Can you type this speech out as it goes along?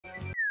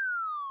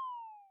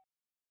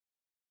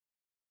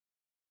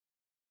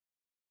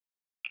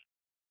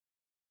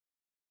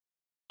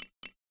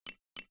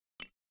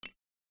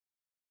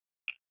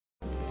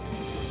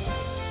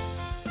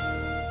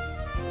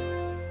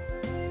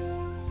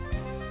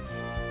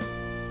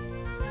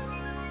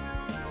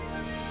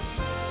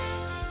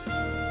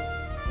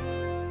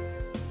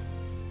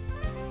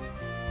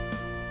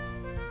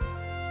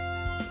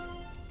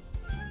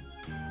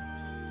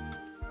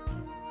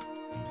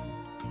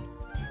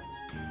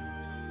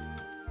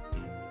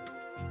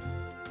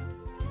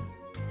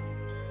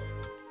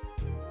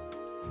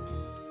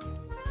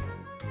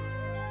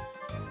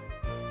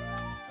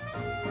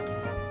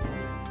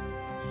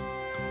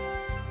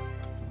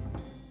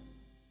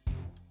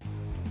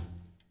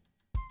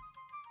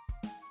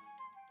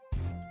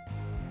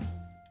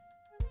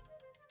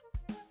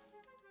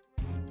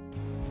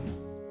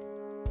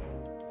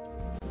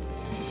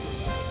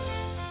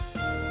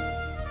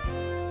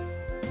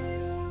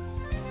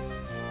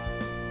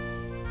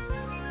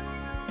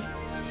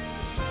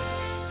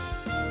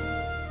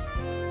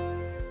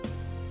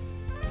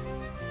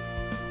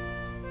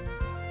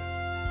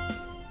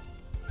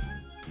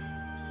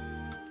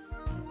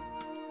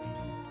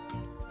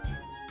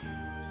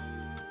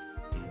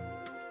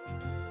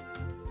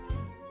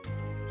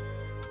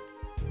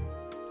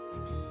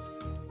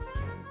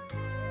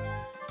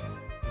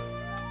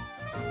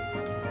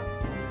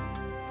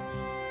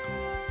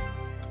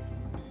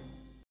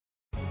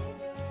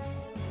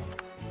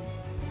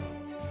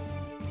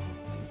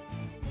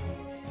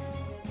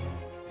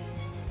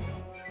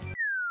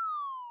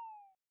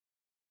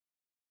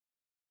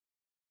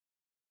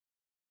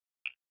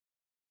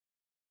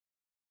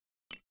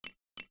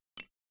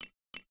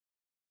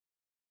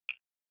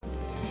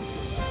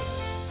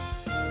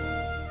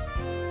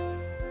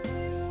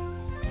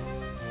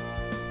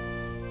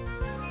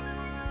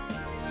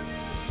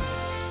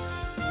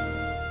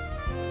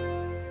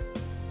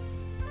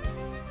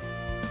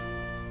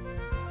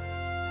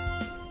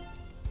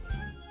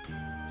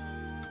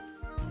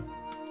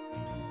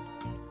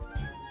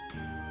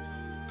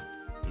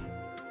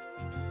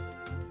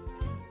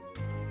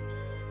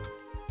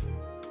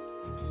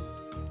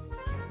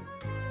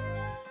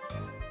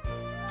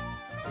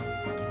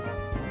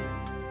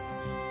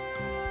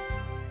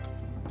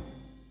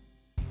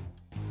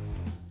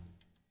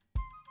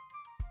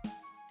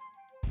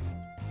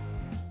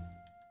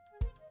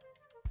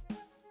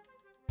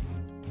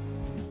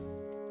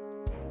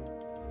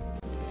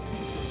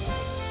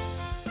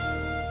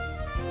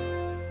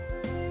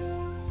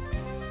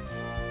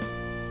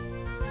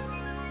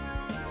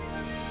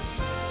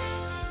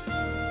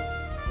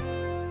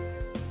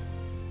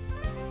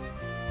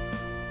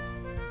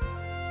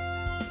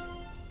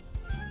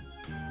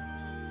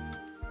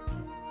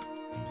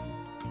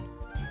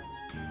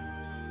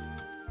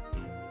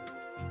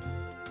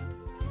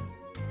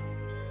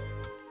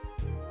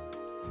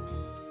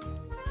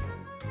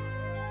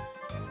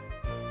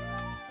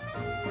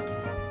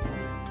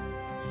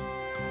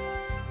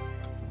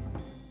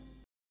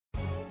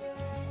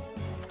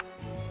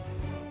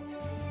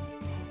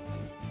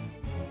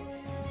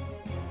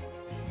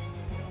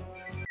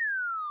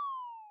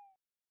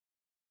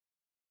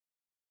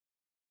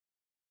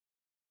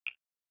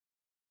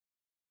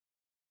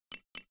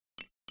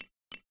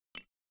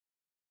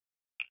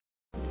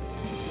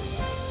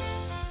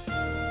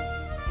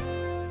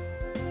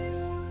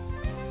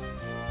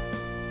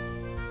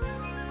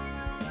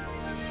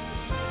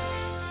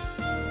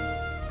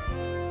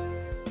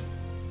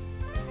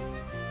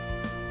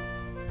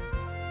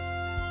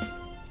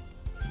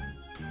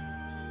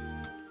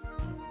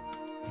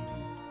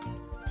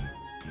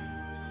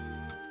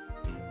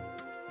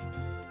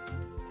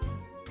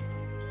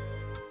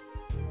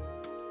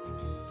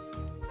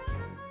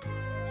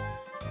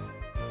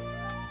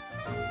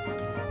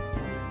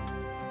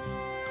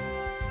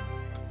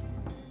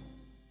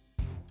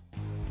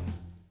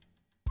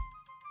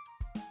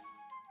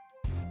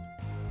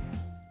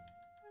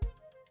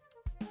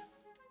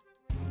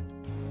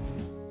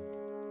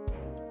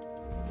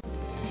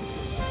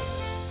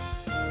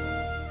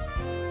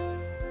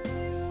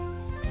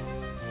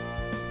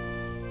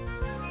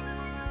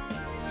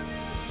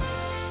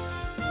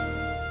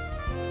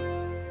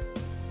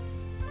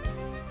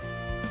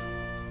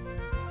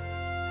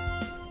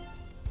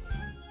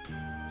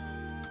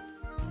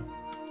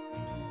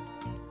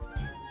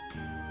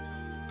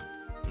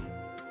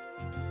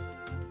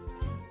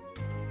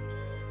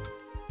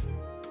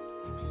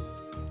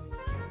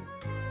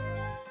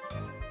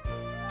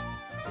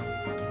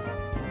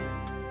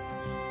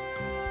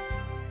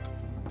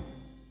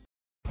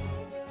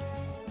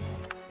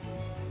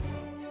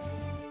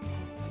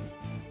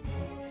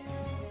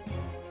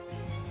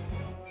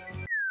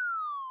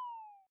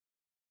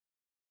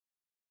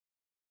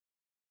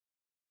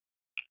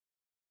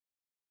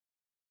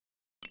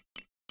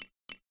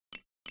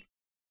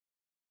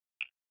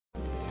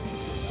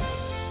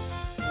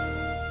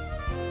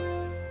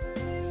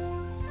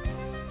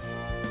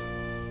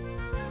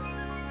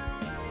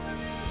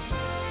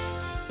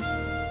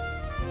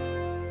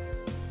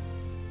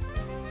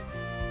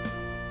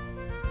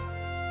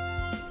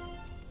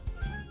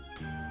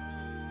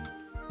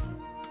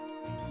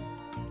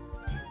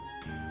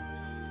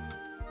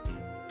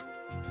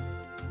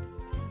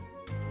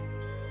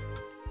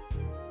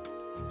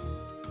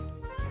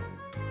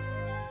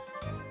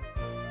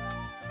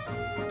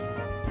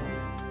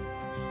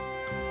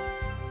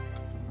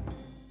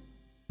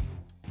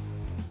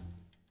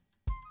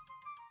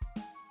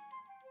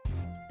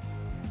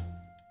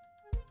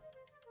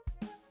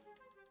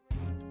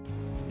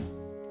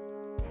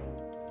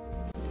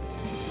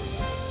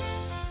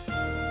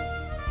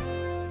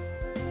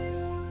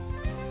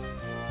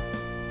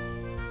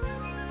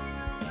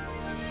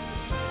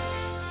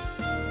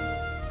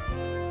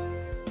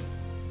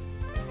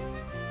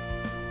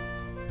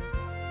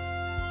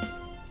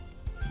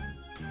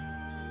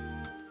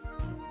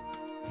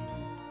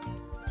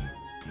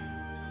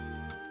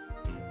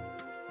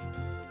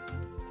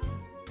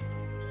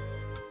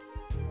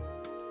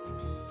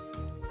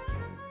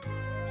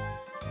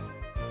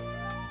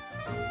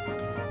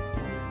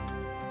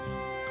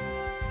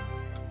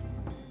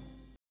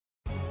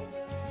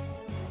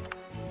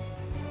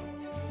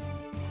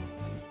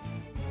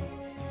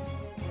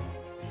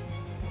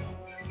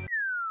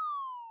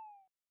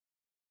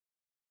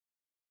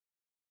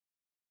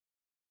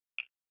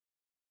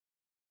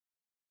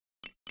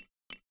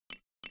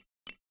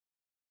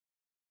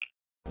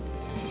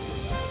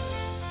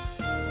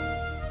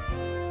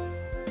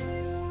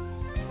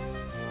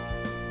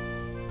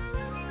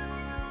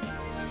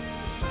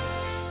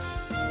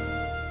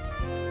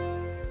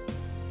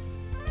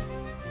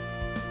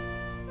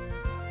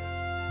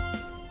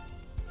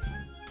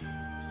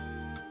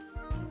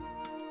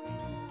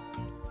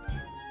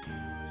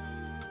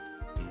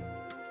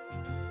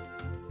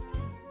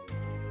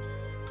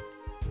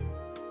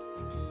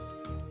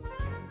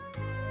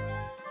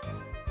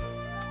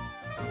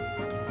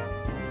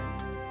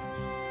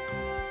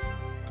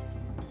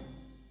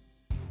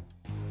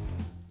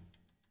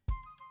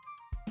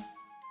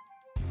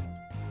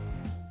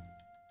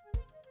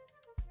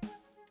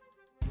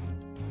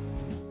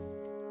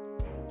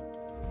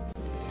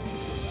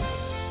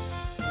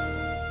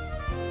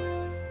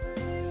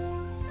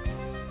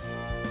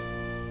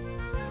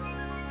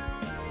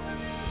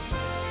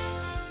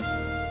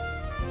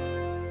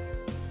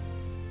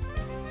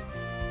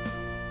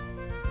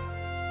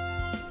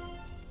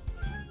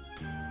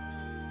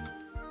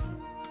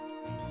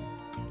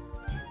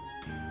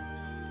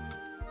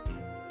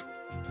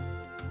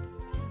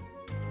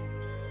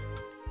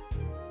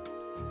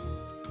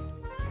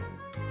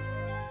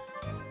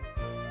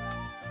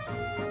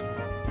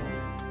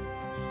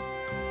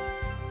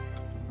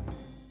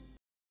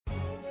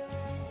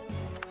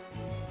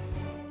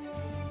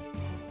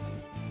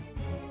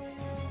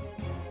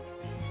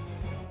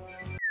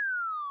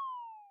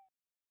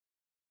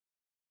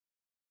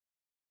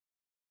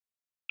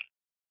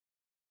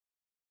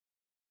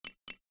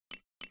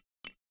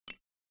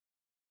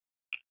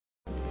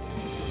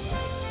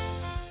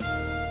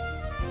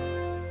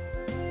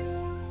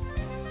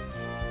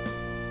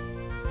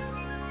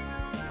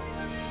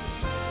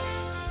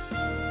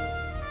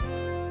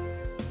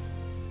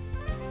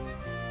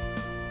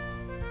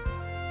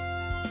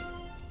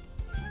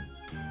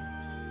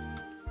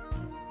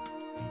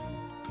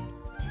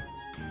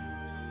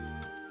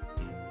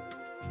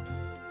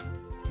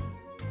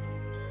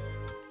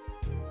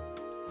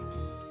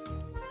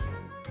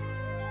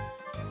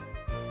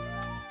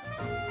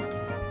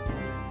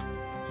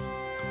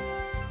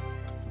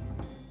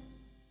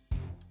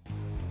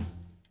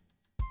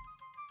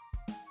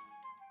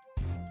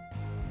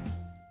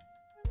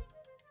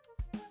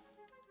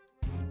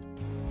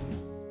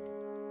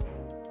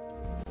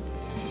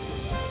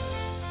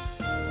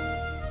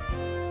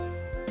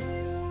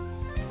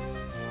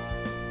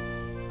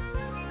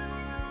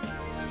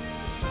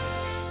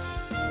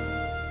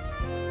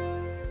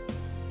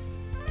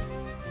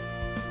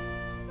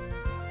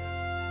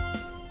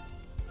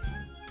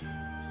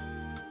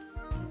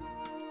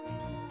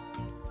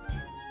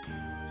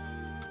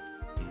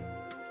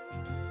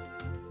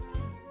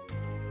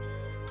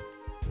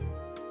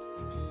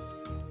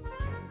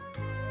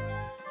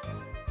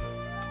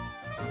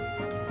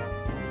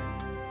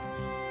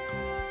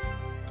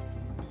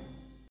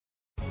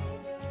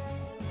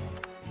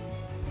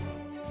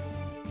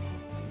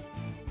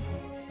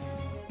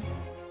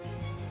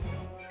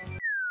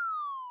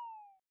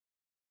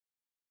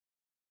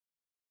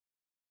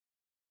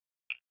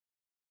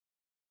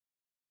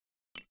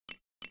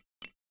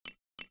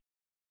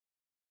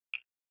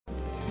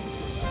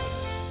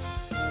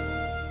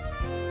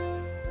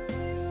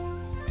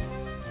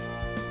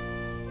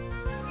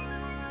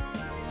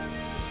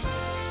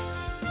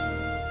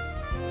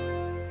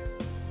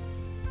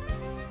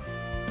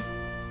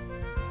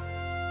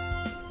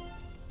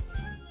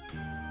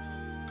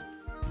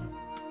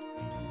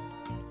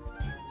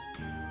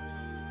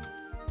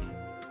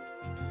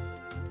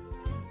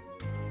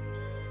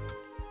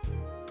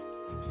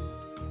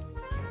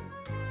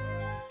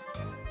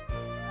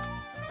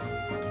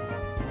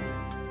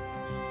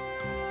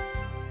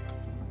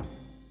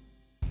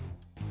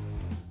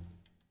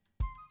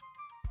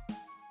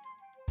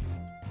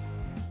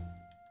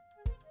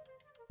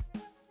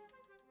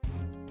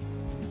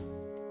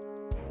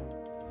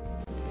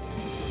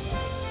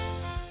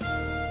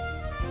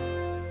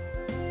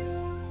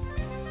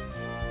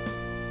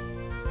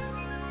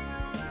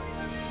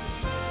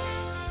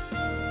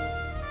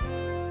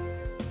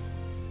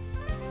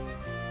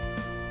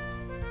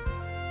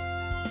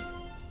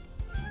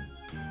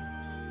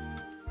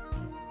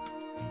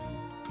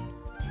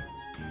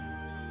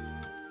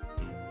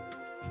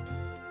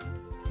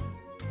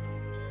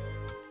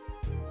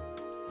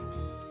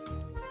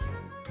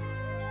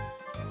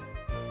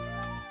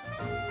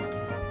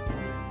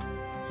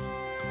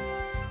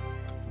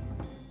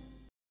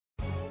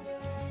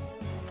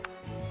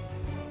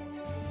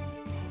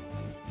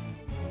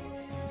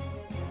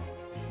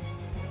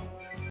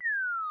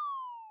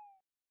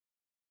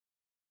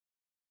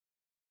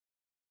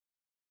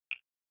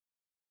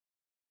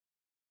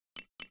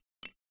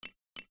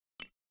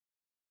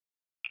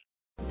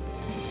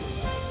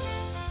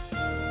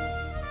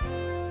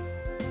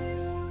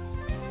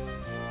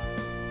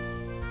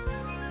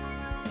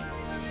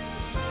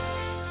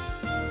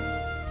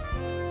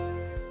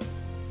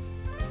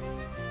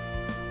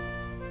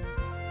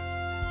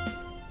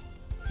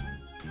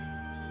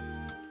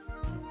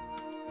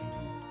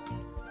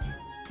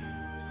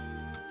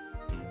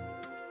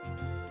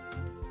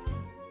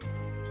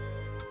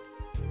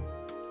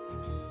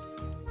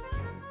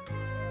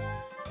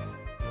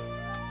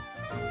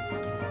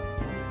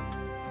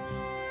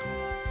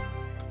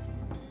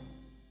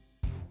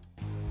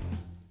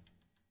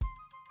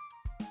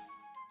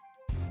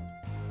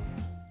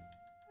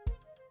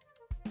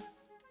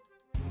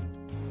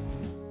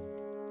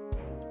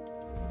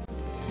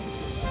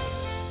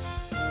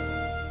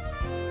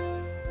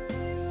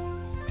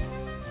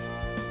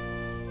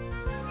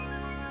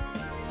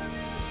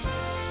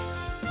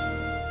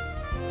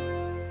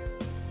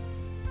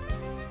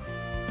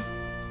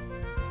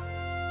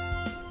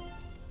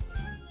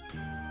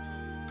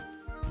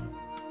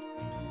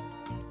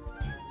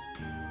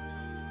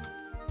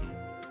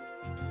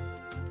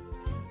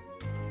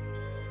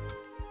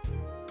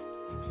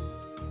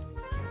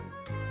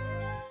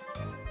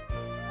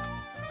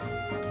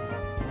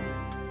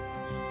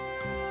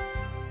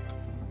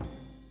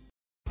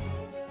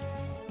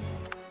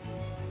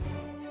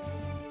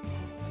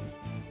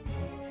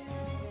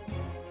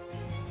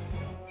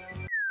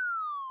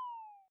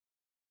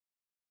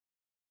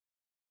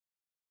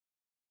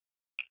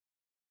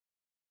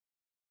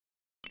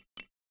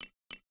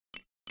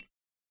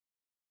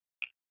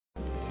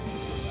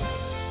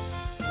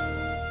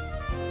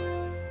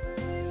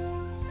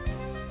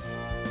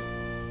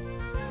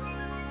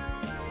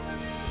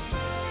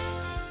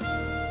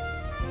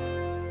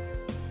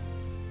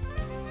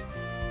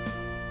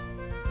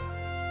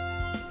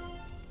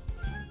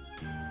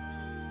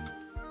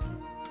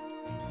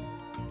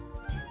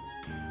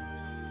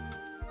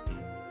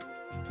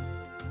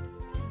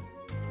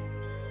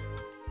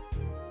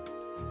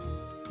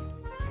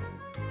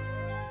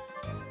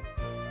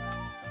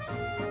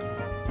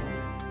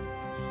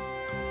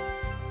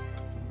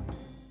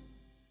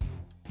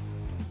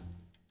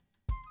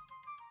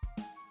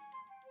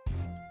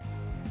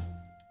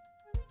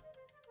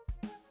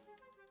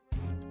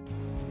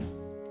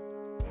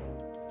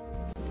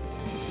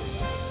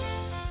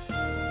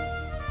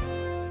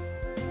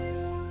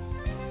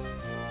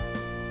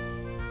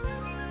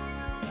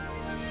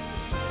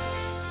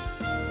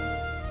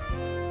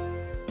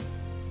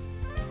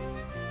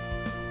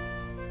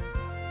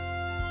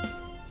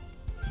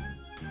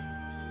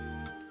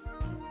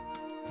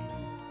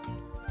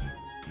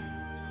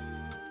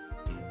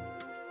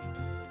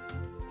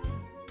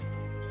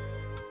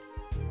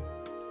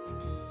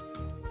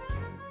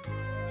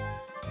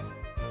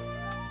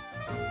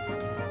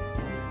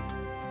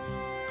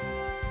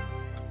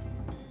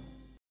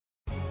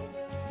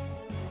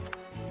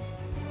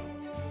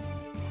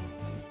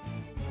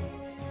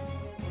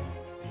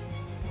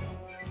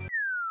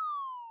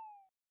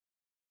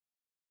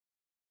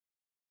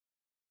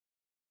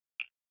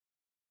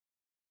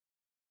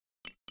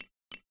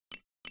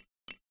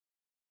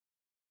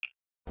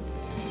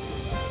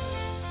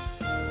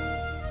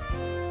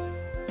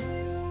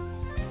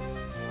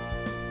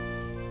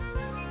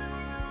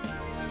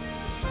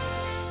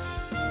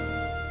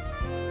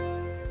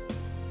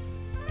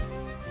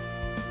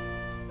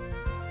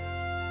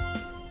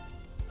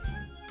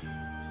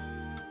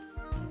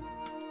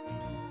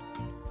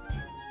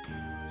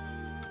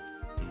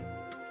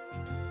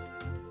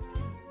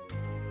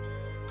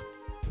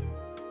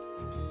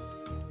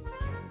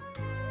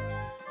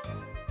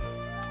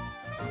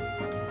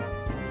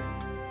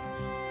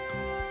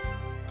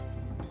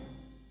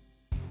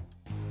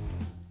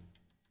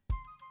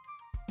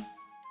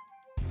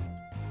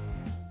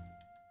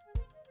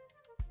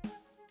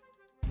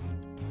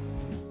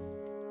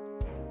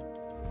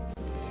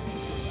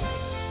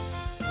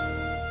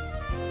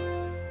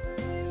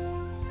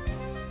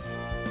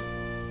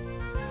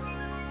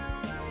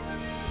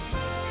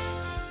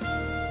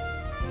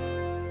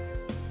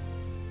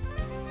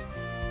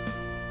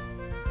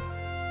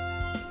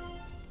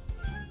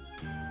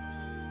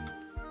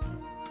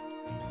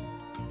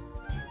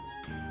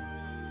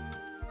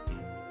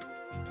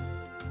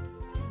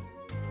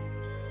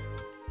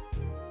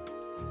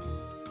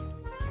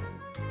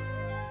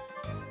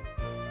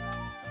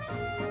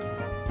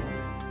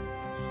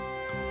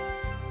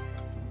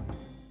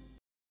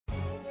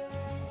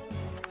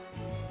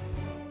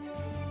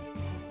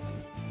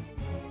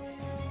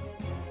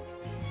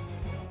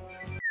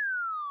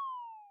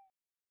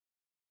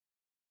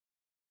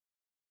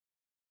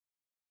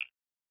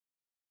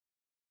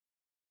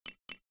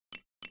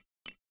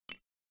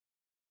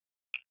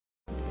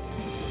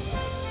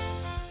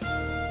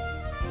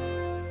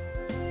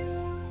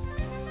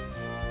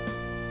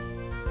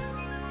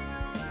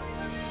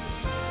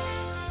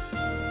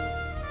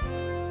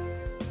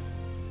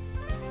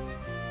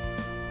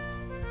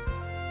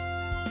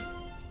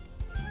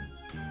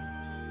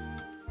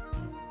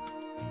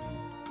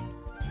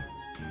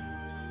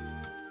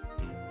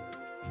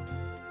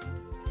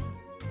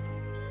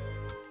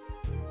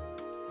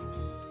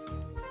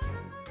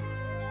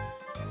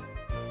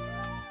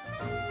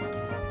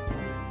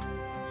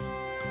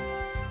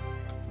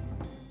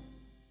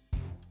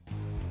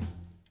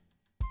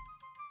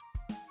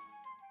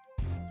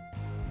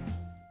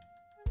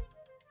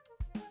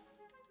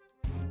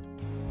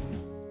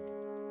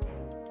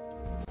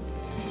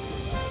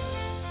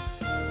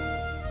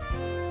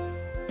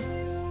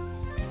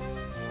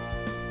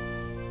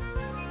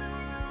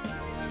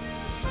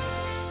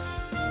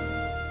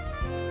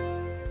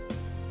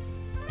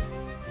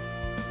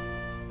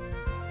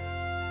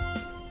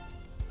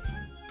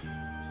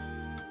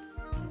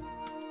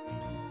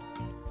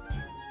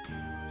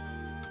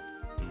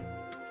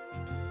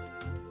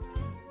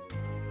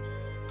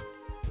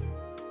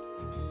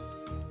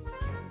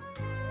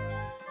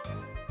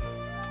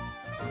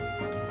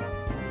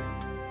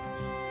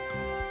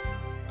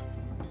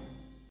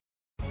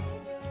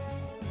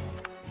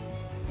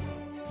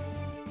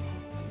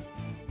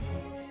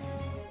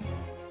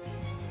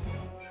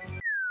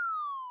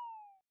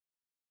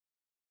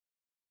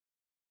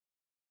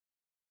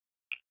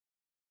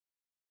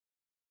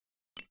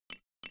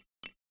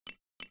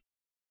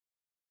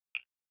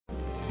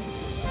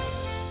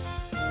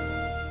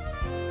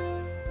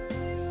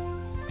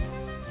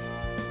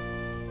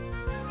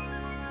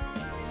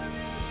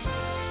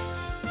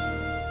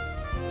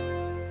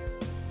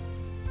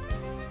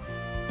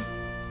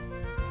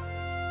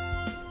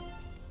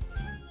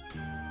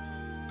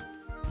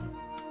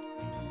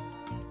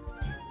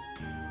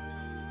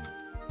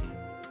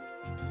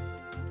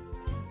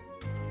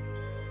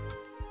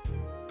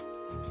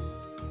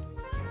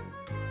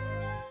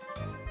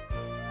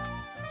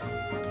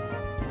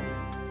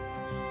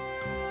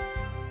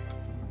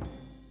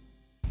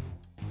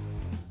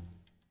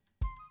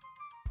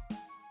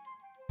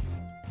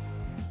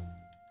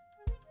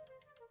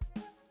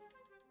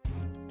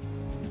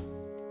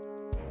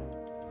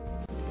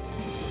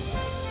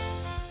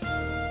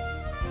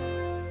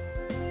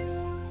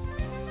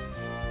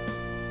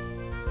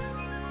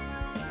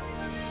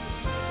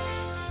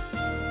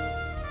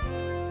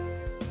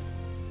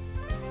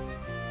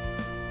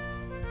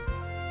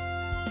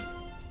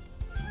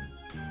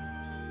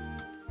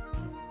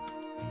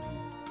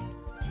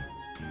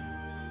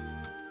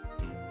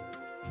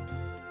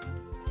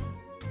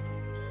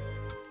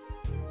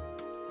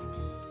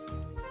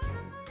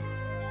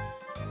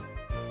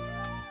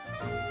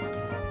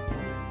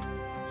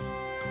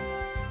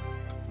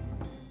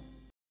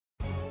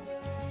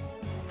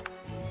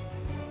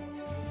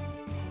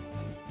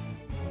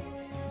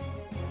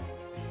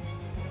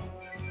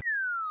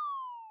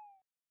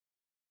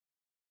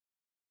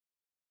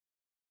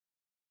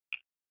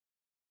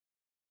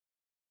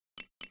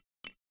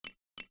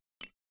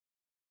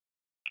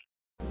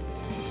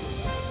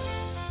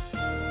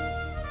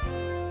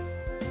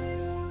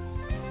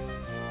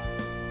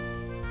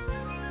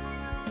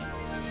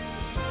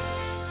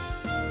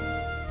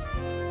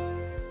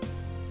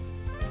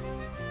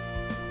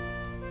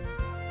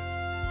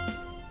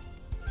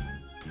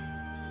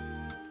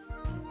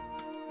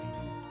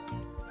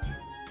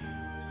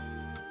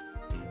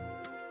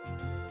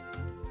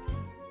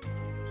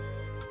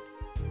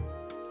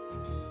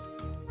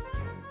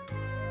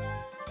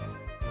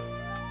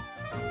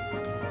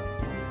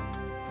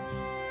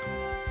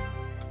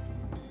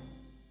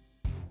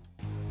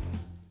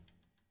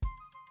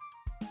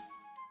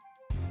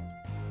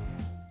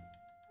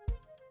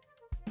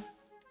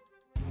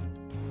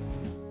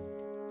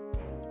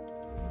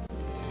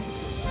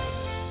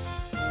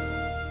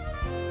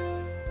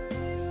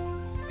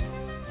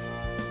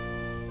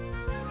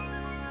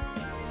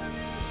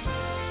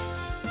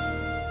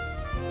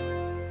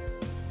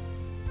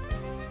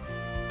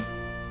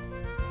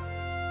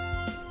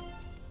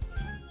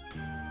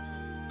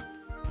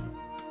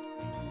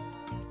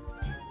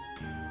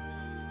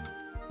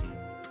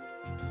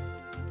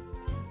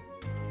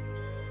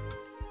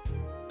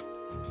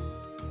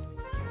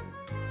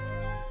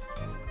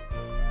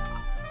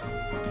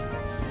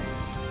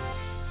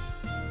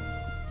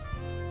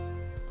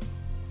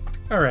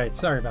Alright,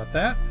 sorry about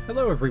that.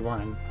 Hello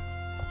everyone.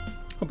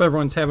 Hope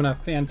everyone's having a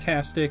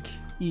fantastic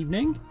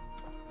evening.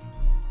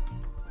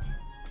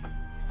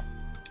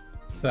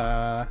 It's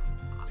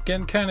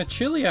getting kind of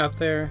chilly out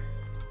there.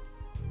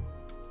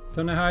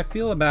 Don't know how I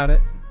feel about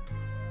it.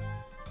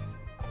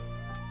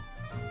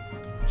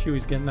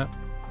 Chewy's getting up.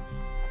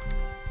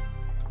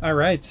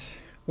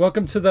 Alright,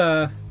 welcome to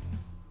the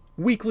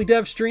weekly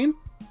dev stream.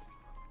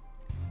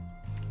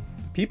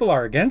 People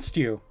are against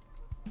you.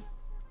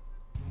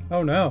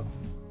 Oh no.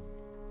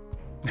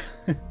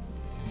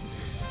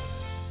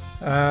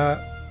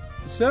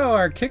 So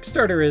our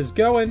Kickstarter is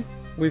going.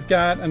 We've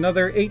got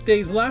another 8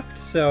 days left,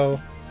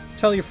 so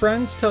tell your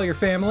friends, tell your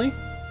family.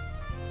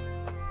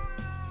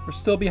 We're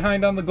still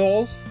behind on the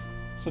goals,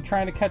 so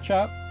trying to catch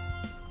up.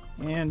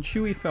 And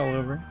Chewy fell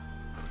over.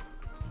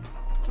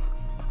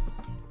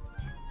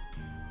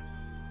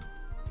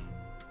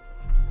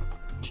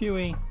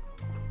 Chewy.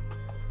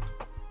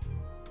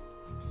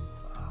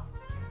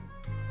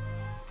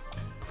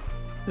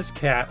 This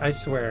cat, I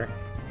swear.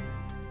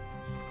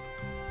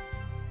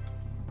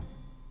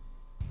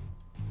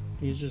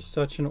 He's just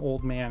such an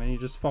old man, and he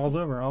just falls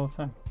over all the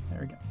time.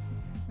 There we go.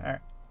 Alright,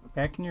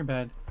 back in your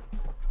bed.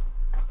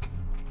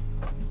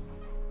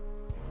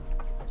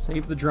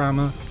 Save the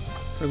drama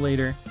for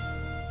later.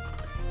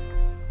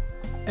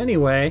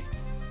 Anyway.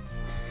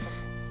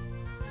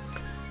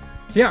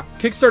 So yeah,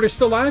 Kickstarter's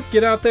still live.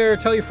 Get out there,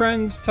 tell your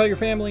friends, tell your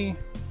family.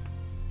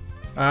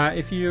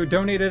 If you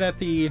donated at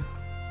the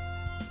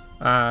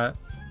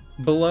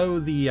below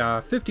the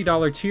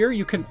 $50 tier,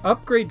 you can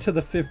upgrade to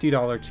the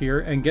 $50 tier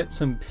and get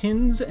some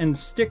pins and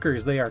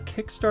stickers. They are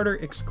Kickstarter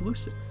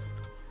exclusive.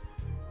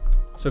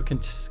 So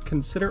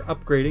consider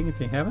upgrading if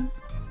you haven't.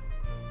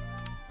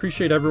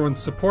 Appreciate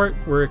everyone's support.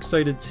 We're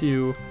excited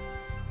to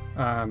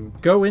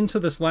go into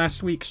this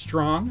last week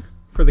strong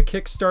for the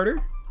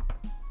Kickstarter.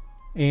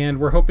 And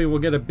we're hoping we'll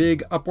get a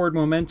big upward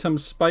momentum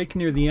spike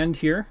near the end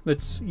here.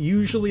 That's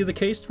usually the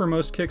case for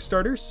most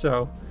Kickstarters.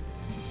 So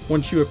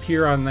once you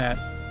appear on that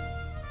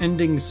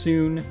ending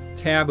soon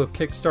tab of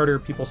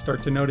Kickstarter, people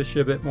start to notice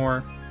you a bit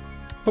more.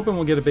 Hoping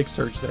we'll get a big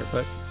surge there,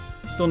 but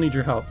still need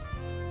your help.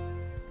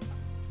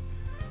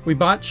 We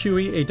bought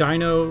Chewy a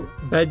dino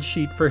bed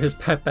sheet for his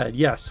pet bed.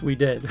 Yes, we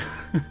did.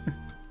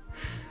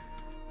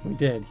 We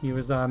did. He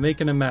was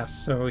making a mess,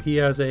 so he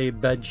has a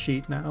bed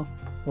sheet now,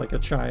 like a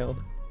child.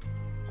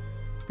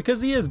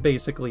 Because he is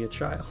basically a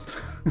child.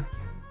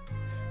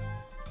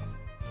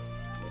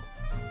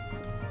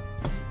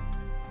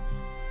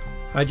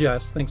 Hi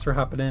Jess, thanks for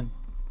hopping in.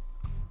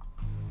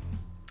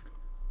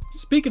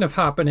 Speaking of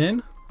hopping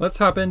in, let's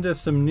hop into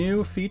some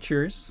new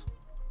features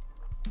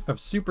of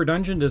Super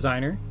Dungeon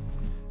Designer.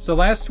 So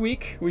last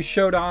week we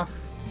showed off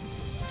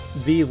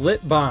the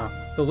lit bomb.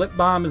 The lit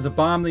bomb is a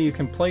bomb that you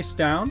can place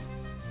down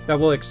that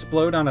will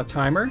explode on a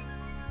timer.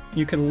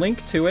 You can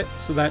link to it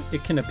so that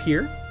it can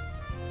appear.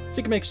 So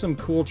you can make some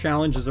cool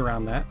challenges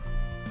around that.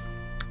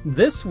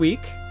 This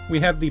week we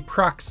have the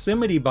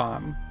proximity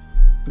bomb.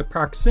 The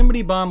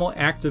proximity bomb will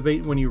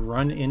activate when you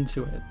run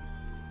into it.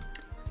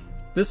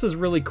 This is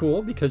really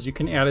cool because you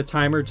can add a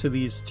timer to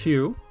these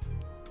two,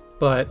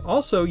 but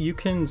also you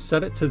can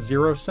set it to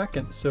 0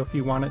 seconds. So if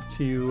you want it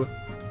to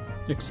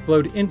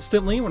explode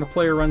instantly when a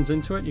player runs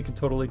into it, you can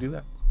totally do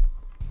that.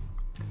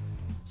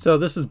 So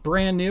this is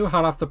brand new,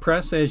 hot off the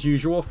press as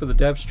usual for the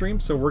dev stream.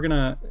 So we're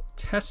gonna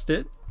test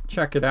it,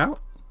 check it out,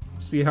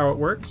 see how it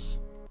works,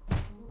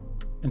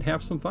 and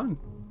have some fun.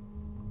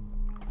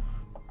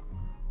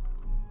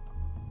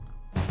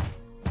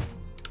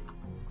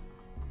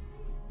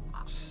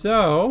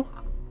 So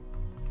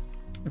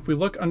if we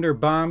look under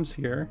bombs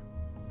here,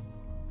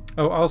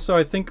 oh, also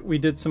I think we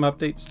did some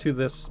updates to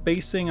the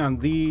spacing on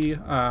the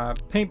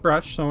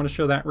paintbrush, so I want to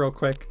show that real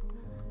quick.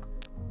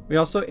 We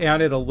also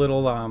added a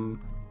little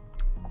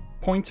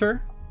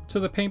pointer to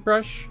the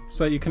paintbrush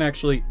so that you can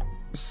actually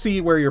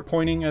see where you're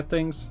pointing at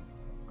things.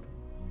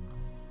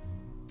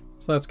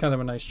 So that's kind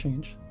of a nice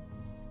change.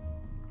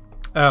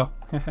 Oh,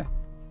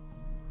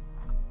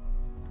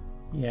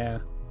 yeah,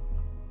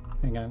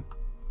 hang on.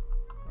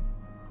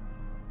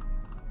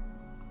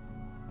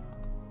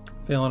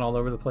 Failing all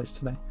over the place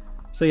today.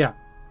 So yeah,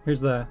 here's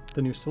the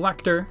new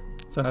selector.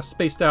 It's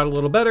spaced out a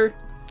little better.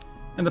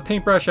 And the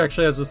paintbrush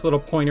actually has this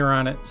little pointer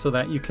on it so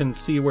that you can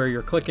see where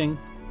you're clicking,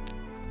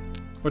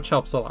 which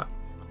helps a lot.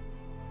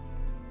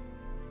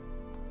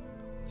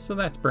 So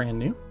that's brand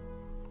new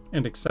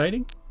and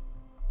exciting.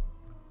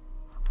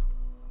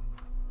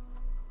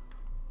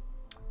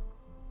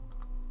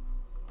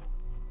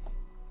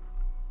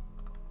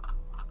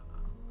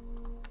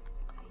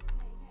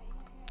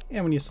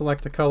 And when you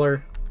select a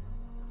color,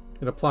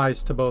 it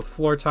applies to both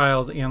floor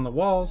tiles and the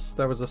walls.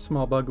 That was a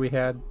small bug we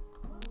had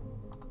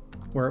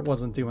where it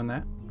wasn't doing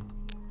that.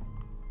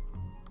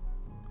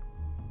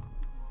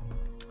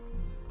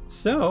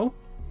 So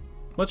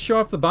let's show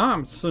off the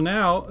bombs.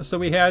 So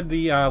we had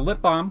the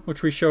lit bomb,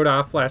 which we showed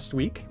off last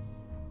week.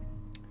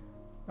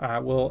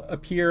 Will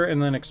appear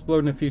and then explode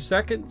in a few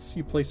seconds.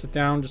 You place it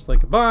down just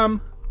like a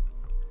bomb.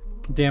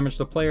 Can damage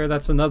the player.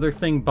 That's another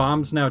thing.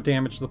 Bombs now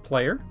damage the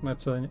player.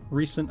 That's a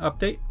recent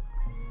update.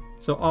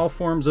 So all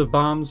forms of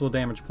bombs will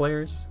damage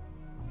players,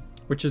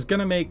 which is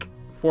going to make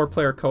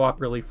 4-player co-op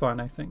really fun,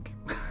 I think.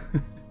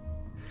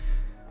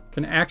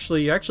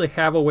 You actually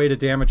have a way to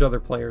damage other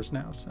players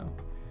now, so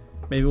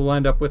maybe we'll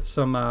end up with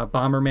some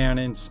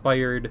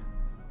Bomberman-inspired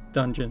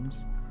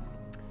dungeons.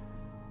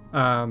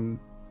 But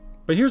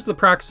here's the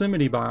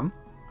proximity bomb.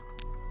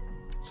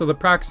 So the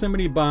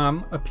proximity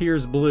bomb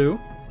appears blue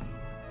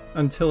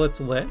until it's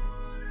lit.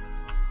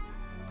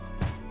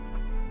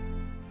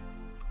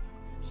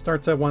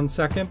 Starts at 1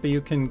 second, but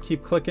you can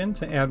keep clicking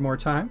to add more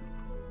time.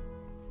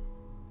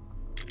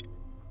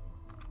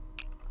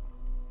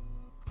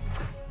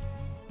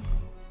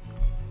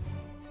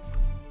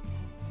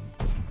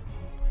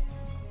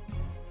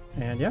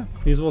 And yeah,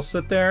 these will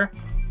sit there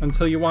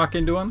until you walk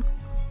into them.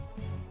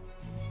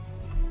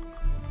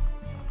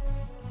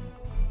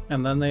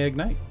 And then they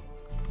ignite.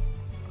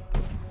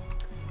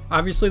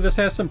 Obviously, this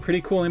has some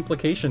pretty cool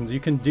implications. You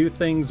can do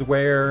things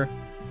where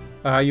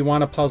you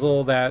want a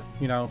puzzle that,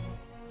 you know,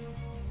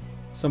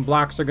 some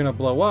blocks are going to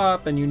blow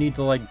up and you need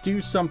to like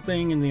do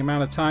something in the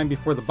amount of time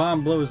before the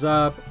bomb blows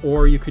up,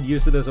 or you could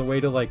use it as a way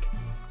to like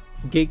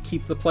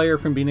gatekeep the player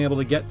from being able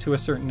to get to a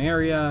certain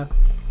area.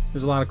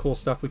 There's a lot of cool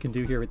stuff we can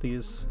do here with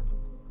these.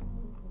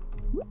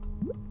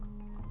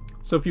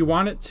 So if you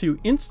want it to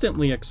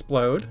instantly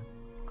explode,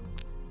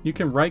 you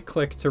can right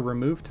click to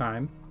remove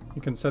time.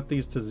 You can set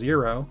these to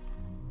 0.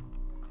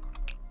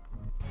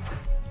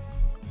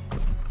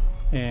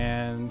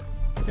 And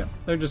yeah,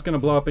 they're just going to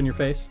blow up in your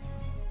face.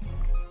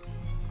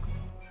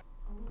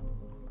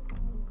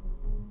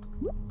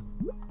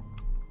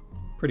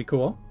 Pretty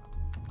cool.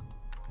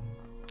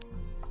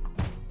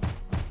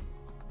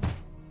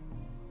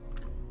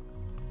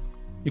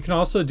 You can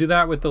also do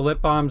that with the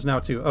lit bombs now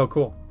too. Oh,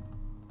 cool.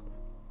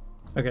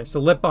 Okay, so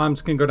lit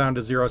bombs can go down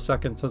to 0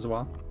 seconds as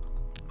well.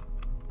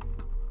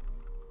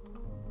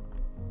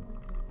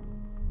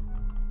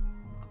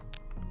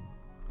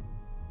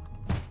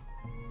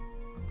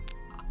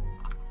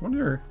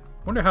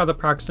 Wonder how the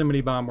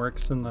proximity bomb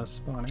works in the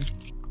spawning.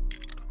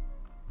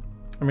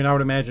 I mean, I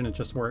would imagine it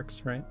just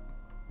works, right?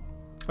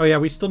 Oh yeah,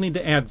 we still need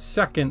to add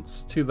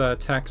seconds to the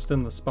text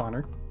in the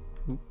spawner.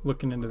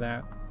 Looking into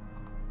that.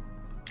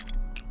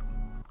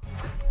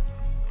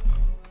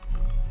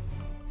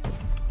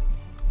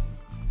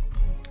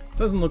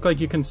 Doesn't look like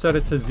you can set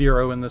it to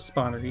 0 in the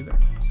spawner either,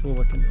 so we'll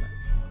look into that.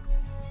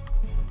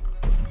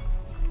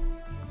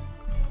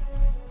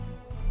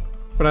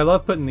 But I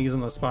love putting these in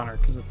the spawner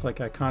because it's like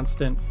a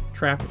constant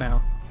trap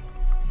now.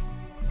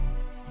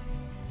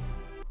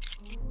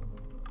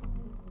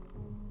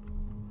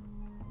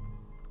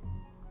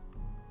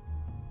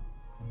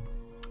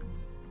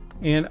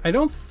 And I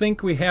don't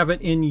think we have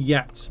it in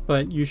yet,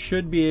 but you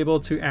should be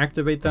able to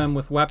activate them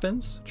with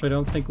weapons, which I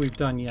don't think we've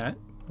done yet.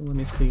 Let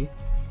me see.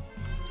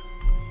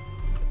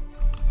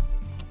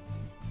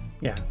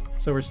 Yeah,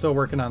 so we're still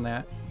working on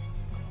that.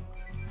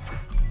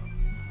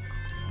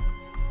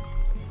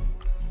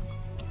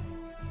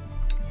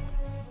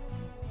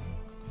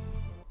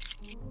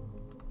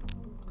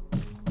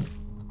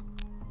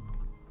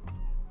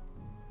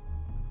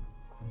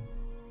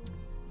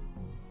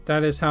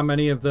 That is how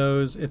many of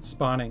those it's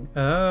spawning.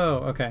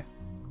 Oh, okay.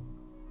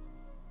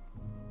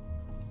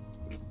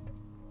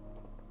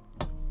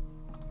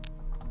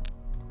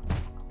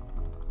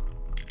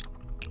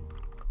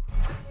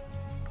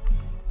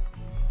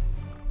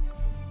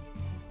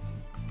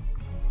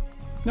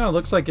 No, it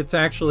looks like it's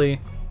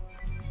actually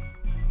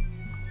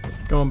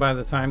going by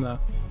the time, though.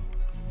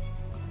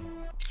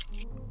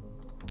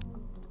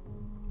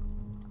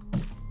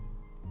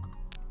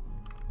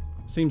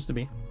 Seems to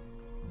be.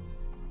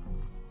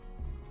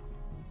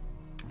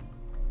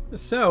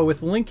 So,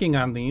 with linking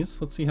on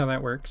these, let's see how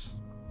that works.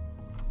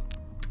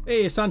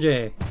 Hey,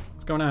 Sanjay!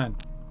 What's going on?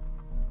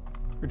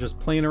 We're just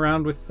playing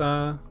around with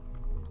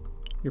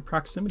your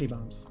proximity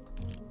bombs.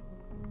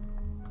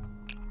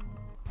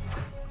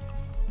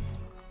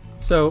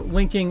 So,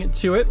 linking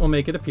to it will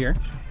make it appear.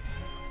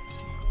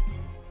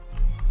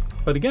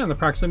 But again, the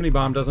proximity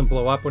bomb doesn't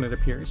blow up when it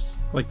appears,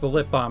 like the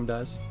lit bomb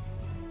does.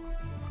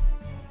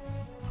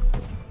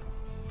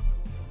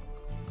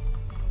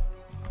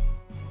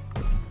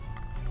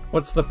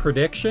 What's the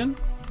prediction?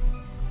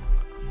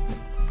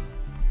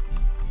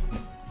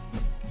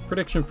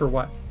 Prediction for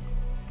what?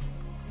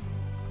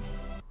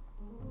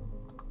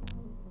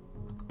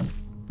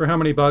 For how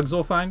many bugs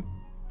we'll find?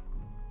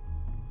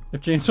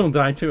 If James will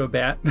die to a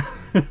bat.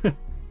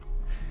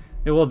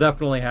 It will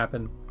definitely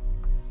happen.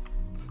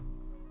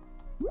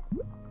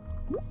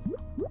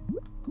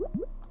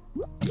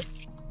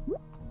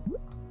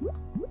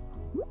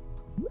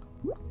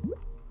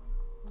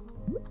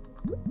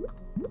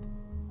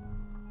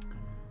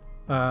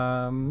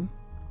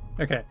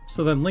 Okay,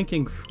 so then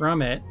linking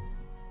from it.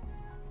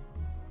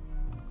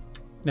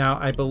 Now,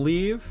 I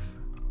believe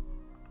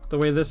the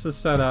way this is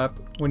set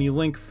up, when you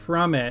link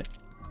from it,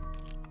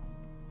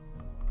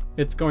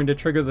 it's going to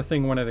trigger the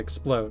thing when it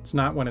explodes,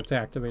 not when it's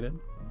activated.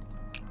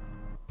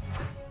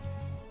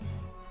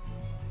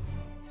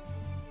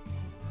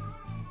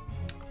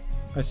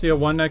 I see a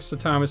 1 next to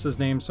Thomas's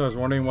name, so I was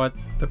wondering what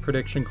the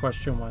prediction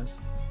question was.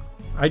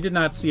 I did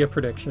not see a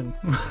prediction.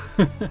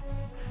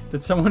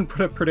 Did someone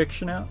put a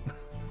prediction out?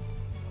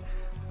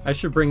 I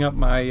should bring up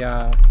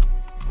my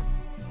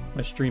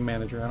my stream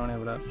manager. I don't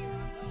have it up.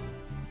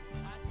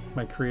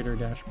 My creator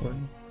dashboard.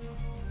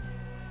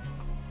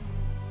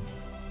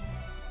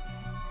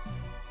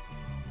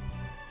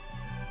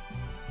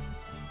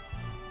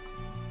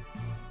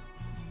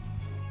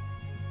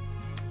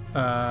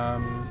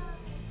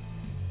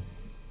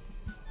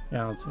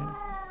 Yeah, I don't see anything.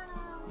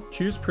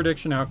 Choose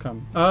prediction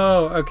outcome.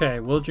 Oh, okay.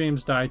 Will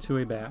James die to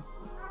a bat?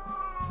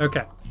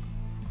 Okay.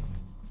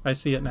 I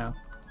see it now.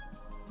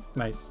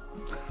 Nice.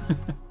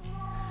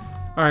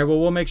 Alright, well,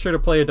 we'll make sure to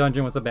play a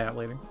dungeon with a bat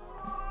later.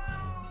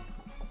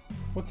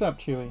 What's up,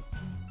 Chewie?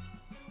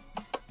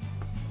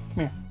 Come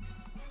here.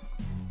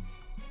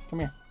 Come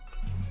here.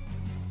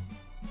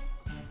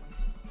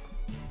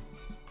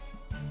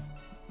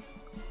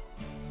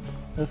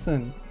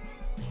 Listen.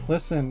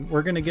 Listen,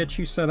 we're gonna get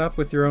you set up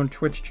with your own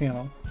Twitch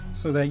channel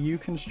so that you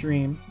can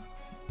stream.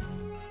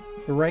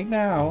 But right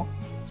now,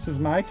 this is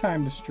my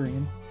time to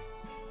stream.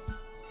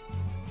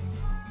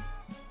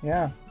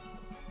 Yeah.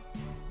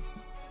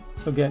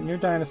 So get in your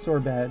dinosaur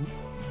bed,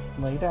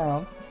 lay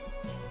down.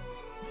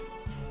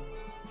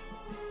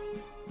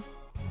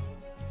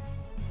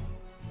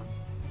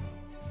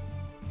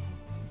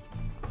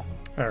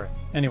 Alright,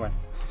 anyway.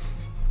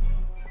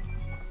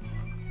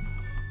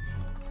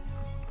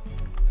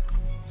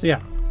 So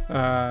yeah.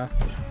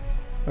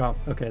 Well,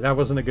 okay, that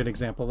wasn't a good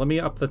example. Let me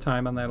up the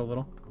time on that a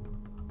little.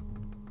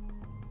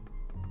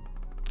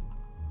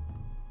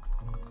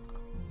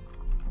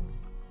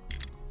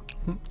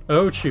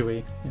 Oh,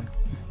 Chewie. Yeah.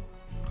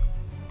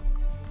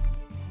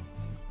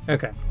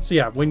 Okay, so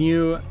yeah, when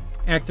you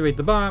activate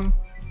the bomb,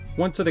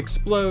 once it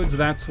explodes,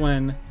 that's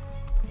when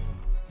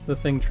the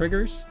thing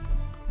triggers.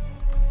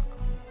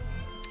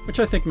 Which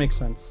I think makes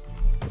sense.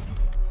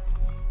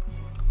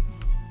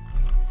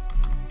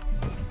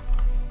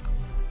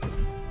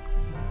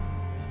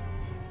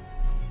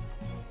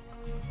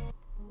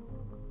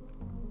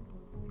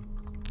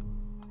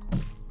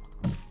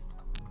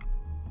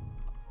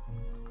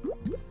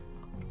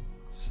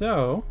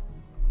 So,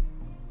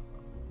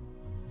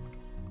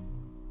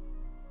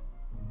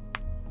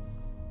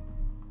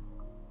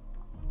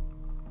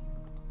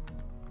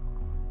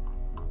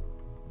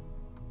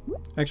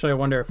 actually, I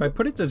wonder if I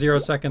put it to 0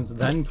 seconds,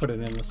 then put it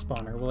in the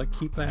spawner, will it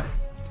keep that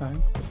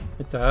time?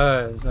 It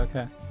does,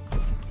 okay.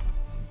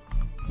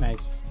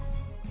 Nice.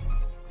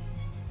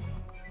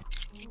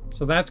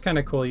 So that's kind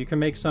of cool. You can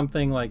make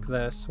something like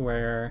this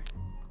where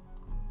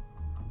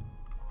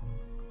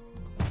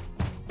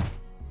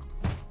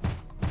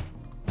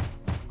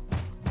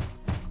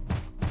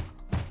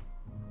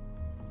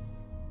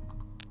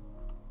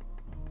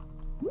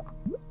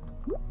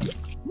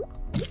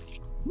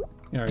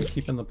you know, you're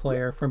keeping the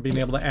player from being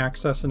able to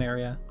access an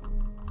area.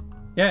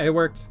 Yeah, it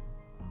worked.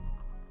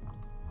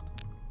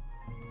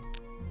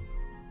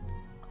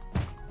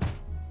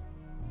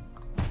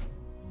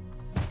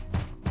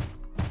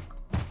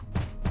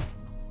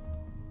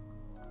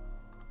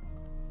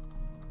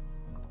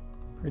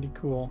 Pretty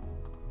cool.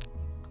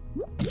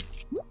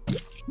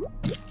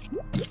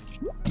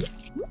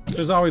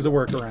 There's always a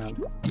workaround.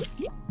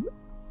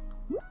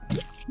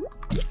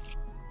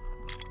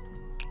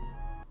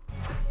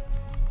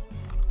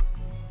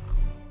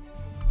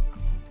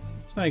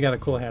 So now you got a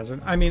cool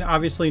hazard. I mean,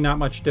 obviously not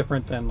much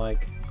different than,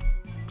 like,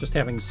 just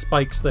having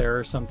spikes there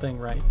or something,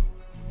 right?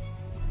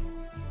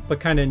 But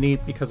kind of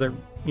neat because it,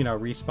 you know,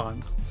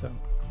 respawns, so.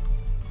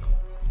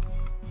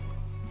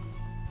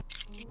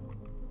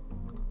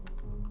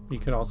 You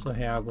could also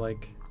have,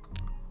 like,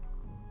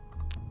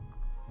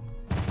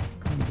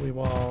 crumbly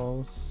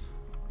walls.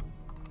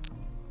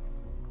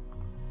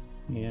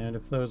 And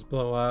if those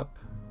blow up,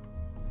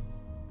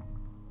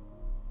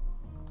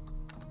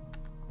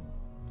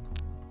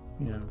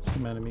 you know,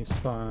 some enemies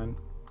spawn.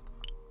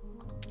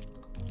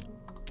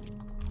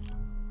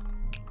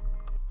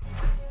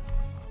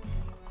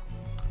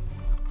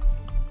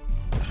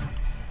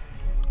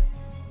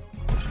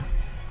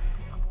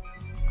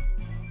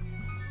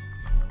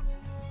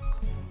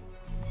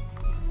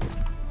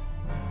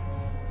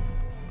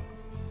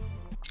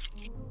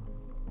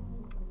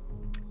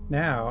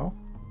 Now,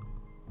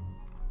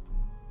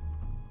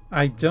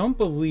 I don't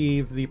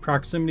believe the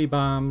proximity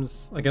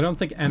bombs, like, I don't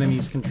think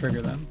enemies can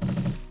trigger them.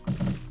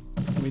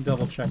 Let me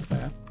double check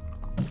that.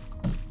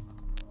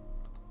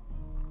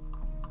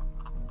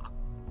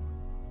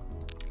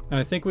 And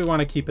I think we want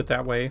to keep it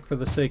that way for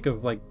the sake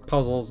of, like,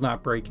 puzzles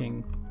not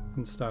breaking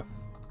and stuff.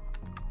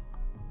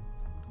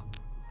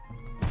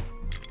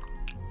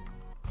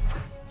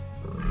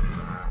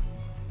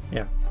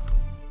 Yeah.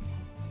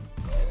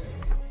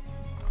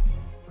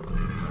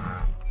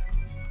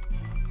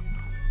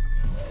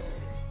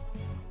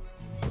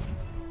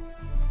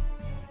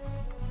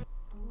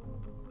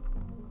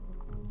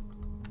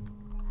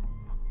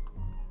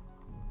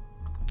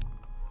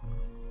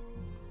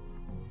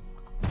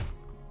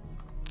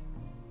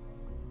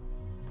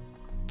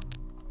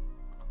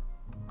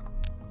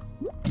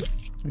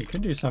 You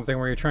could do something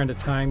where you're trying to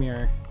time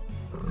your...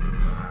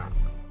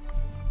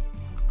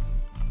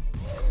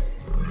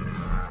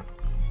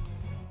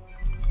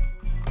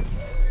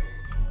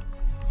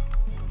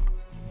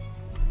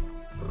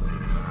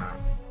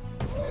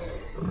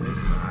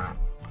 Nice.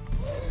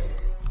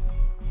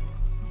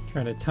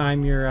 Trying to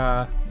time your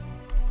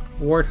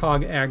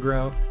warthog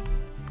aggro.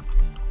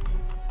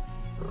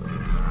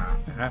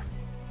 Ah.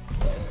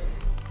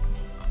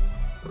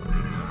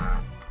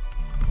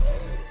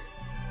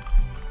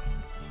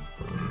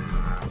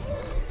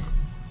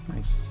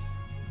 Nice.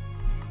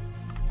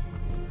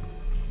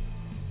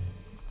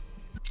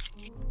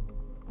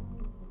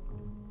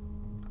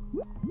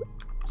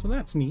 So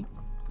that's neat.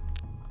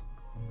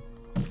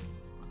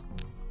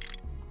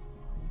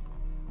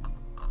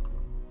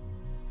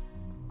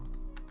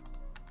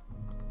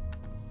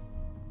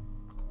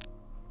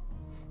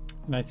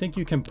 And I think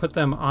you can put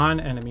them on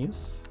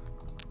enemies.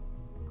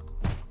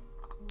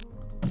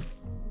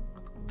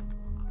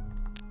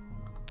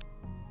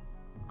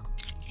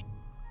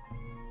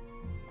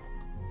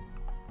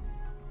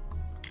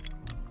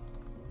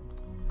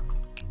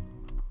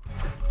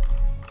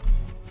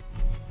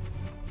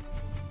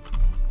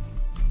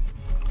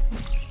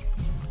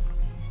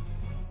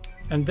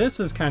 And this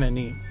is kind of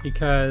neat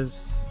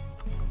because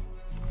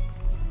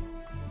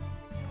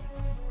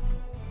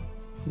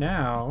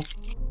now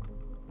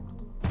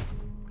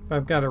if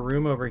I've got a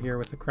room over here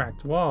with a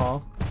cracked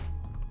wall,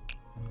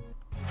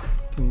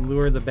 I can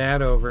lure the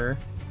bat over,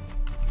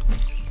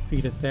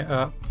 feed it there.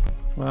 Oh,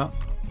 well,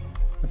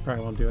 I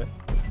probably won't do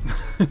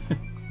it.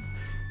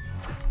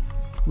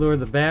 Lure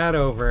the bat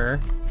over.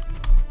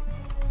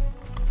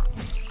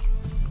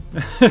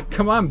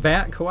 Come on,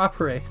 bat,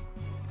 cooperate.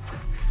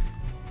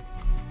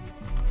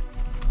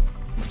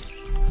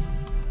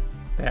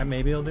 Bat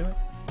maybe will do it.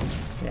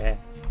 Yeah.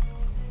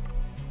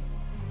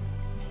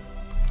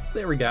 So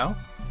there we go.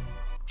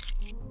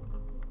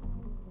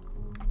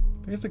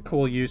 There's a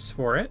cool use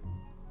for it.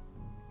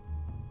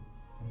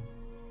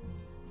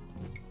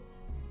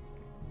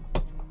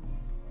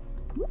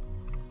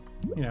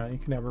 You know, you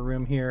can have a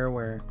room here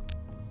where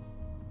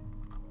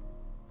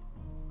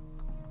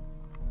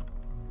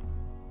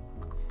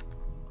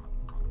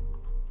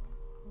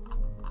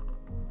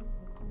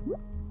you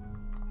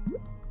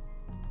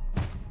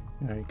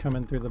know, you come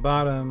in through the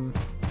bottom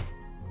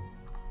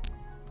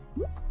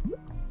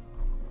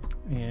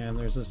and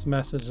there's this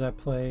message that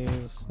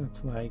plays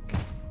that's like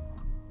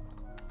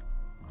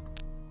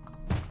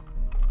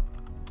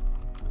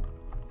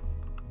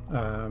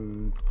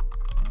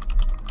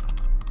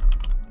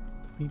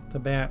defeat the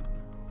bat,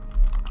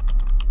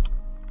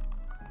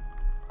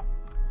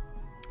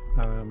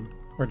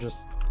 or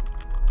just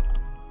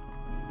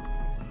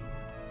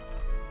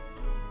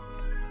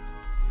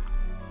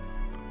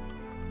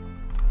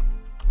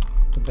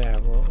the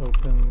bat will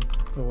open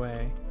the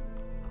way,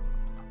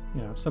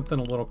 you know, something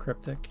a little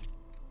cryptic.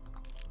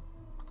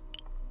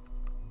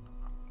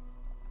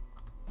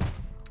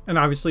 And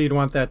obviously you'd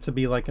want that to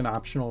be like an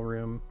optional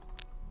room.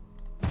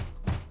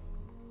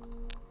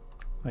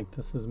 Like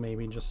this is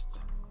maybe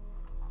just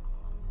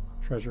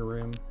treasure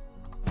room.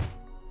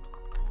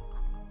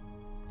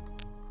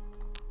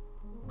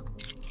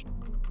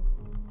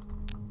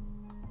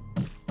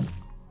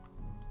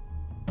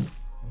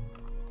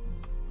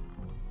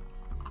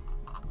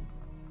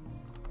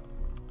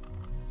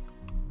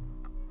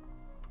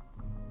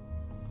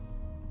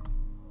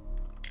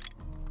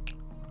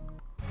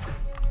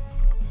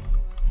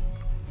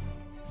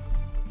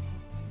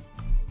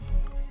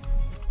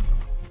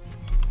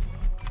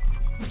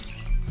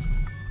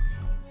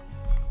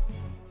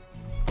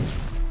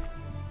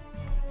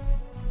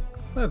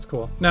 That's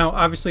cool. Now,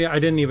 obviously, I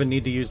didn't even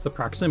need to use the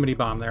proximity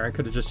bomb there. I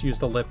could have just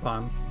used a lit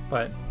bomb,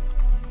 but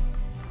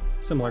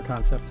similar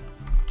concept.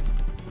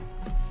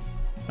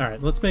 All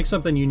right, let's make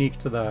something unique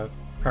to the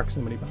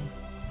proximity bomb.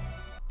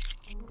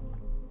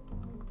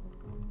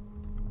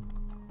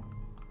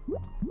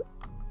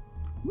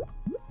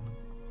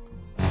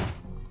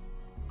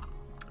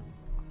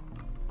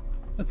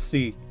 Let's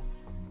see.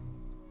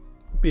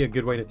 Would be a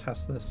good way to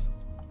test this.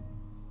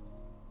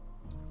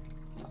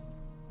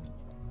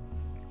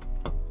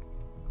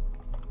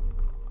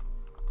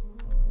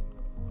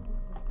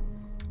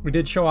 We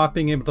did show off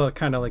being able to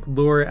kind of like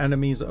lure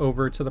enemies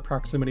over to the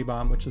proximity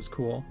bomb, which is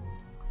cool.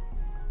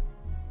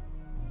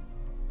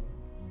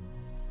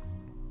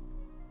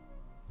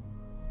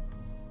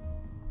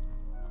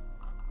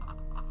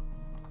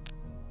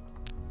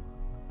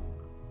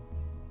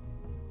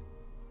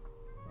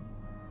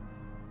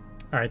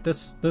 All right,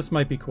 this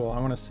might be cool. I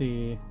want to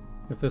see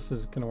if this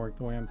is going to work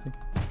the way I'm thinking.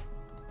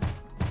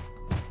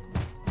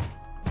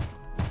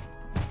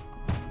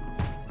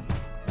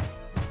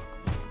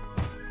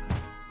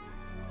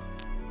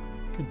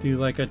 Could do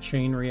like a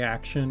chain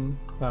reaction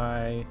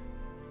by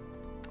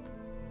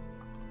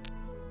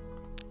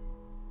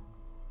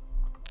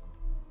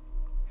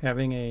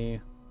having a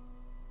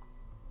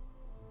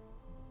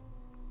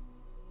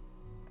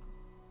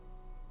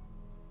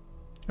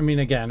I mean,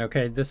 again,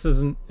 okay, this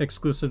isn't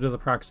exclusive to the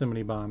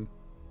proximity bomb,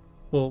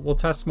 We'll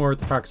test more with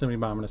the proximity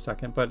bomb in a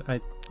second, but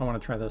I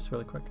want to try this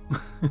really quick.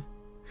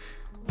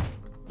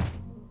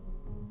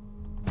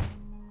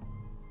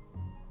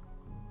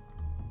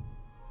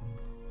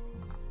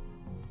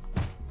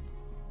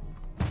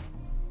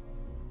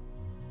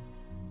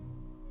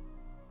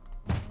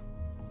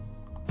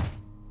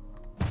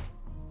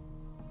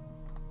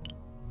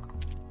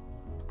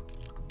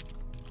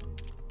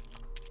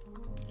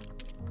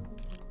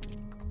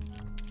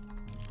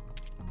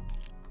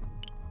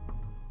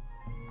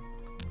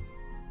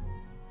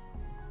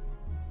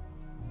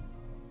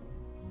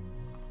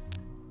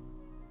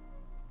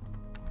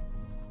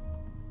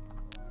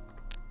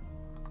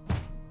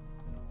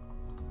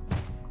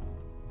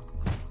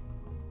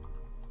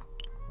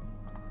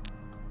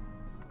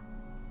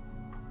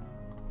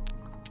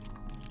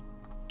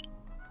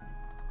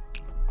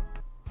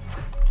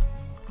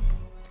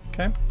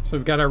 Okay, so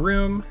we've got our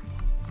room,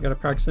 we've got a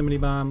proximity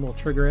bomb, we'll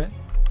trigger it.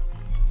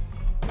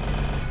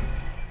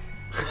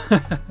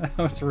 That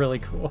was really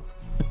cool.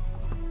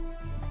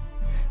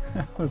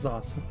 That was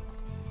awesome.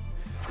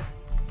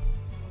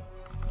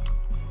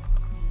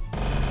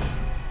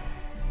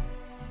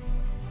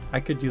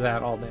 I could do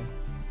that all day.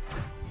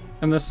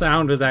 And the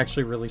sound was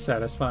actually really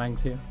satisfying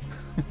too.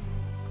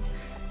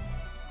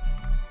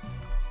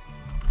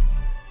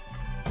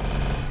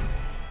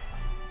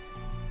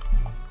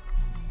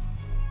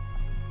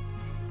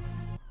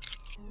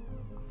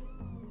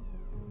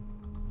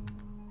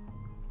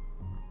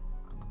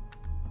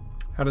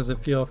 How does it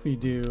feel if you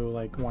do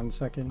like 1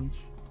 second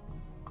each?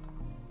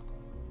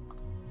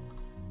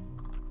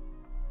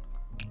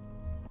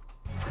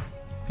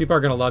 People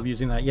are gonna love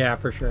using that. Yeah,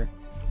 for sure.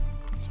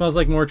 Smells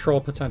like more troll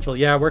potential.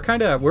 Yeah,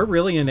 we're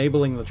really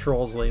enabling the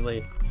trolls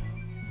lately.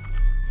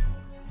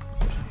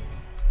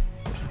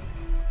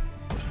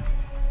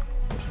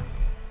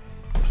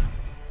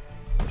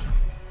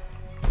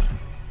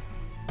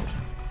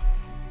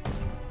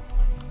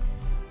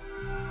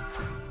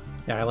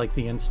 Yeah, I like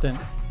the instant.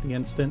 The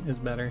instant is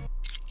better.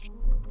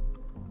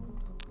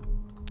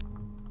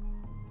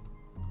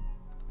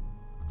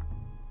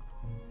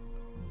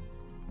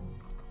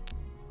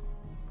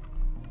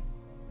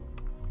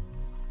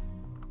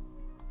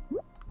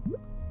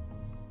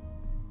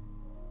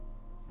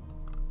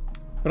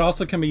 But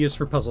also can be used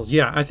for puzzles.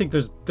 Yeah, I think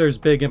there's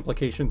big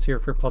implications here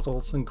for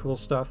puzzles and cool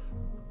stuff.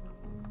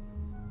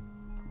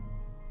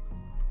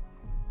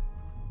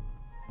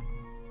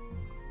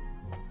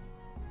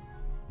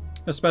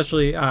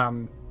 Especially,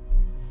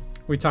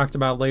 we talked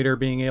about later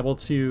being able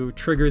to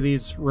trigger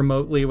these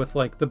remotely with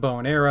like the bow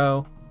and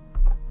arrow,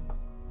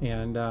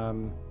 and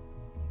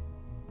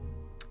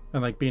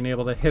like being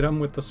able to hit them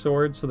with the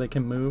sword so they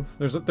can move.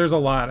 There's a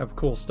lot of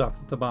cool stuff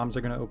that the bombs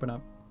are going to open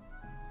up.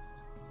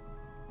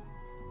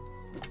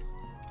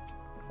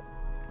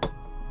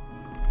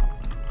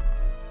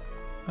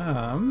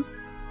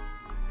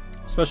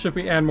 Especially if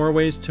we add more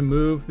ways to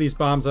move these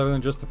bombs other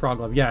than just the frog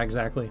glove. Yeah,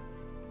 exactly.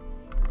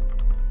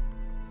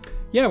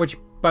 Yeah, which,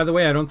 by the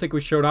way, I don't think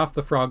we showed off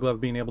the frog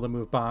glove being able to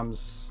move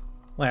bombs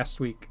last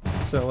week.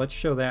 So let's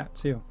show that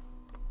too,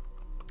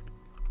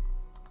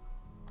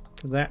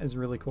 because that is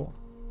really cool.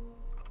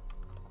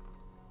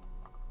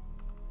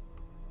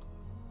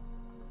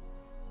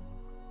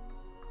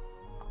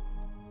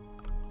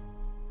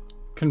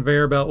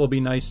 Conveyor belt will be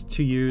nice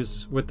to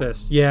use with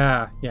this.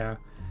 Yeah, yeah.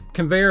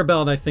 Conveyor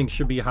belt, I think,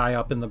 should be high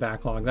up in the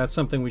backlog. That's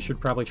something we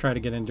should probably try to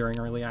get in during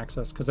early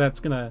access, because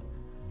that's going to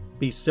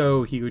be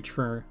so huge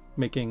for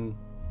making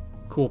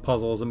cool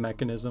puzzles and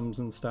mechanisms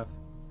and stuff.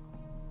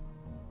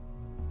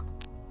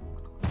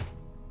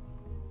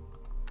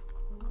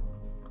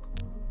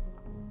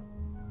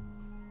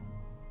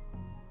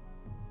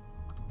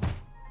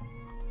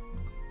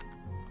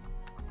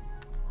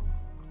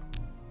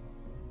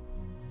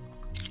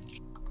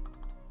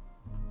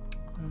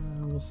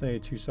 We'll say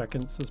 2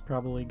 seconds is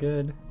probably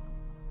good.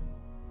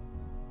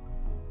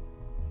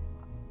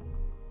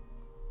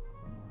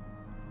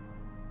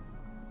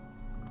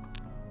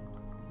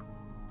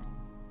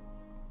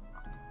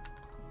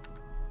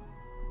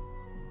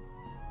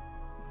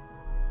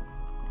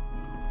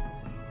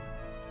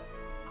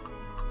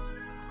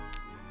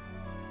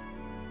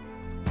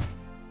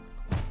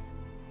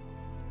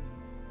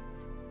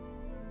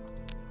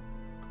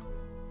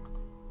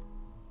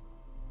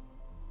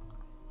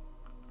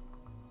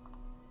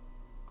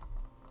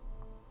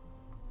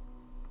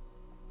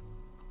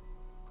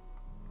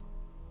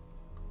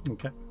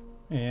 Okay,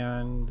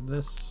 and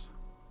this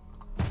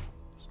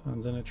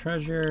spawns in a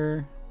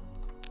treasure.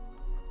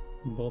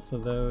 Both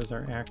of those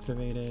are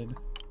activated.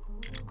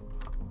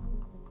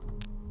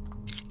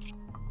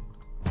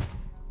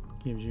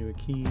 Gives you a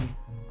key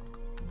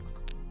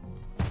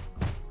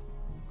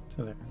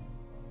to there.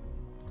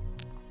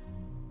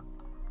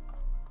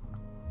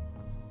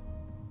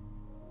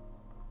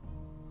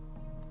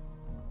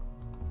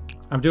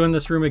 I'm doing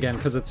this room again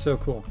because it's so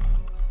cool.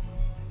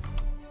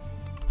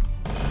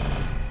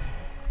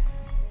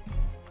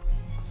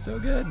 So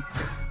good.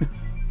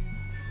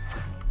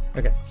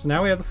 Okay, so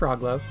now we have the frog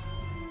glove.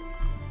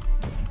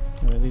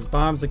 And these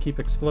bombs that keep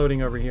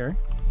exploding over here.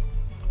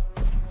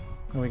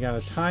 And we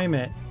gotta time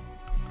it.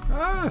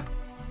 Ah!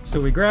 So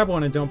we grab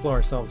one and don't blow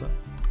ourselves up.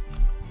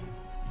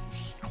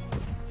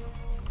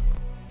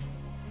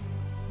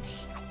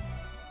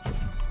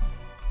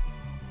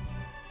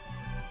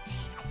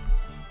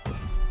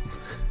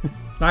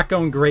 It's not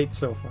going great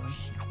so far.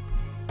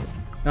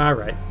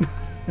 Alright.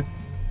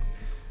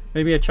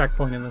 Maybe a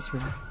checkpoint in this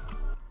room.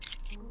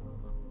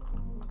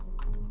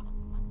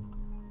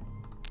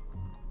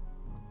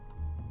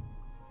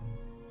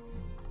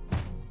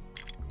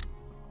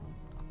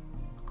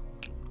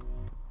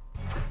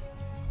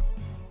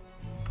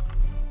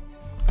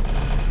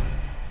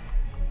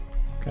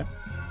 Okay.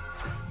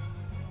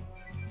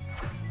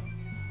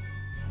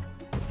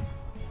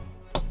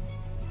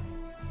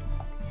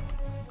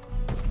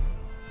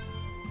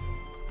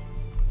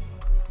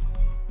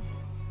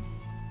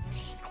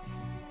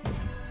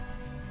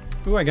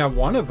 Ooh, I got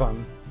one of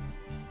them.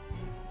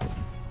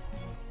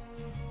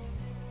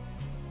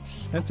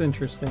 That's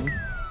interesting.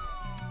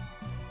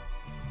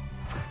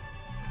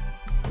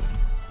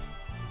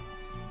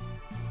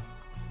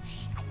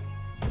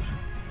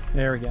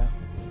 There we go.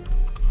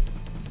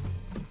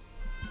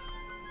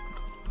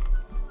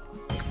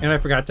 And I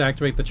forgot to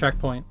activate the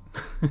checkpoint.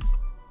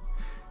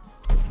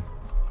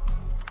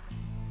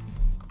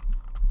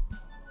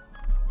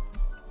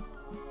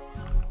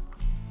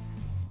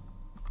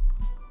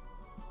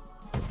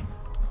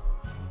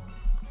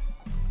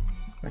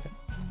 Okay.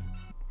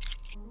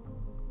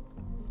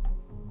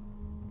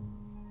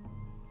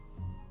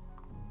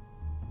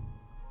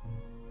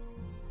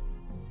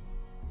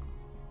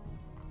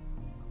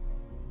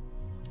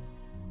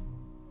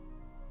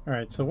 All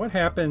right, so what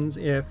happens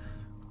if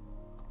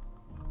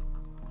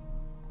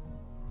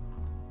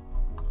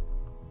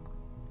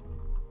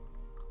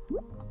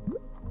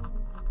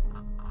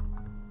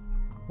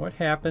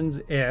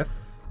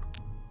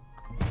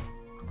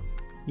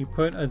you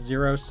put a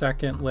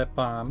 0-second lip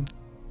balm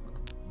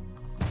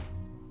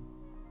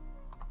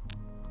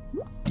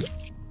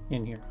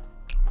in here?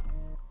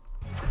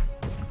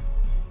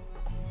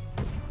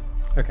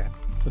 Okay,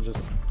 so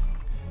just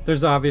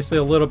there's obviously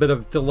a little bit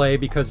of delay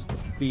because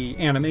the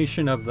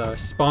animation of the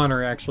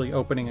spawner actually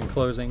opening and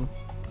closing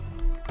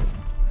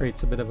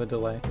creates a bit of a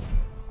delay.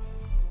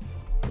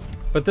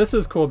 But this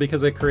is cool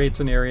because it creates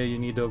an area you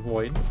need to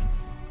avoid.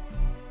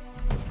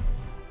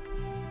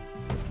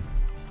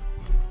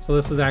 So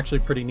this is actually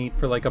pretty neat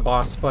for like a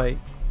boss fight.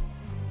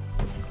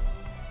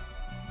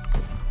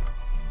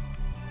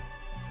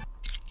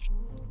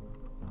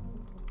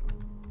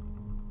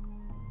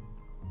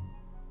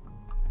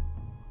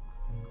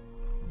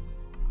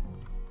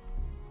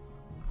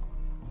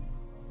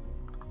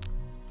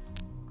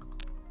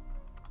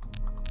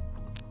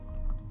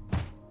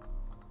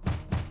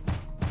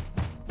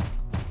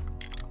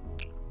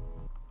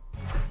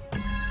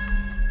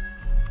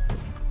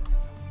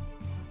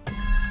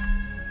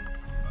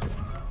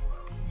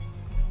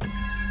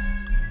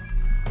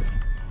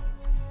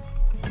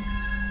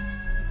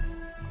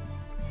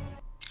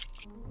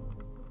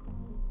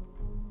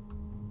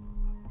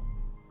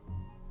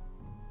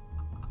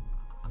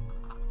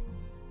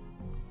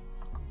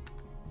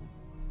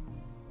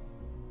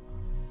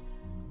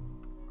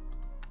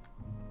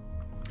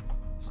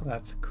 So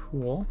that's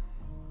cool.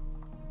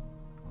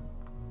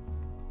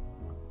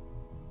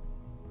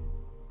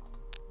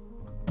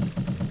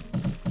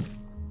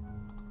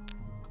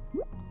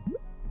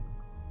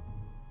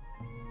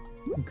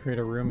 And create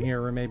a room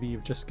here where maybe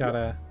you've just got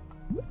to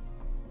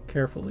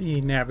carefully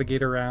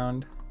navigate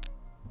around.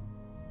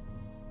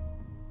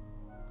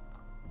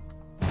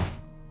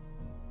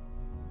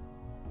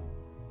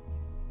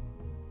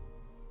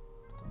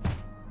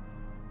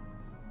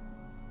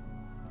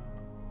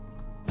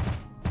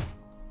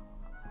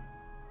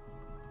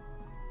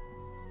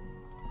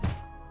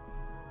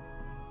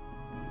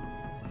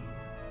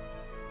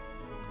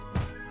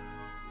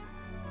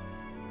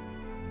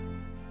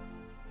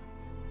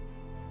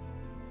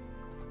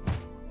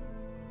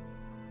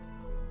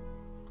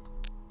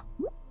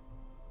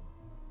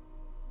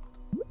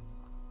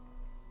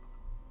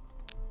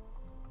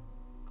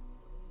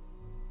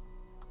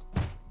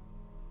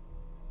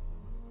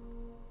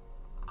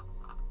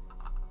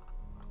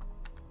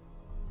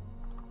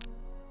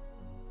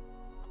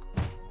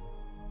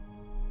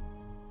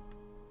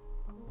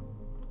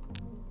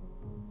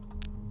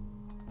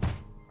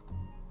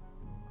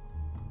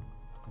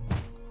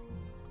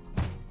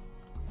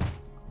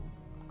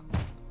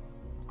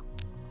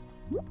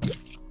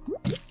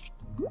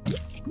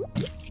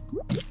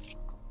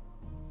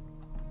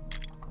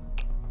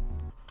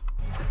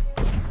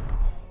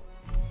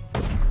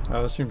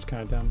 Oh, this room's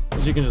kind of dumb,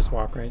 because you can just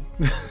walk, right?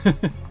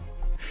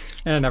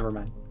 Never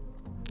mind.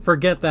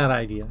 Forget that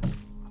idea.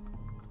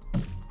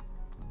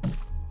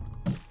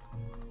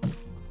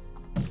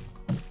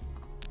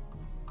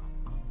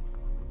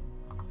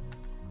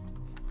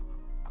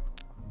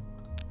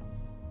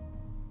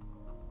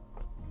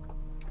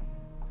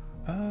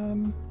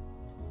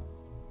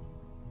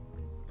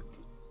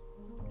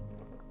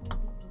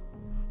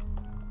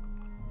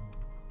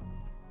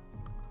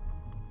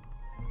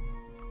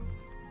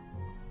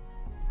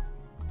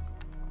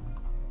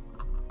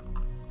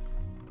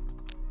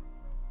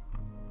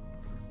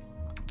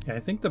 Yeah, I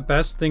think the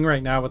best thing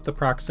right now with the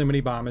proximity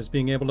bomb is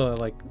being able to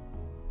like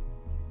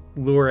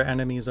lure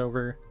enemies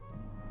over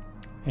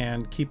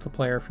and keep the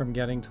player from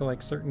getting to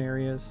like certain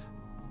areas.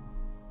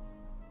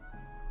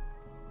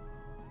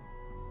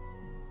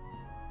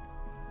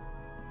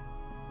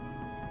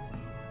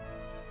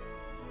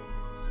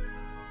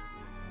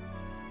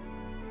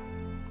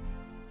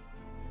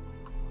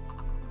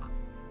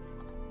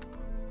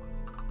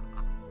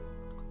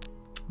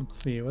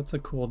 Let's see, what's a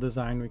cool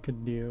design we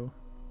could do?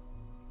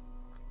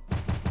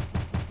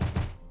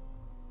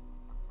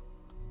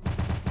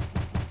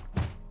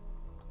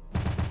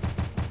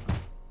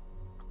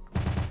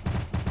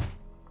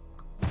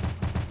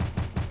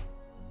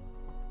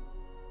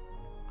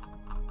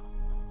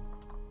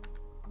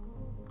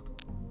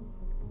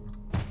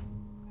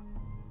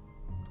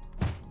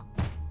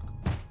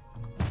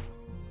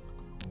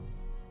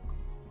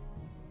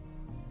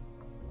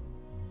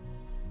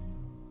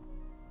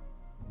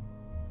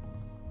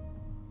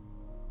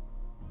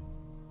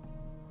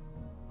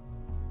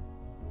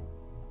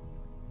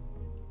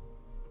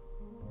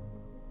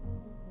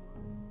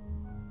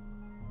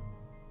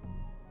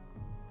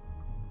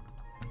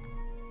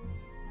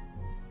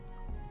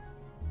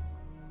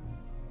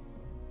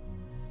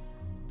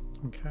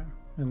 Okay,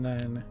 and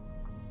then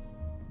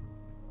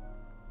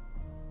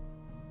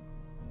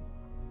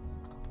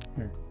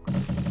here,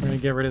 we're gonna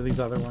get rid of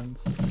these other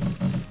ones.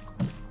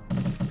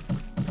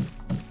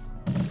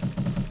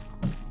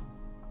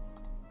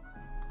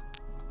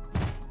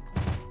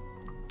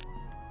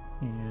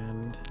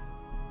 And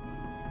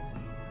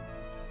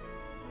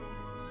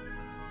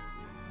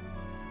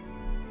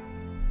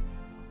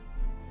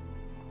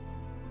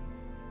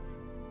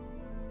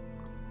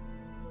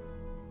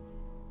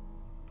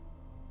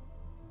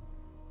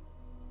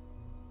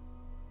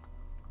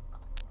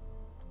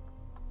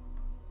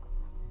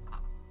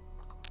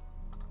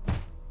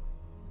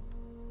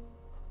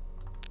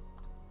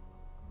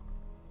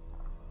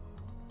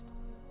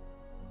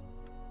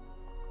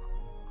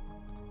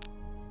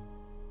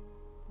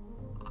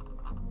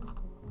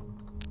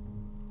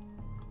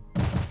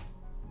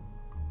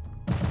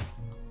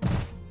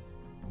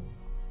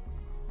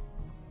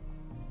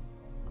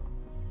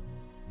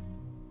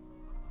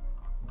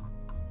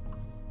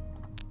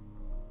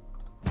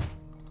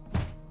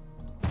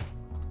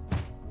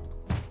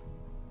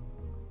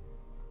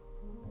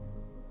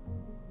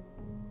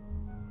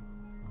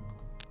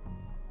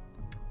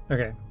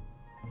okay.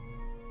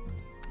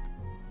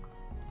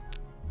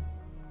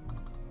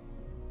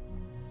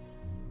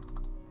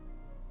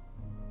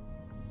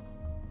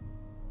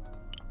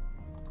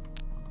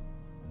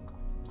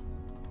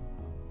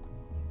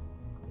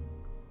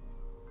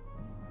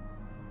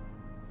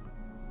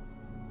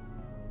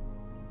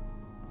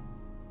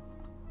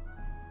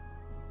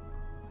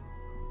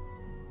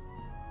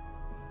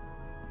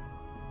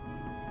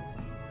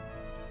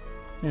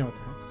 Yeah, what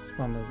the heck?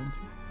 Spawn those into.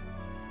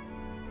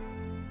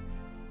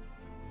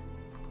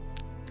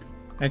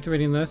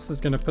 Activating this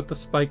is going to put the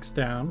spikes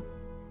down.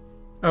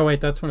 Oh wait,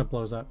 that's when it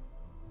blows up.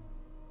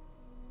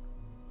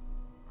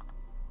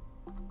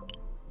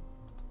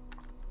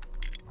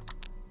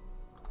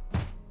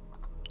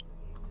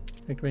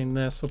 Activating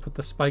this will put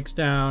the spikes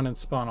down and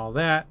spawn all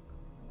that.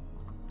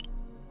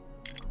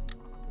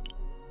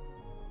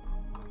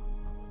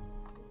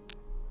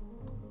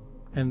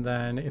 And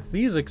then if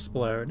these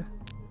explode,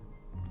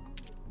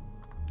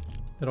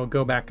 it'll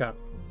go back up.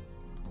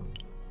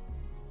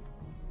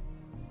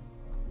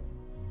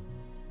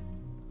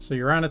 So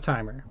you're on a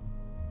timer.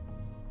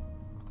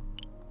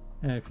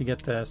 And if you get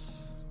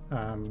this,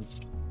 yeah,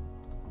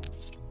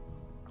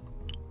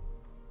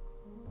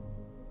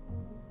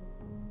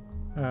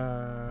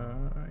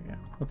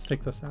 let's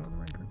take this out of the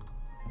record.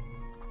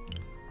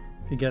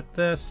 If you get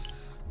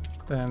this,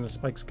 then the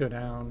spikes go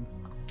down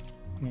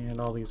and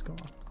all these go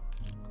off.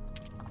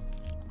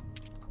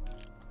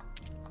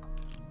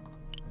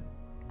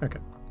 Okay.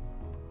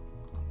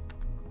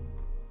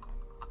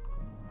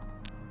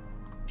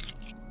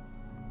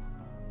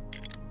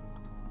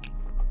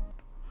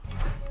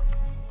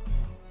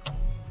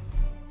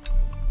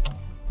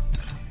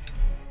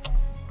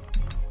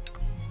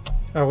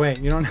 Oh wait,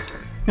 you don't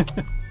you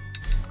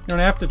don't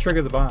have to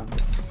trigger the bomb.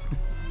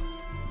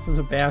 This is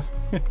a bad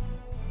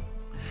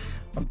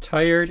I'm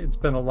tired, it's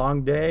been a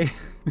long day.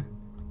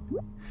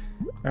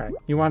 Alright,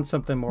 you want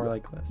something more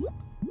like this.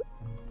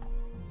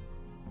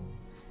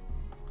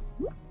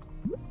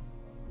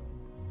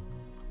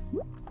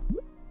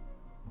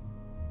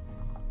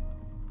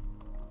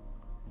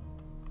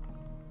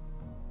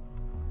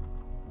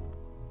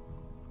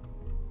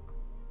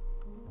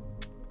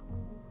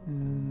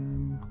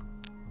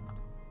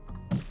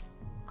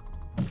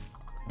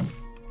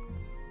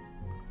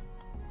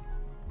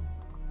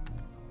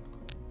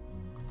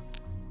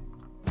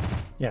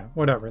 Yeah,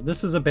 whatever.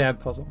 This is a bad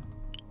puzzle.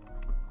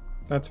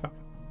 That's fine.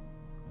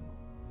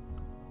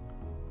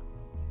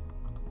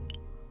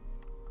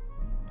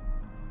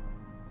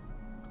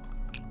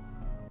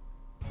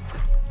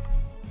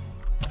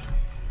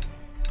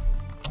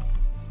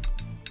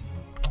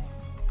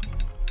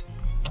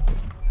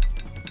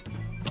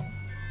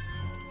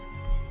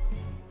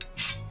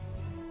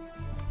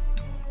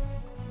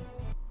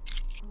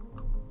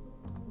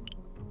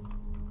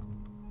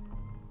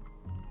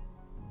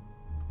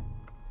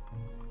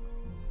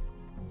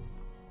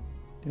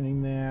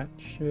 Getting that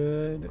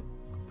should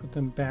put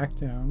them back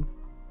down.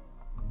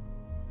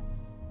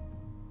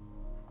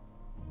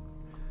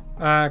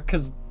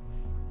 Because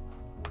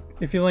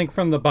if you link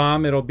from the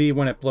bomb, it'll be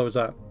when it blows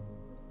up.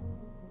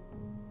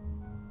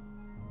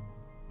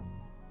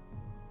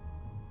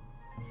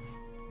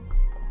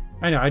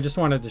 I know, I just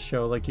wanted to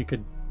show, like, you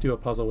could do a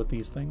puzzle with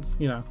these things,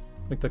 you know,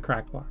 like the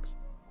crack blocks.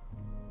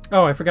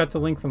 Oh, I forgot to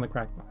link from the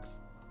crack box.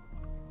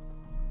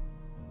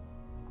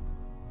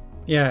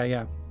 Yeah,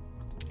 yeah.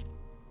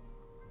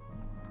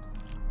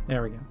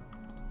 There we go.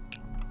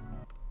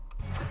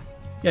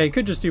 Yeah, you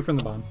could just do from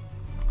the bomb.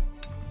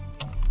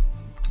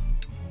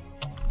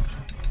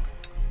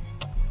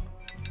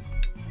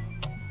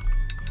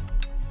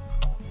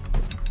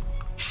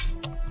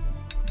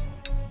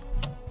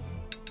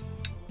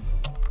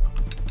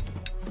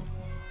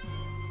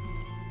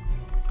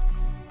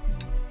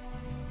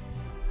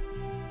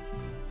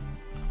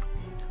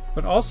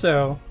 But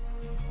also,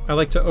 I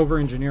like to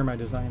over-engineer my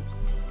designs.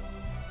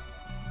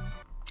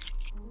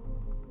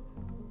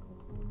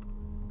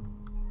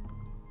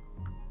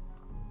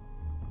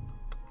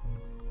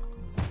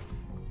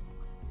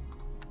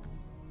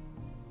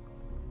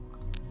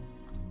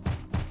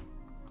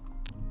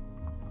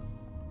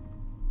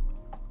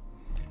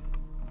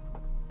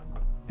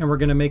 And we're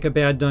going to make a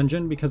bad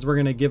dungeon because we're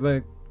going to give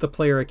the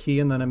player a key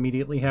and then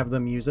immediately have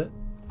them use it.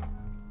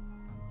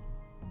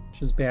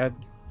 Which is bad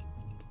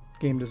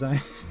game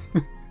design.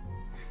 I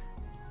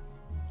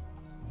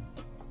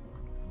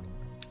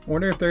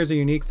wonder if there's a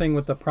unique thing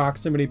with the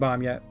proximity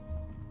bomb yet.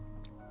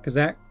 Because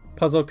that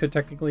puzzle could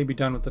technically be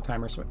done with the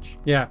timer switch.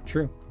 Yeah,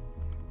 true.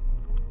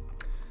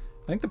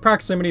 I think the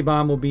proximity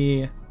bomb will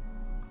be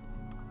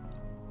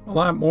a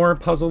lot more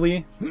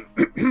puzzly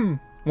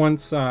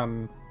once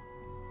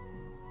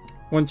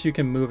you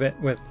can move it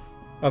with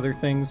other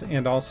things,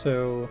 and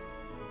also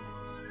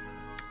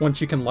once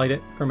you can light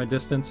it from a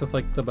distance with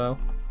like the bow.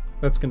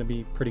 That's going to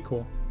be pretty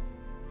cool.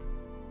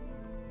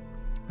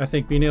 I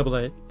think being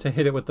able to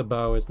hit it with the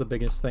bow is the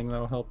biggest thing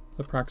that'll help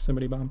the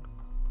proximity bomb.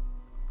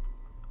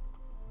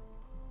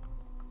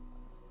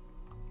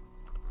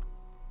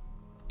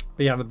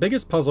 But yeah, the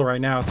biggest puzzle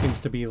right now seems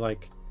to be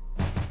like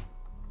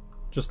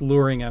just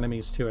luring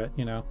enemies to it,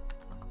 you know.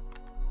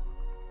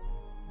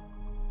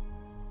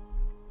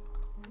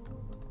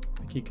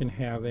 Like you can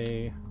have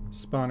a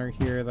spawner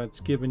here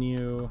that's giving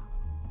you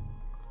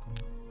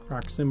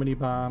proximity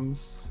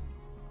bombs.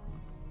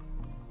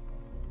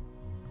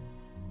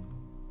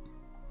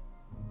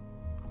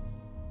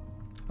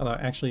 Although,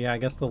 actually, yeah, I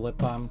guess the lip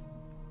bomb.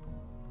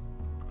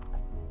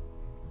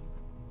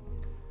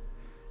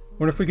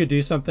 Wonder if we could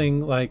do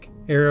something like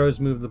arrows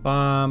move the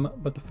bomb,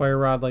 but the fire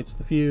rod lights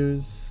the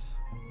fuse.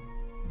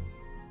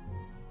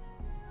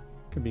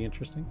 Could be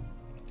interesting.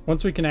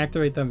 Once we can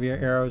activate them via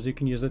arrows, you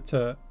can use it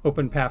to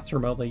open paths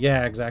remotely.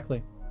 Yeah,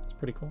 exactly. It's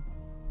pretty cool.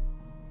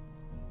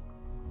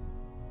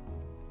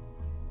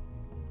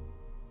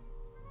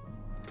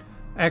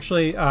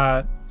 Actually,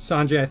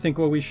 Sanjay, I think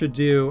what we should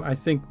do, I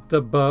think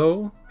the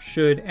bow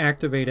should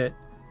activate it.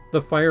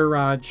 The fire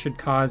rod should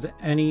cause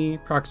any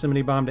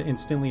proximity bomb to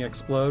instantly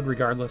explode,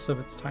 regardless of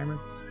its timer.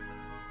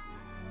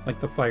 Like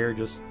the fire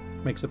just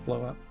makes it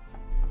blow up.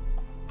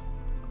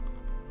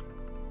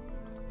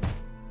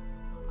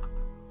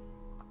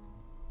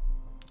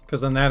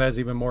 Because then that has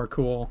even more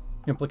cool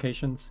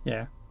implications.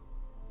 Yeah.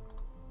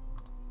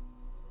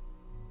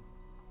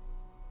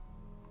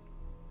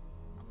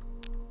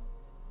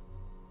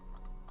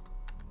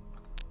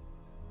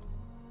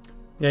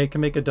 Yeah, you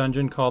can make a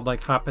dungeon called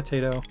like Hot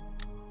Potato.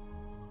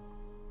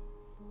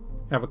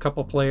 Have a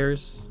couple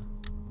players.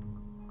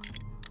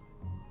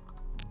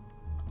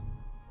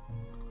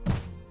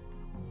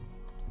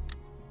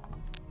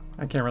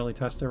 I can't really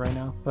test it right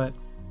now, but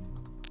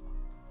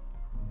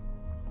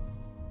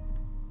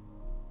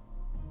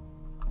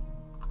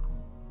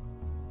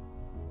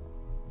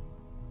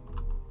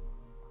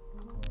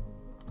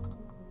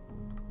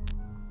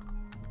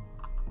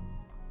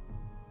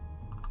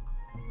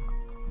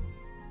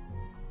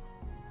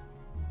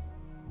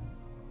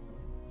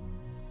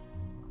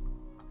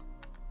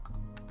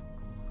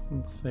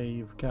let's say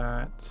you've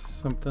got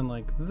something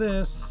like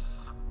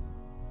this.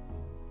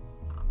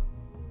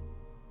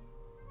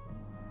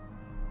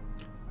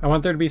 I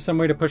want there to be some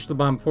way to push the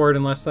bomb forward,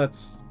 unless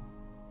that's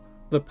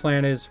the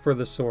plan is for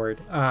the sword.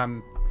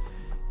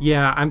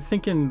 Yeah, I'm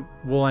thinking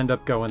we'll end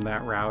up going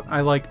that route.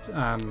 I liked,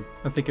 I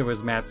think it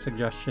was Matt's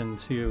suggestion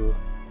to,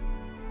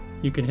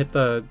 you can hit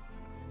the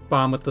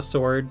bomb with the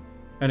sword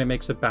and it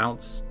makes it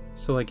bounce.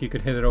 So like you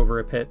could hit it over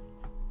a pit.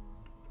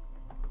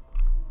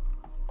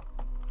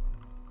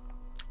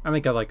 I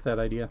think I like that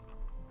idea.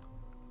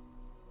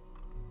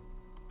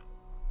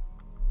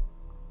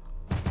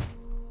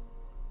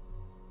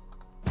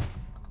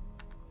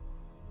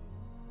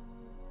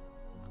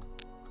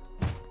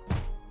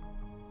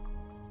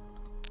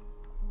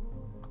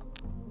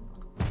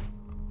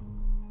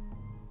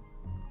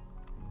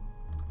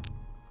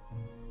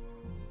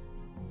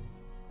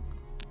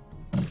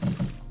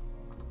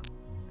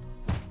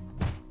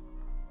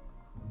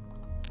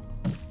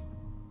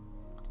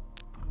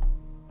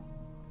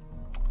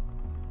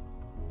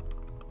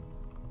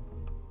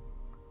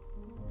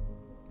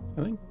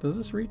 I think, does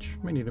this reach?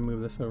 Might need to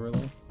move this over a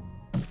little.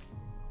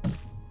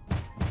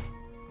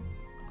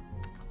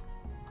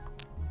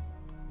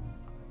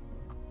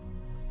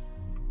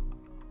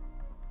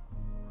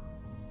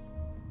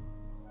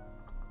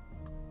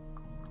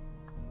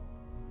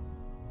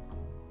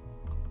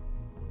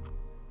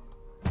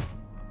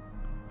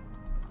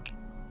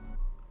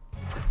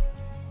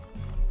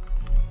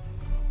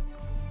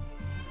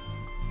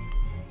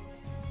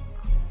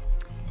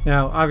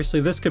 Now,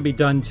 obviously this could be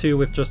done too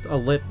with just a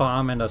lit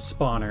bomb and a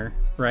spawner,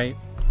 right?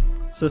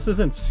 So this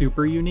isn't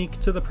super unique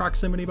to the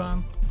proximity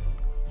bomb.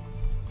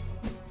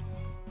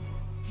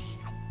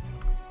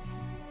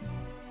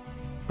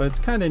 But it's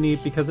kind of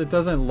neat because it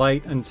doesn't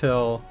light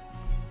until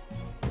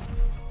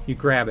you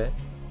grab it.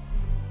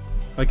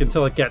 Like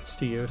until it gets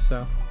to you,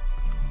 so.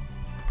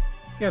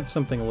 Yeah, it's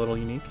something a little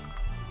unique.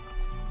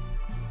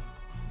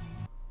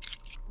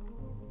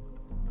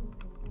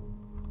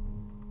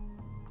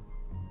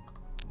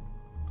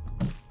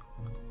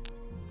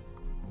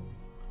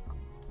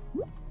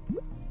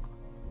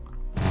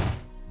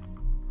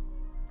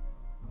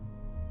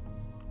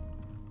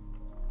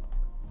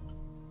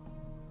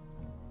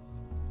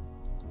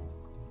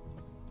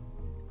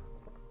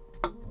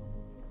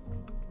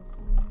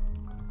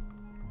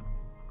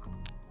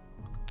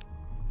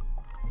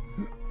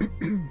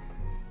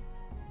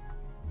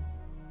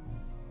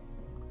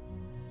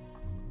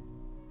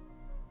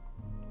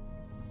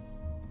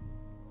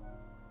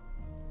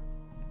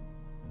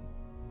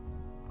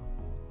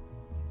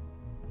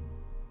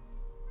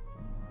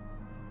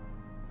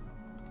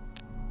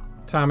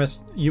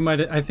 Thomas, you might,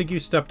 I think you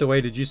stepped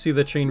away. Did you see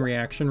the chain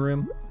reaction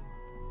room?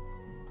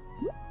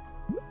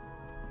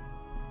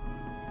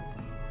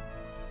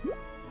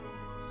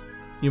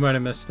 You might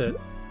have missed it.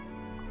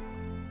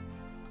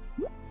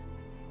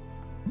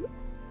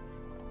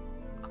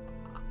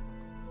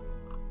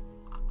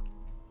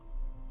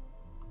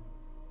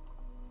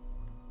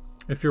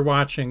 If you're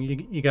watching,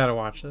 you gotta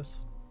watch this.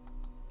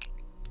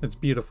 It's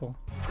beautiful.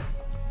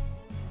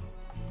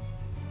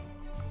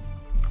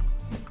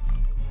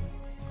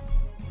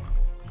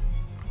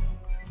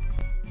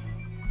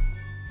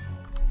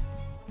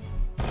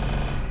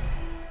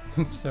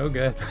 It's so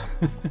good.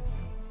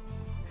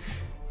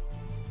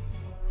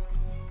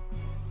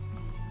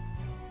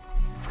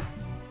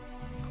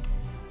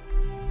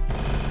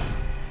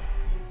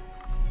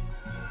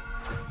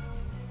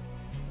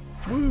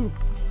 Woo!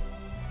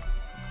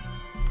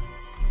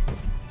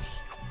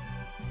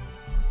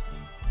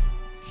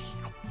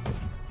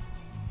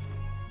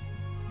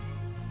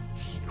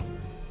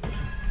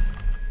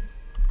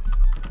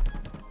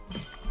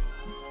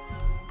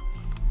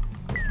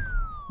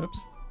 Oops.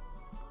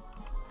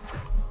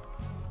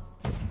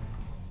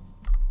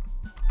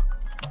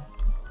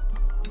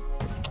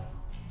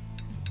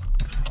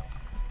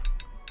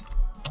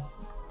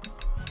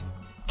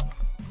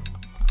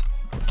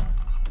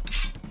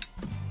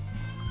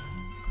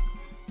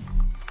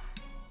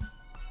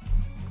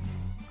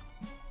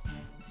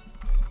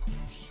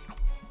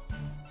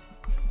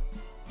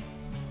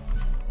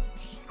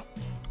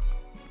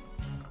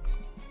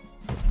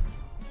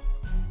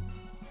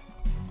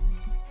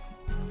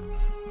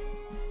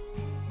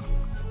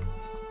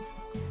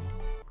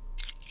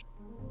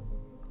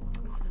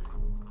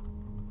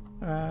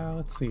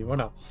 Let's see, what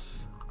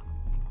else?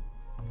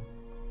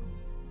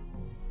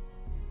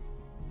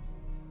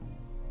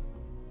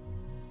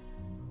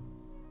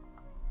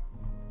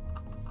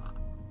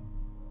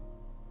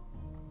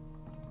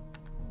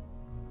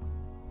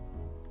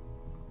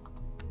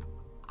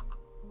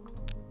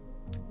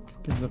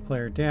 Give the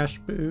player dash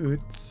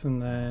boots, and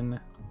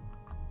then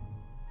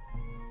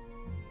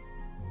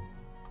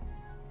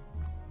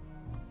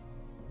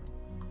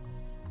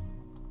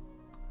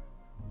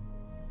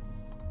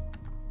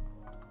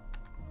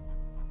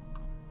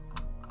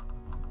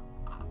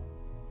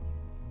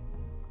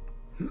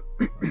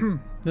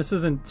this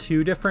isn't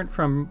too different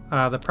from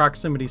the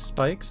proximity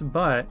spikes,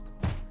 but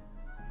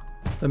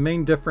the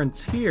main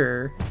difference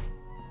here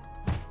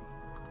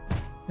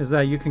is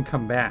that you can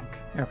come back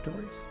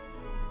afterwards.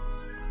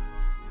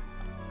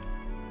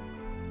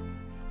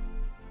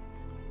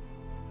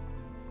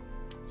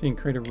 So you can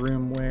create a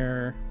room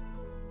where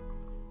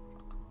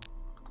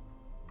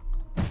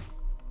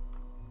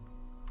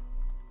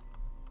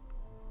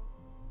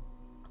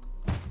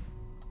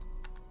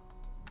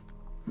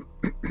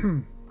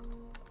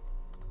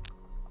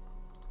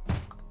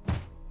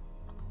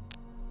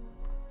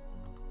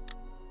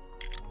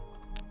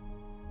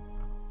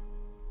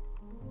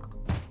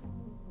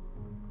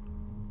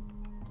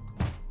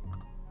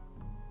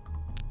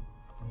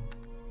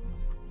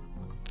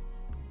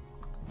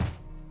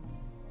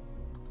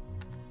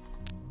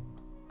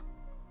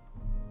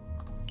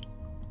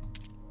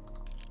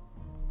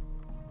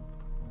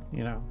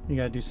you know, you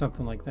gotta do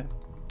something like that.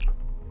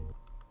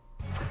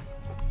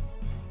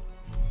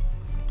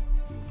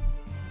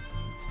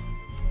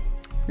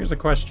 Here's a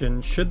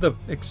question. Should the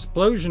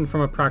explosion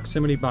from a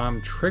proximity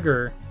bomb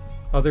trigger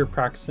other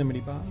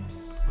proximity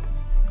bombs?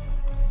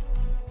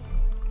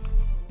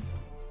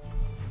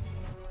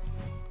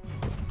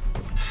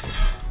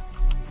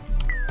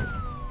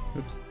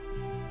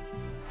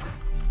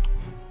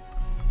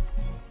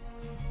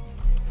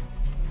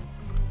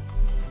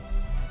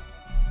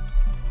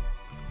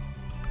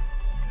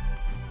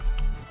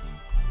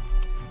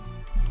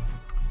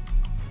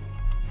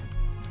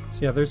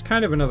 bombs. Yeah, there's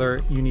kind of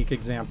another unique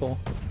example.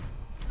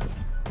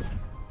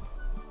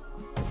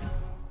 I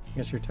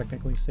guess you're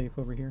technically safe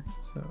over here,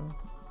 so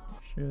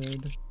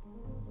should...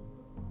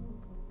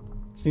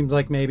 Seems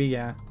like maybe,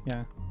 yeah.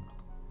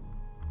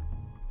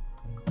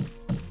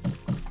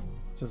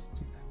 Just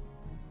do that.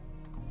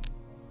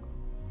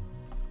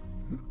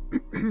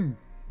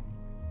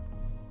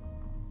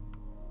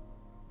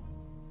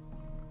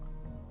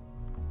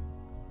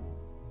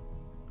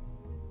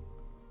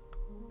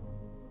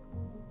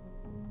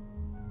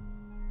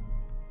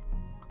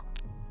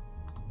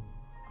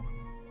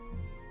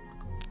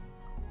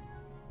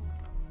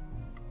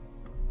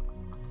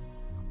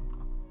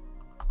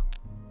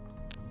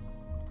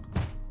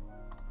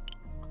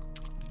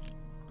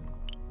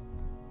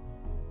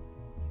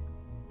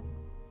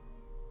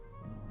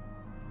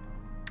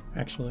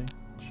 Actually, it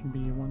should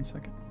be 1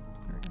 second.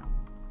 There we go.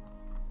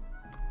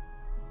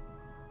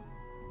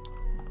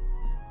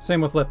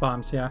 Same with lip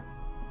balms, yeah.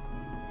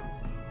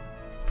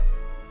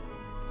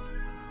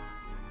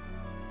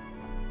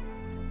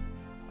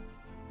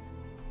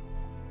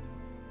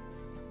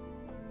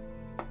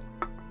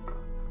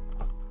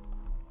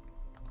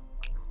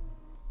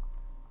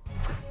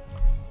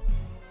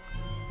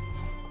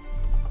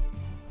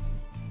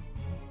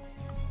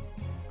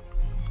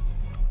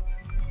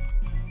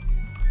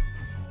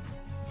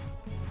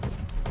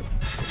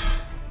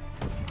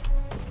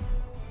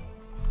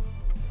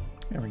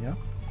 There we go.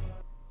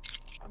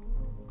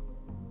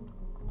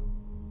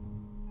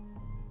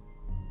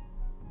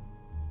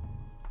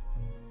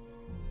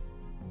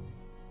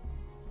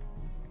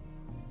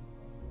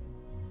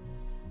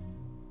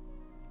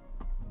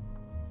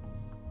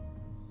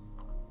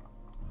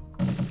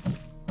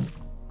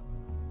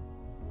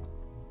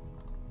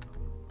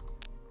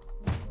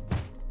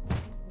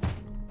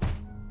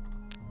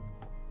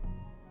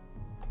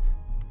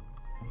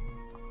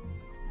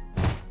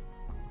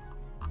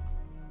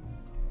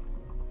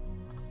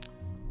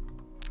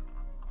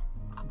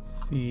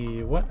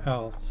 See what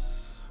else.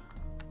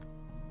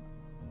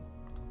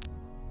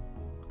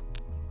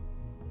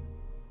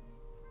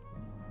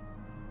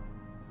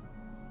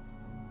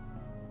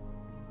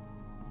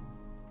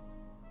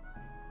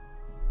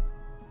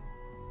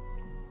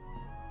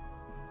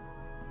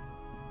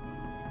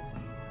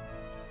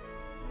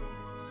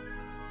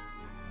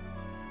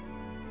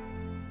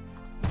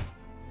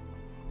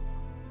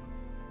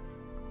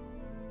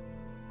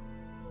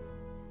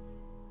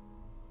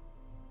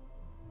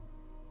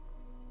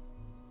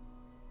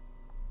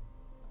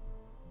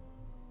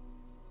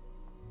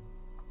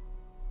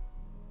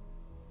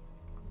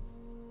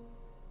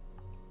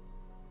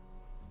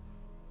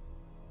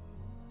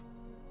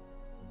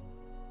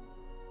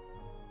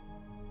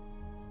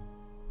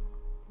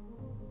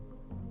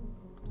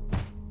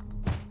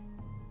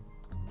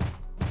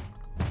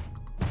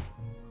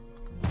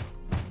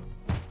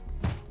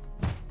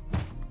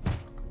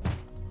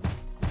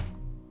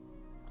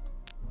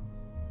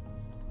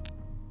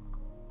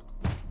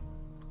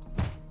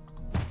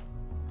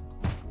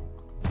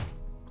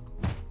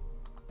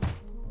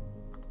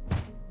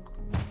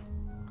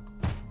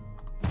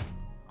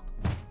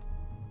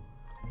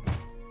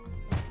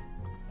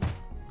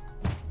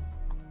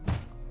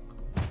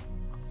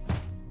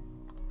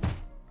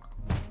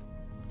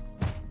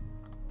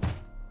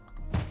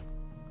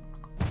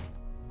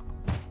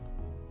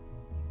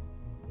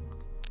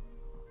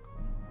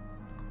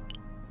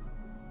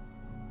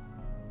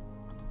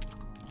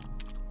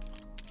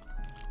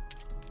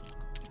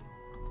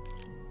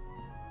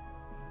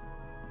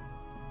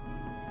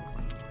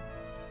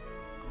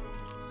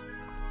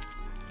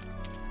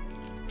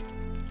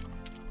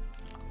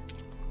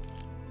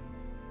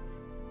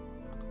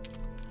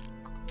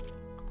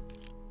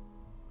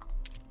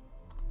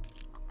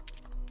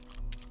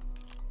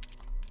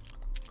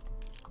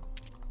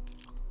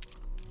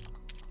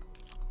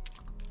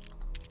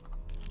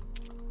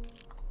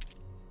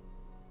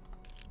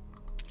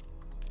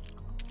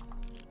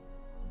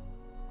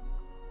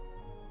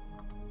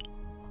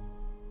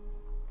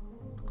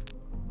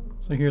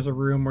 So here's a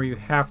room where you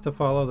have to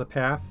follow the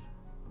path.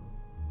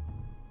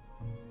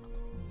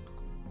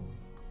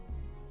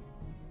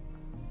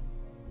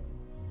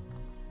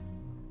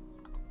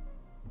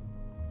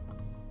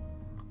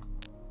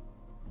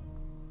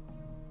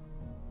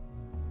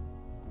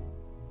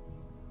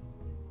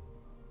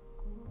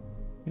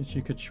 Guess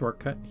you could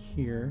shortcut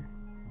here.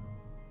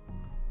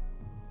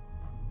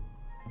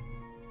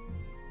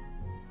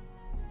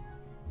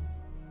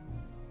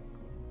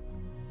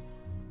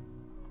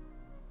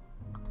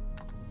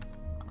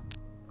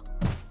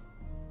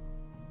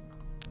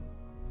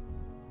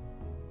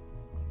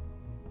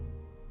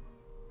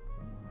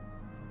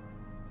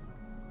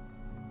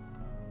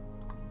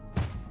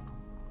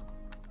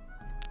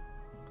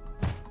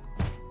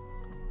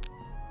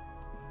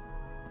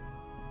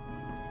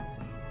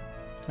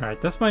 Alright,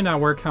 this might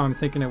not work how I'm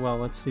thinking it will.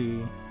 Let's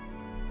see.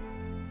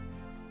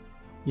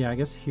 Yeah, I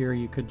guess here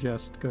you could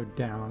just go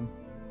down.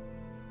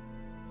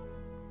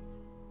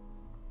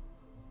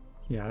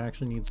 Yeah, it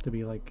actually needs to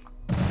be like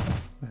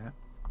that.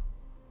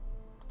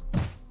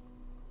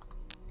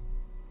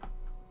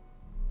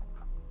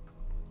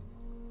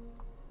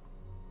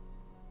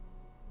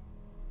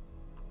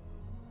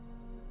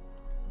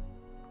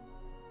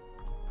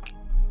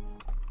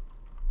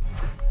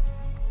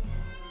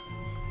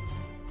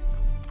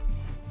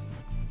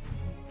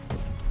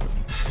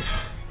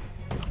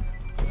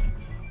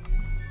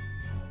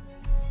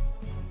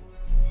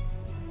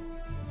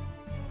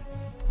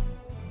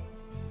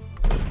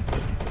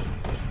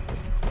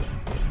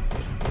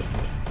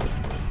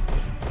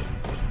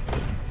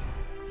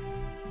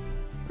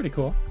 pretty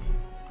cool.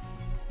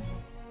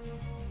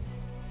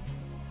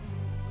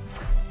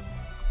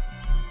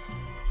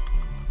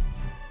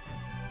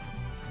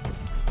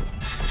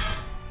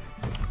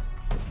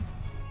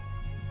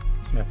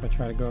 So if I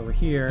try to go over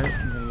here,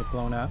 I'm gonna get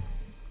blown up.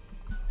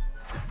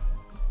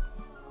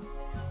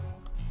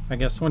 I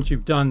guess once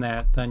you've done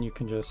that, then you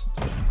can just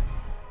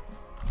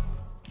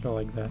go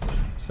like this.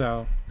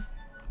 So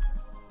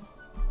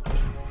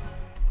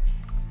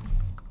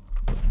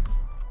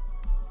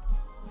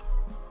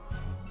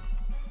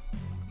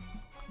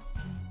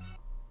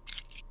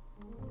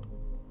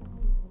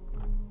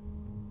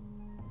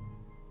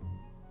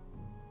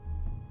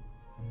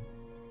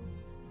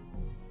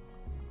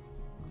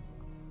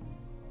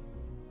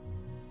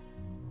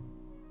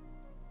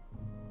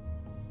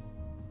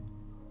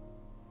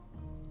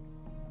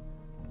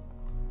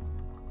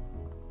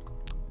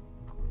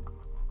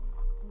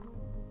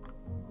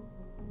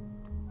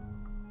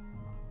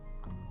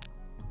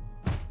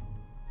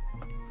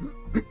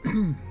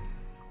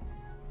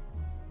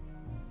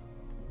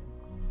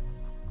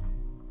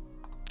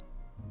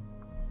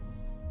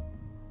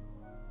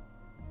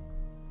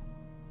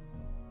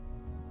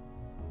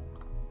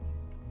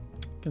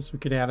guess we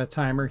could add a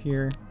timer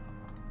here.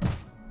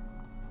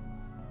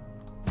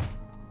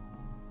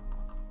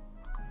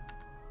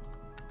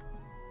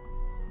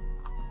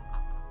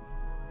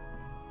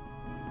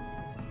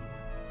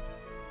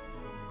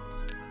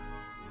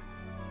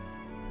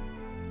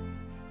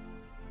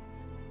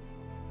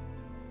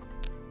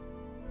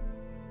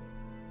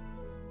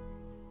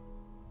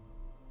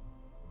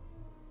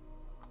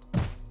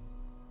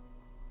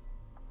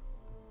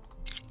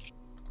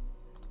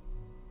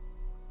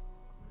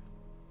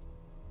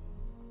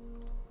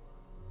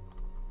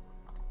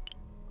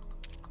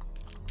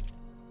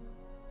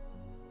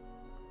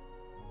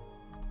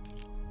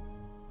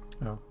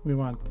 Oh, we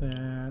want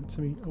that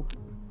to be open.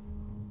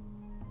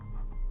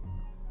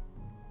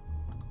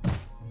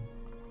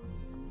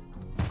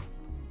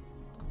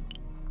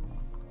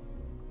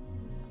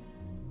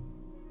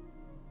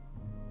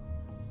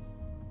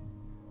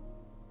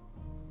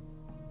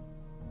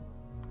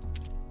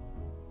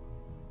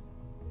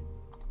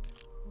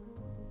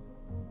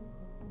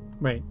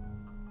 Wait.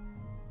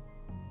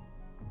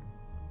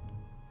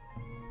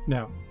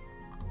 No.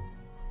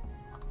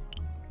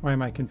 Why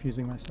am I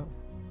confusing myself?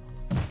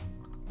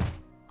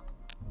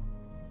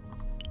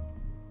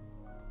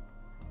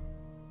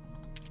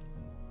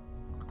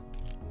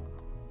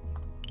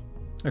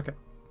 Okay.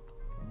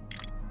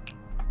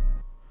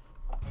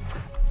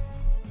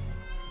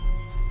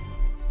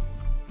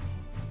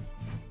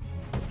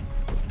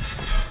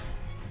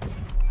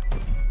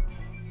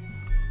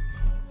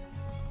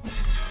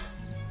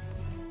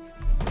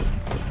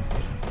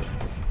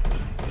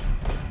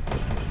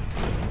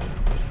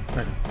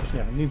 Okay, so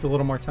yeah, it needs a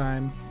little more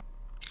time.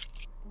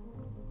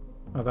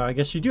 Although I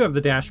guess you do have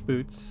the dash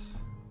boots.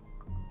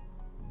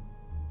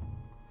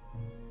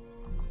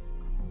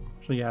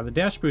 So yeah, the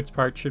dash boots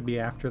part should be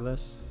after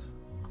this.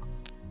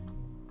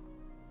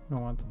 I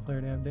don't want the player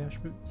to have dash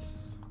boots.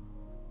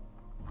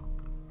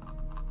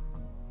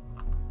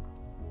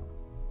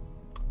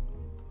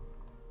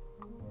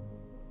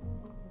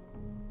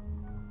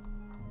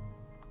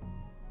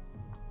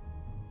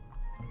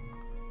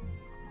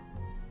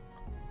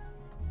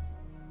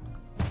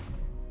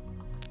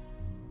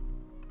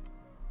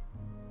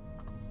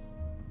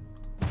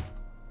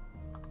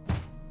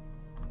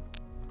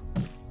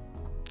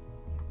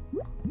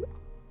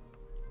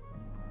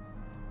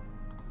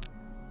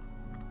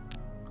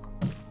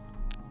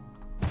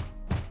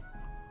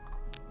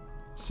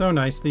 So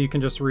nice that you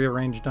can just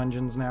rearrange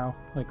dungeons now,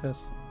 like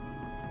this.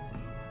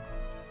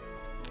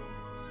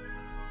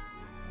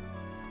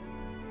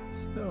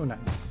 So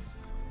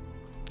nice.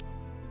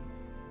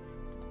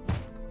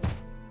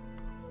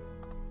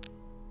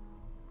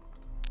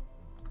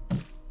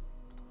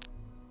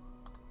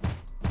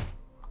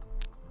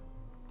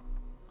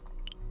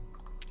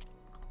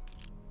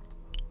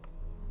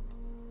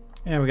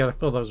 And we gotta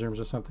fill those rooms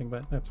or something,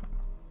 but that's fine.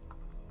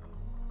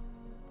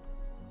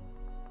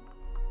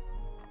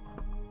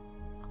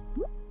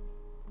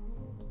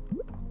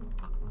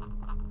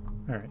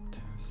 Alright,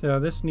 so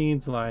this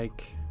needs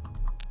like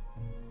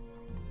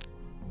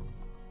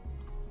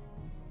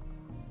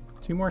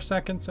 2 more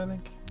seconds, I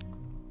think.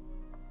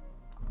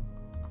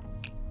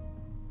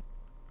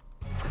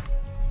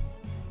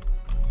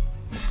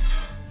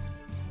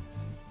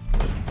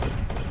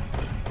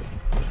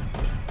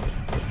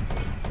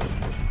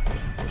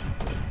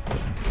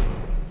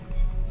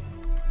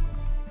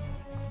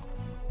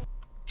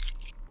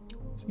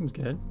 Seems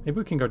good. Maybe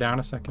we can go down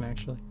a second,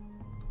 actually.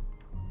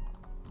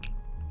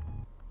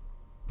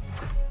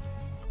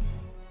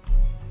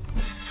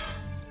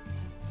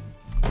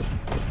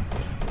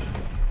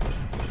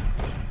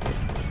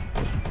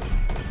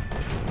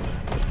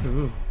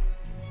 Ooh.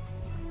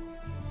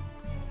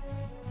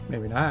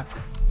 Maybe not.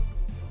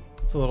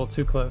 It's a little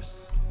too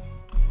close.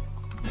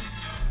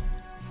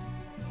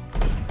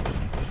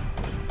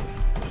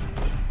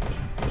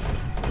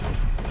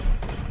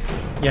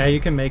 Yeah, you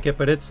can make it,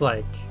 but it's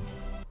like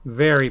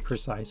very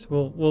precise.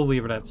 We'll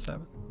leave it at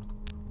 7.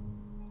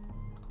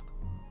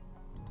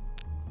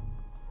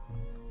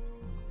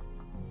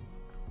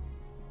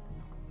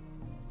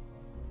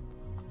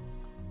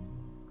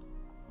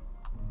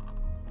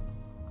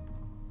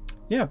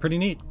 Yeah, pretty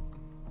neat.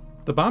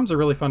 The bombs are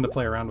really fun to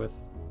play around with.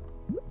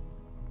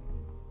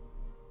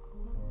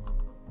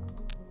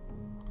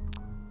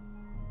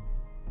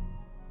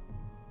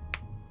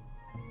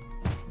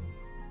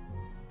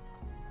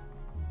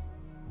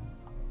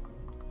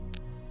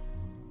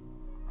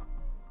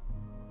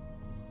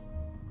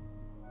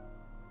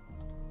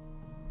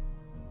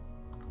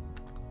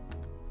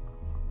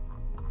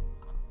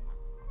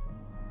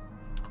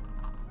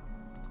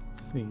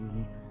 Let's see.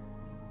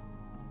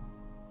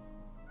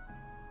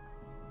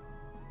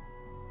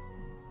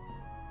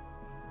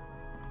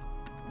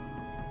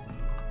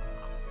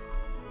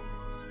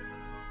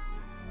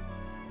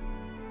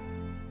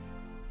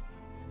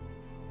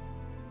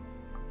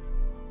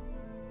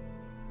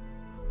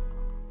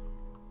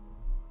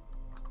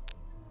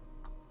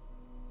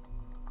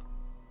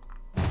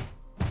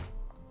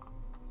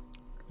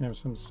 We have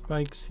some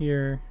spikes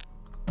here.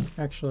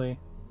 Actually,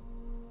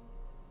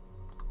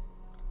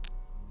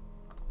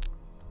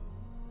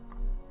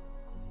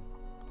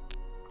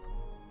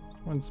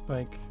 one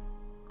spike.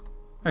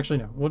 Actually,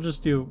 no. We'll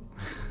just do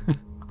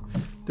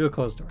do a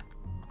closed door.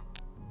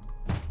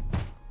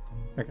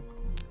 Okay.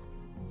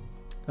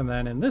 And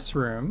then in this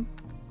room,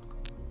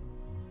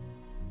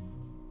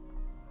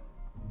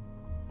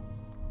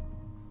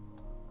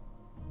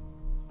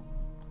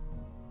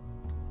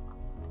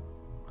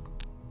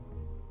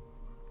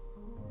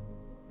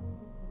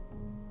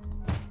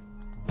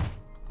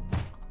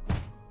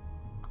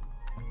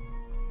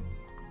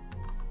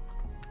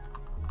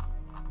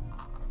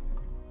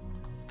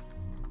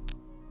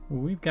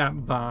 we've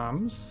got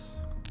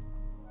bombs.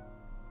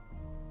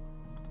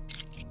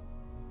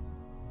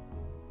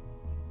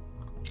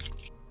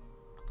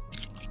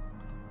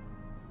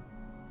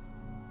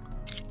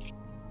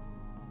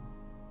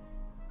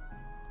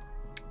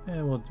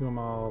 And we'll do them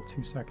all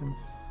 2 seconds.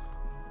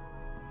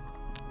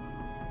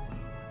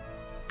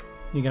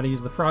 You gotta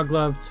use the frog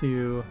glove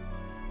to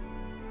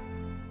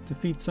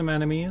defeat some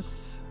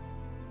enemies.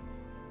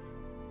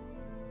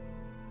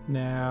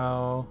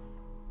 Now,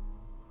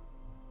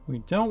 we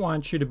don't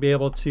want you to be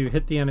able to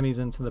hit the enemies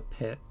into the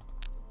pit.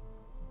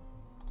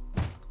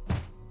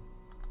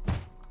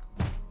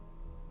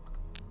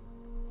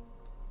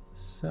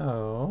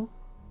 So,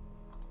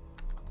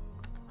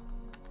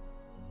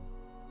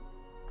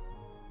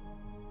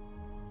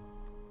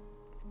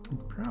 you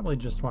probably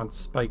just want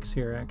spikes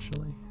here,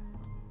 actually.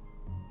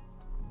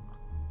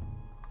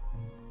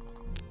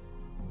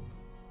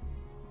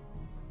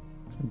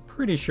 So I'm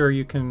pretty sure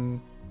you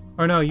can...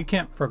 Oh no, you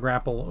can't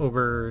grapple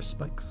over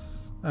spikes.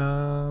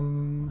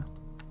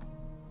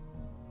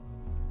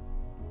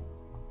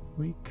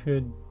 We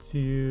could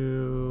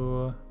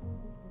do...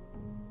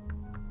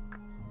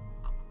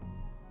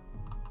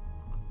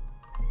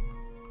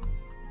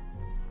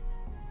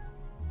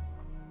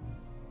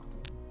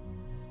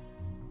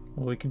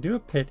 Well, we can do a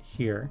pit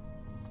here.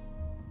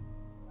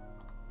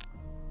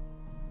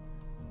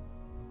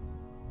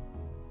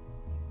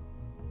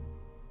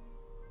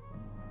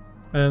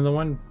 And the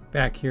one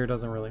back here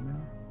doesn't really matter.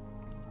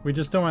 We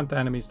just don't want the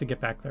enemies to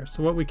get back there.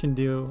 So what we can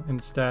do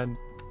instead...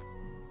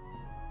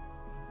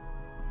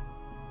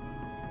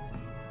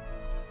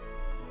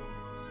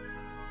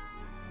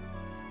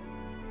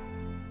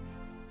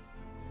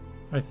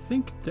 I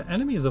think, do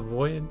enemies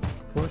avoid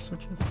floor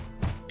switches?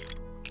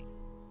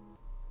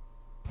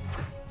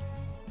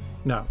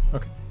 No,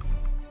 okay.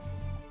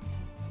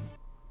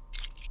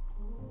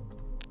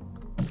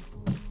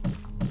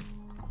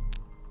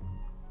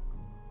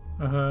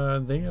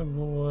 They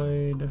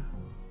avoid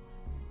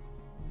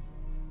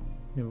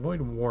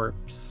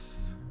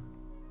warps.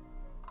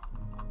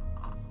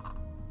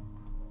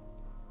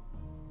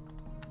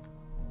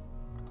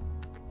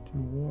 Do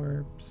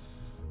warps.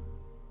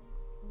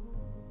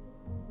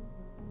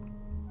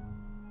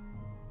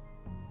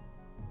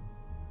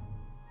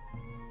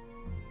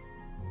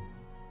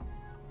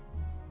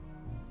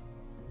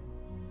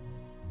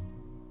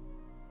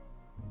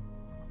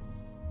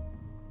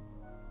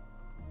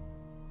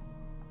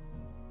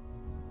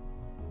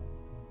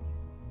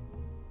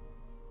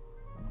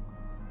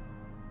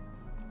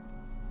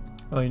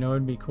 Oh, you know,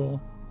 it'd be cool.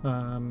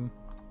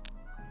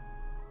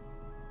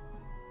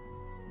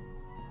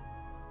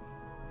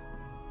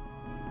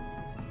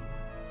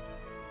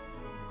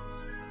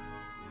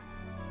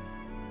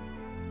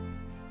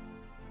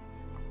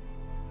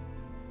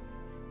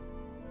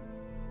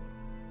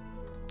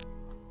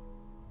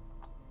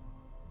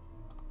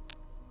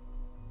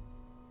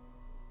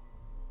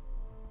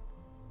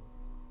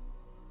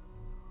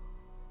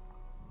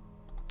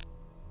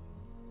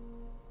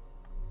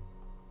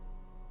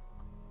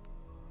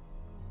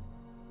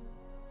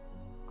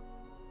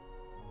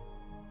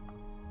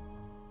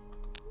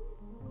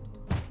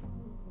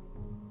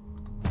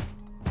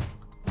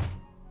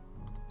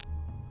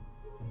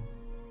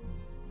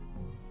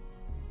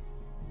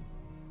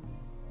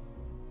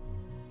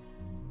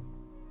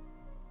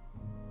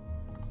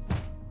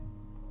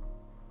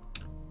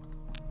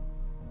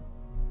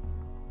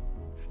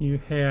 You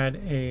had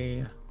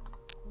a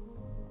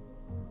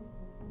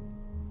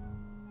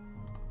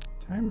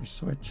timer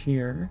switch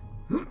here.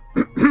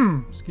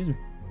 Excuse me.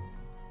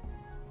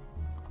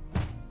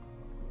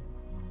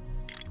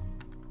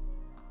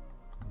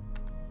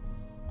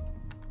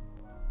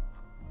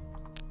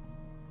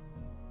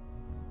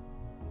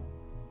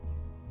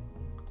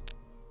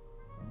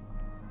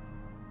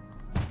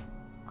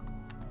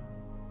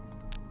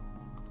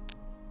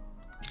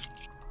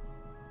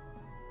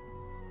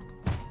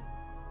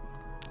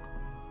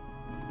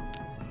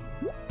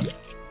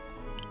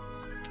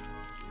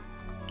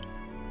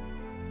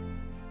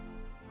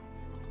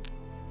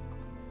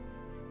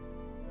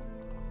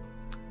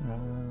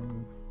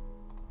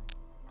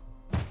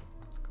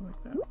 Go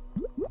like that.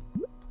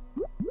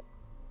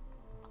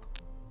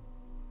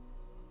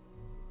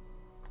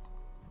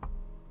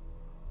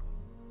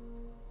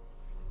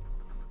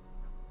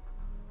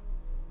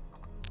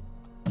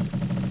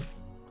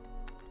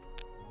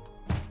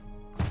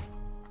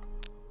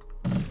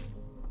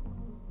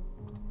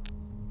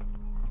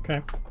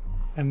 Okay,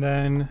 and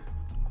then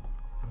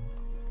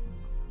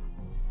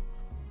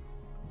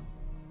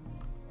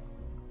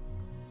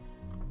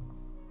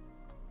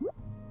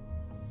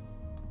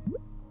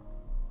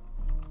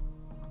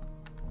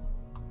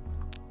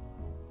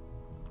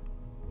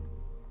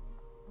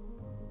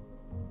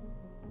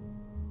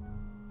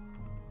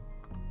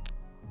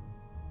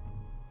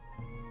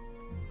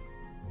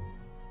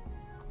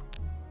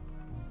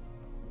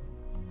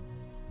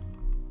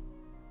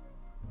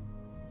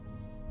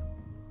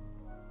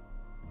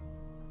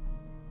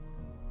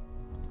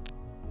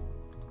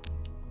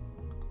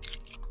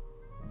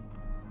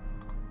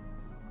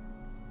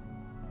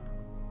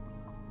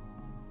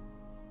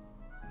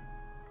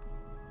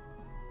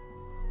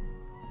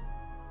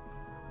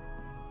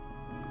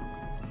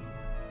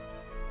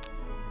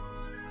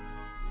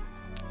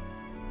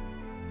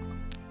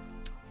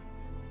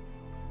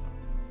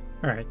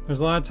alright, there's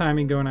a lot of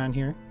timing going on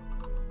here.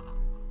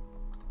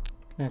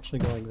 Can actually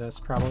go like this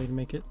probably to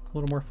make it a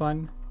little more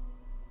fun.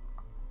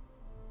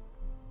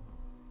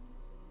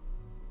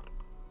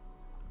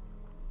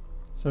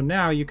 So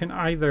now you can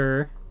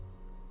either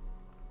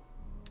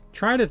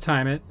try to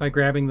time it by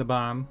grabbing the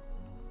bomb,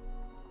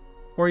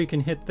 or you can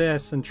hit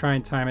this and try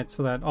and time it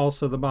so that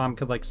also the bomb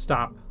could like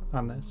stop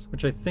on this,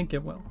 which I think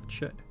it will. It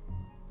should.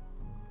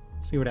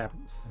 Let's see what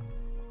happens.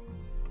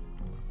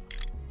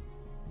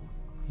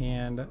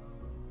 And I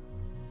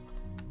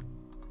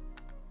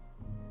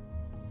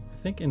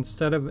think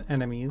instead of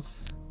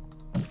enemies,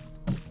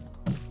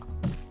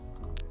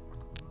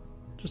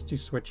 just do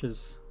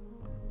switches.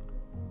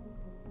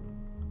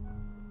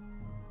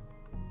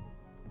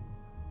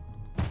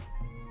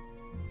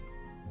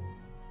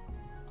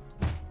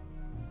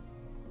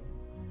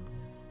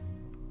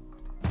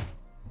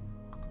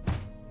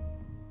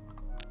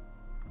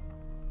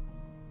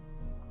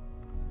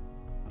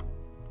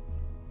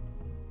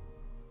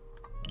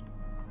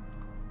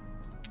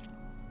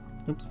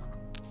 Oops.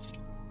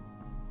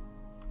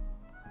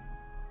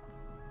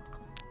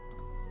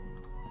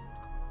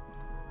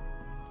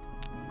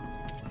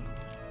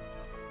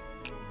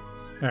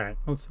 Alright,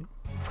 let's see.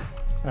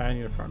 I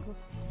need a frog wolf.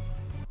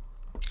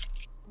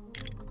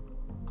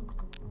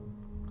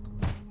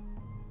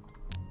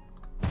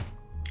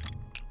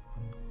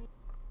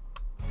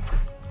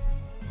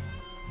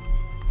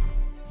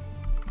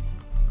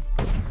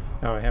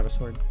 Oh, I have a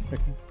sword.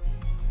 Okay.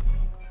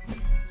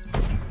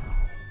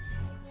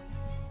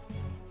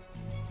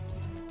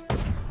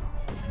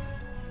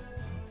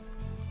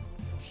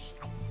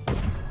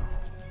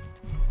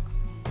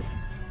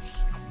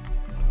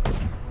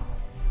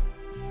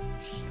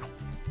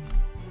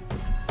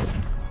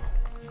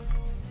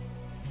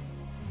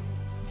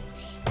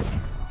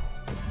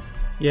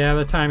 Yeah,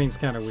 the timing's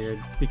kind of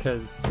weird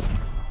because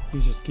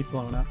these just keep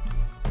blowing up.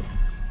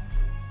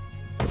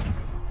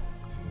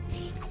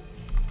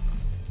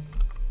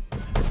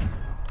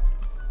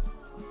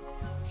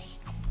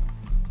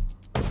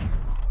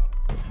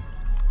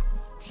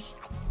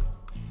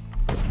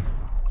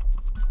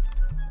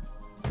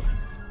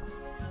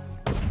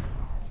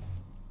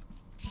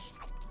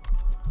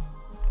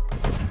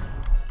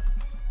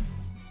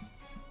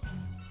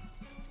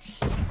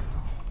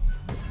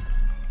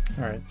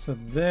 Alright, so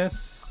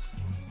this...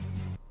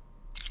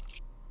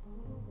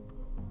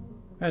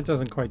 that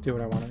doesn't quite do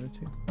what I wanted it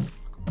to.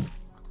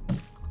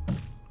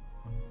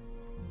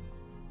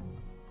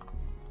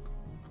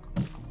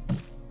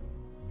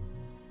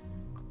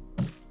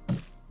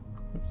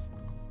 Oops.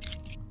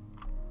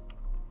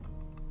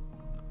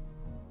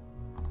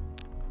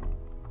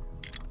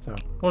 So,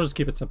 we'll just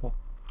keep it simple.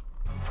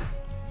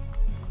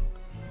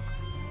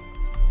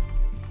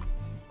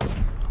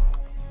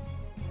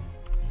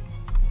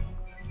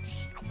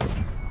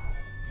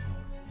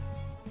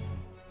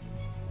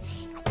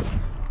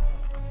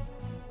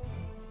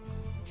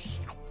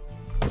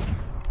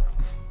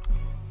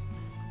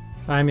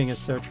 Timing is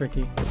so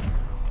tricky.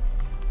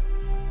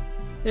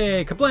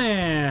 Hey,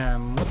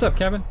 kablam! What's up,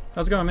 Kevin?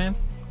 How's it going, man?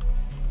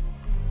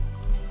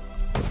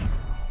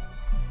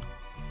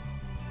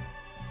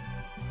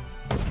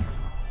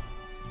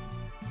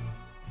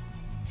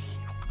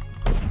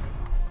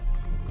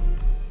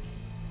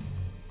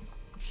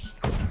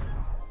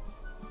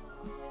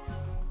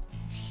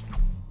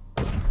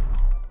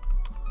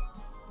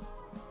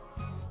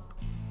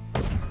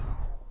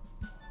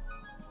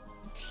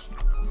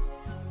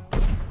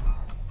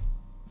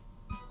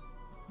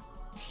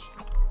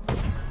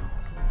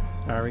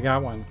 Alright, we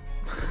got one.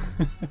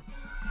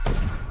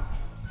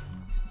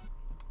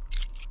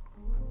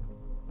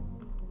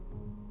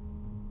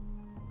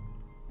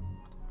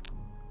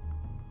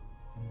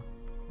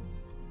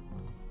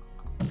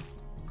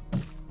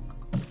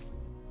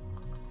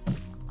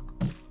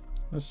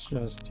 Let's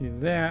just do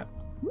that.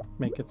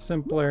 Make it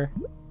simpler.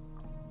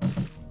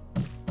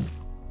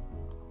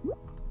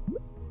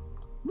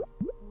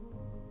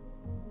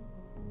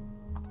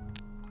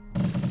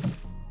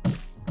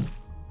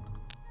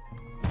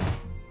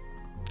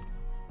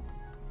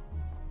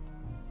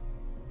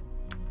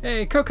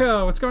 Hey,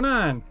 Coco, what's going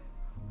on?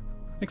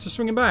 Thanks for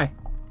swinging by.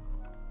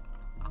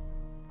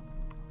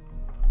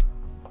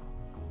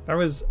 That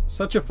was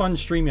such a fun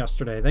stream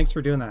yesterday. Thanks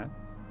for doing that.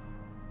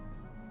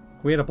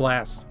 We had a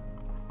blast.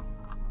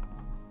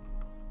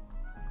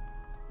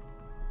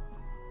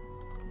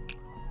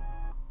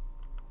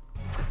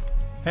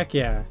 Heck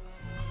yeah.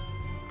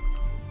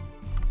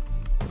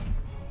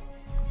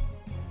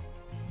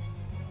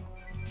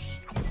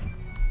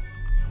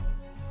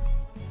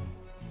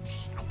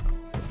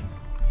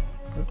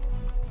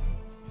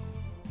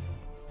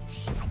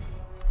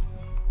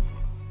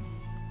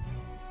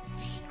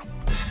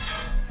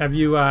 Have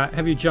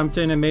you jumped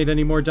in and made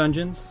any more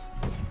dungeons?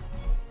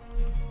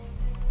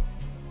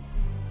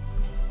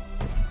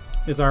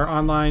 Is our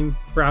online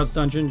browse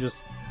dungeon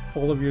just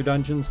full of your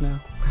dungeons now?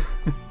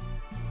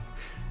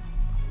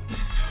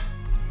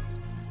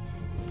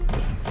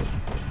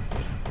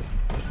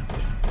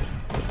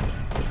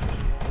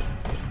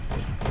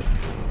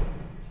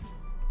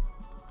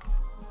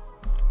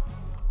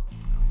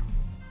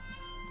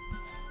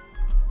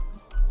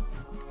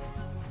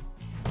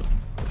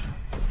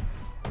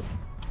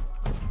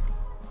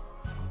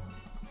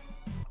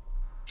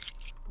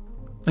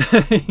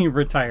 He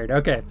retired.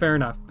 Okay, fair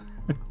enough.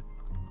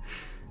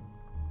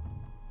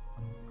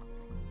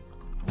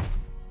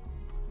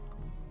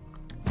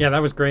 Yeah, that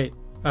was great.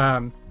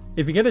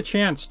 If you get a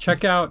chance,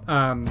 check out,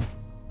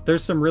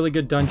 there's some really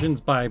good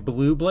dungeons by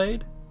Blue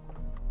Blade.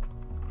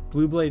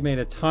 Blue Blade made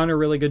a ton of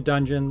really good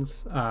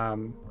dungeons.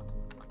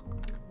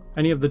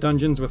 Any of the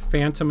dungeons with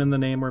Phantom in the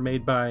name were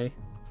made by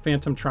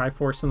Phantom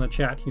Triforce in the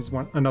chat. He's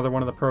another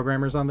one of the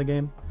programmers on the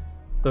game.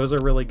 Those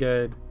are really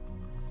good.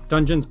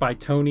 Dungeons by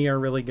Tony are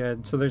really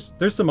good. So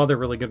there's some other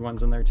really good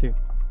ones in there too.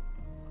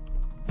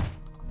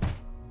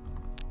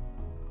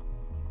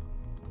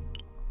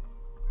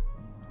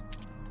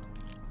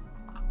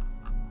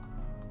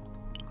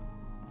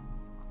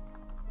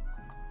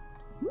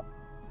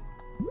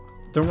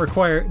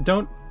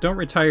 Don't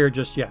retire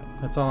just yet.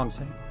 That's all I'm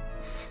saying.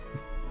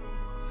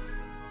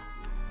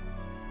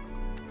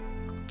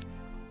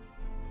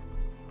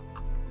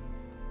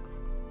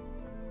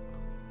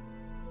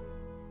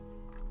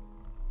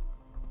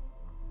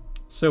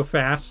 So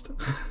fast.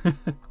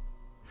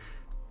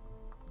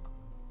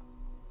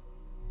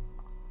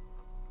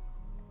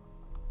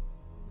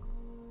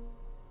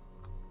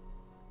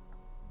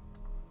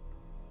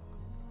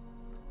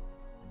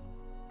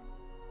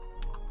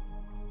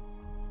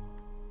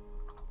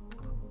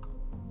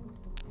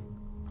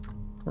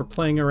 We're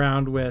playing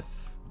around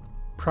with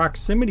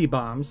proximity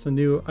bombs, a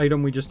new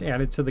item we just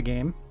added to the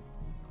game.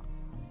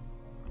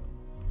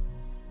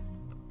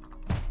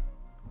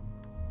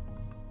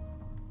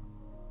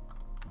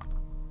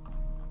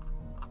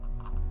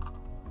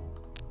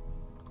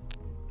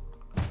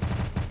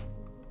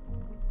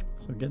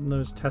 So getting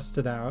those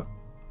tested out.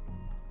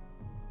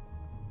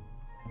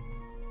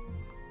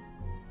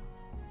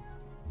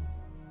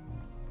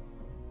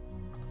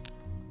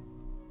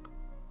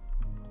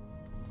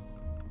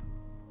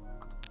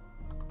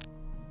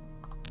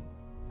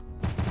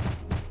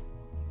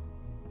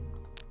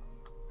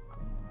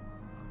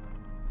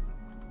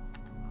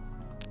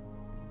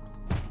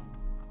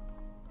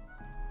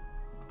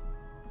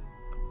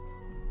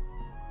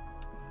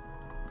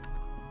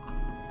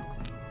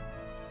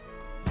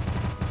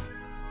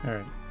 All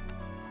right.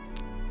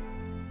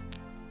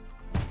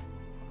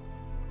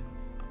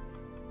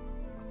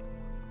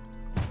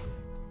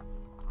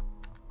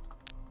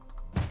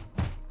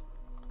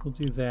 We'll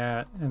do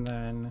that and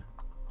then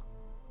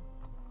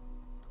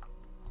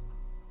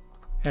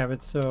have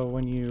it so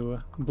when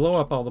you blow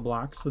up all the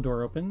blocks, the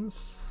door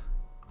opens.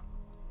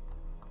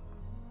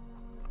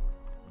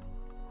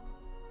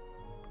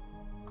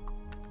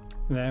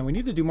 And then we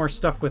need to do more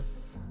stuff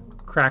with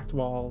cracked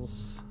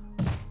walls.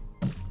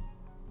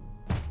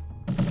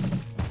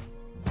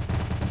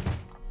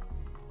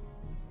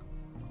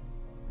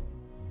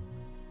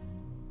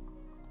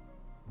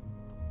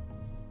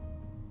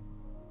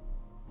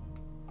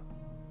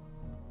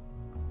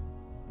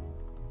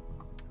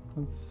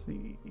 Let's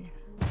see.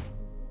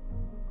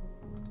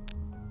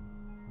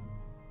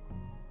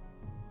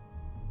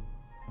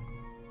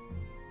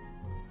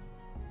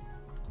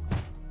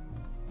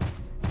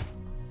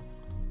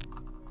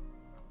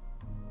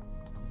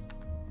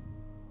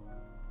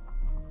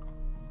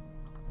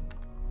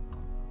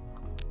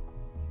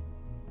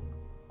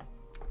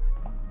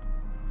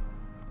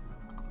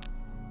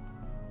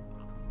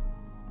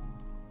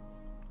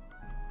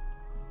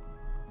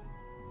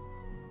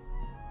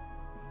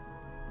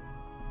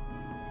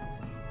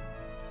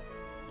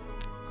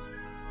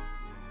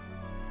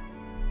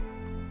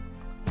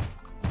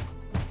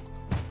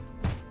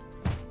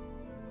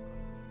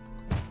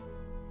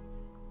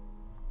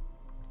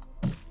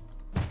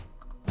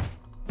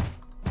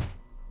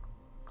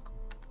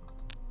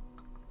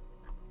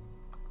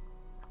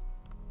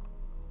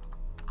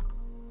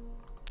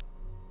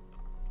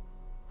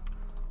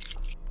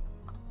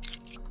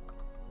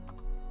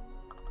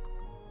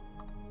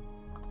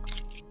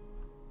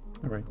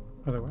 All right,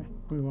 other way.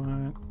 We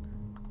want...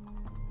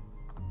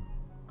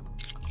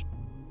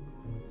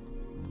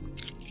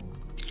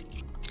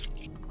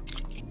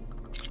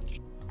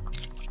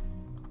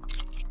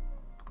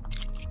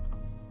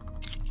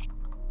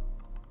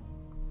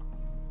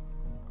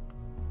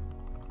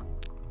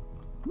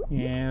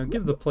 And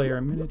give the player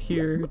a minute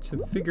here to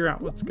figure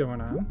out what's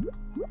going on.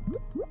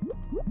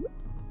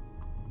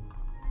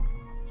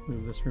 Let's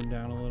move this room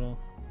down a little.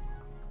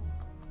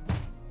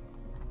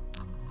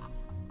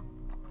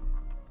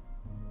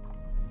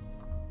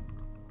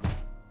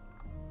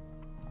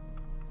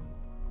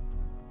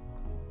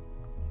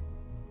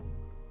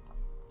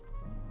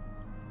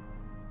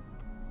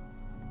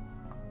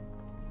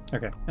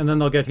 Okay, and then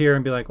they'll get here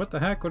and be like, what the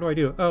heck? What do I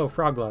do? Oh,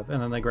 frog glove. And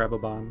then they grab a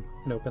bomb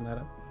and open that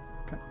up.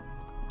 Okay.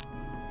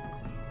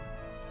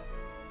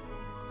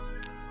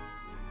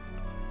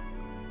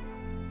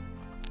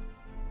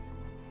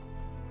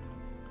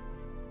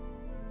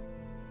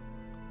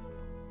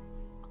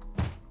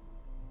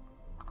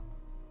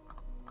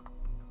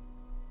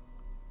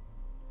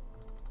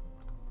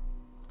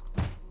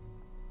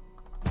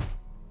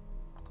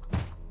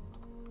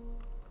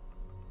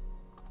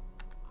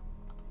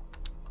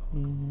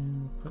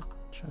 And put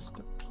chest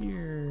up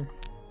here.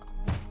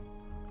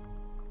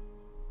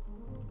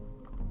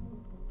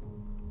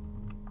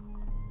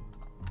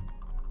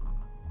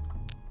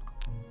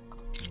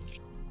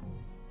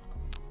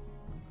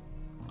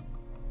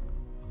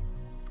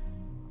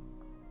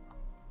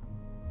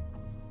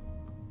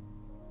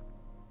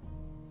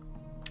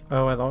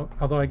 Oh,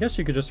 although I guess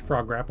you could just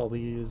frog grapple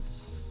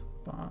these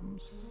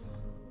bombs.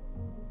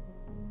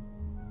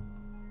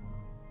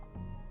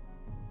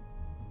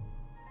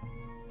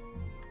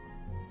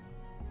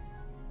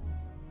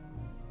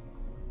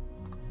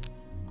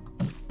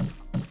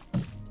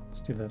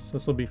 Let's do this.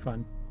 This will be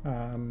fun.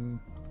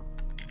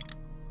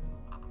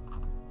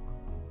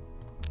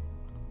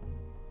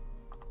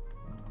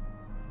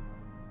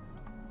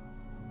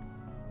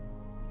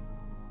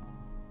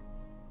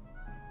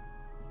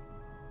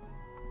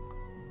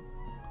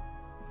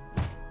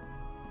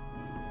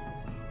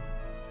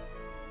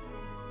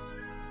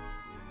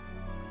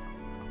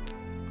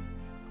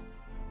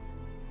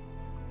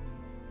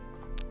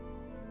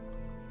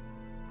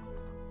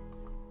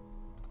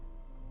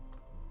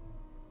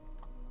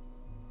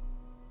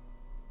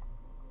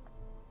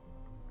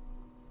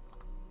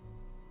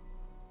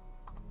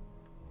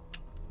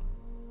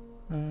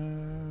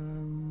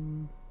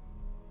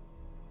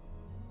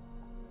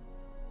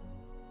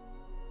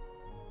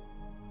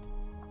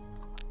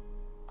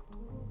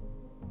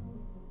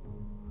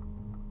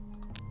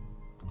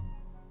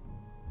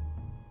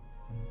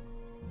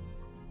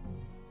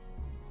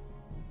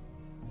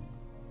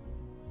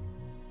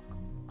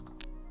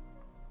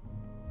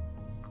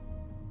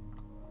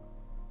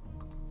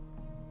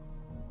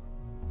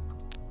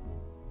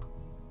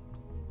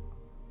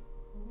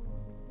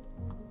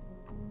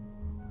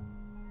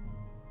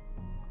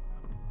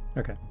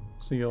 Okay,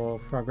 so you'll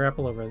frog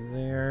grapple over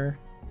there.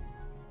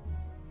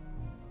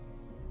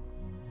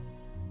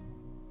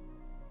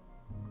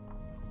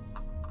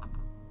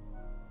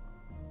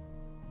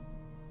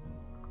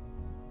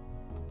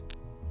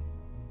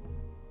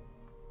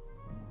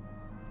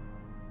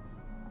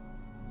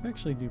 Let's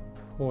actually do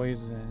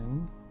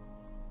poison.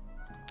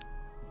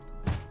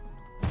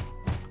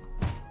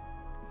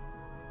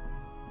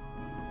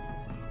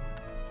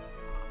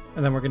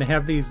 And then we're going to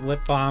have these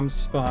lip bombs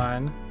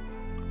spawn.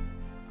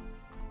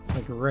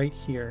 Like right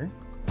here.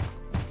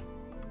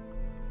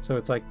 So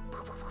it's like...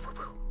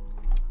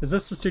 Is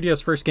this the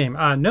studio's first game?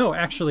 No,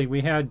 actually,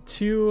 we had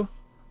 2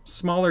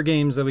 smaller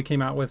games that we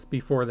came out with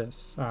before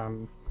this.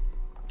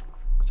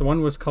 So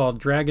one was called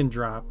Drag and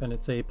Drop, and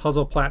it's a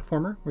puzzle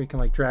platformer where you can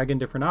like drag in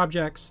different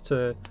objects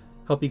to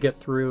help you get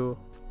through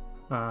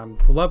the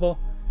level.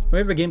 We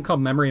have a game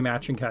called Memory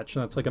Match and Catch,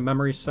 and that's like a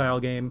memory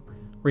style game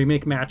where you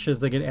make matches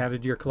that get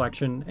added to your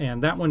collection,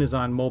 and that one is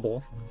on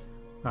mobile.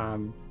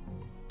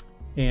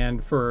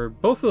 And for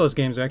both of those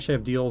games, we actually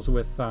have deals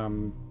with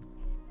the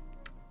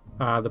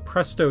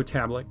Presto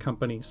tablet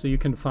company. So you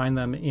can find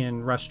them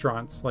in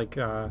restaurants like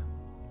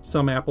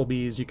some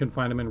Applebee's. You can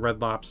find them in Red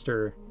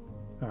Lobster,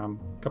 a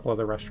couple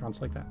other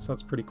restaurants like that. So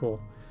that's pretty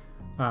cool.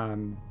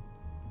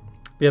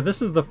 Yeah,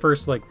 this is the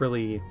first like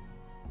really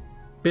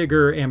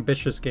bigger,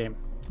 ambitious game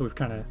that we've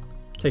kind of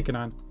taken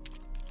on.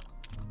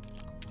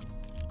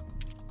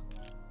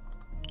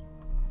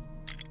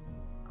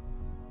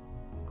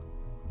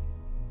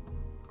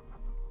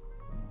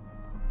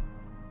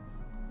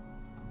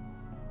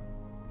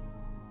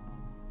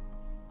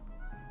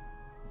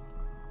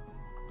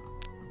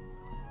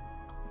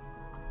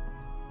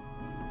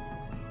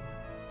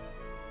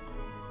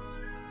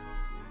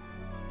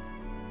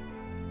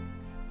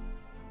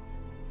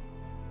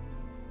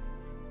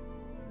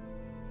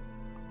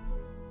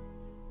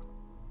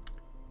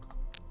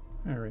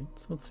 Alright,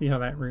 so let's see how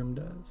that room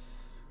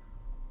does.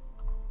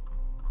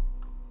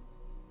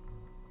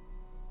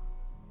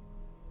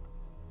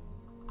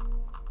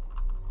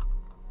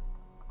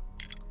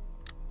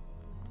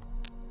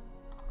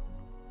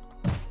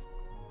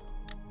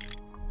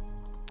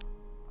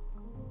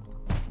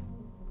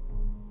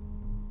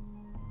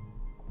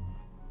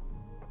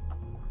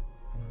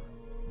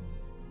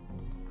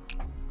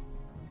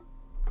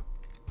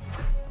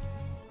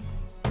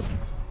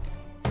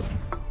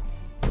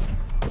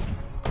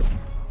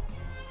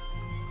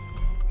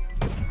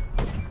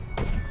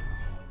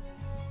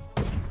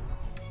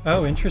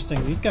 Oh,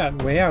 interesting. These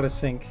got way out of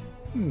sync.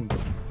 Hmm.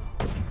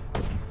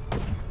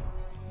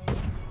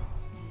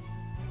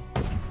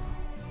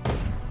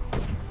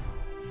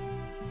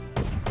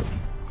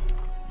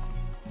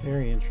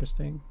 Very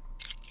interesting.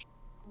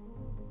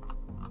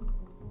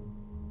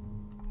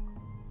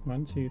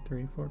 1, 2,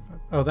 3, 4, 5.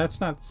 Oh, that's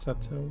not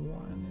set to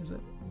 1, is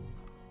it?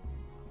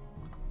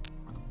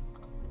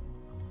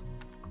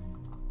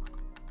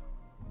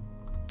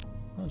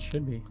 Well, it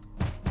should be.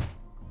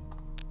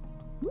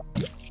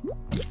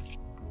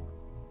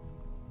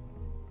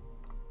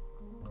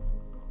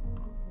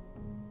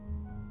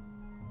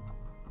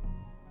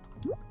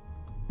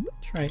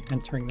 Try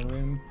entering the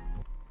room.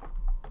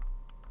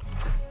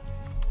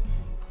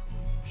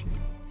 Shoot.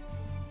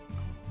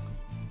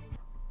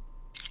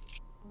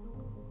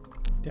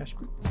 Dash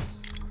boots.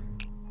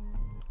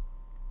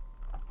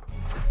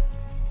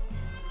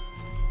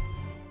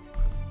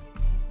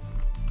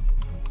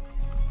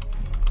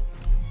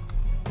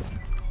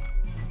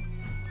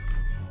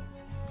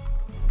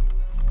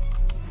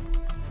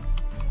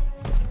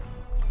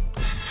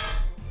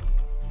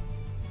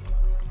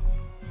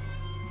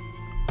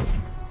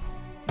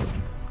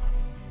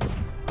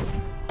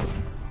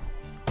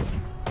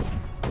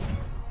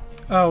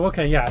 Oh,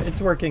 okay, yeah,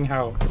 it's working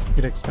how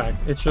you'd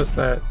expect. It's just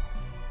that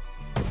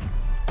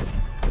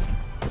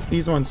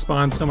these ones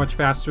spawn so much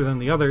faster than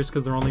the others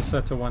because they're only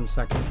set to 1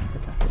 second.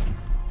 Okay.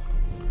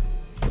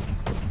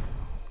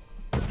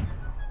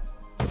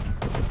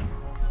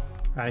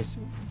 I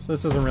see. So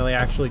this isn't really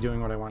actually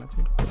doing what I want it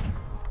to.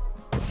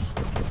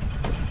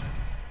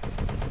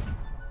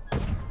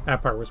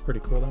 That part was pretty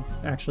cool, though.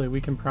 Actually, we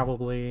can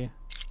probably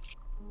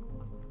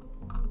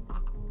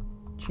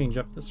change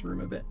up this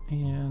room a bit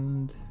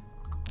and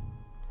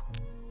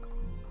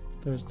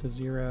those to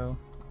 0.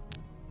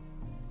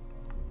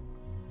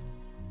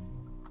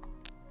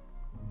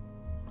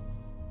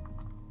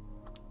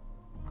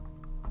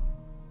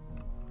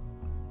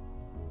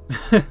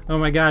 Oh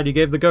my god, you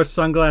gave the ghost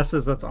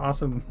sunglasses. That's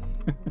awesome.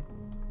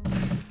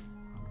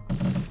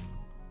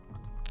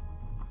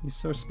 He's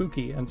so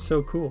spooky and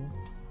so cool.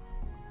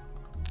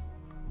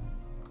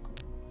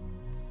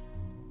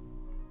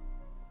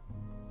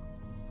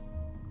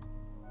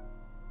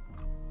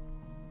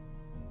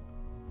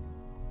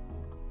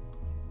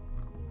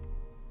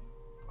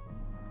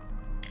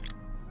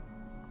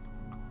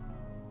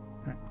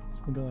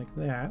 So we'll go like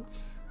that.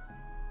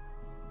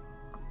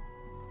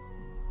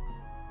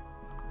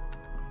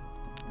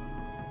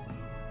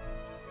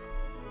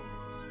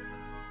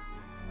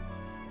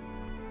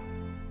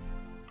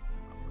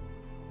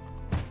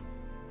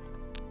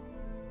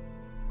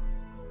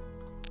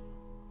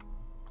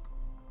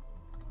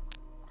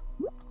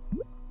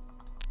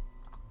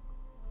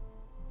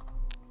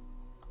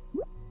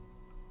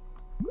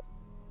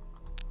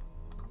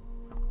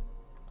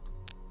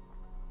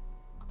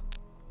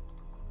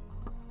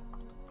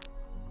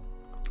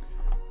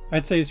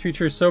 I'd say his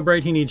future is so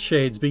bright he needs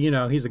shades, but you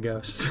know, he's a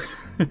ghost.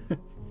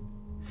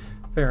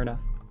 Fair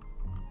enough.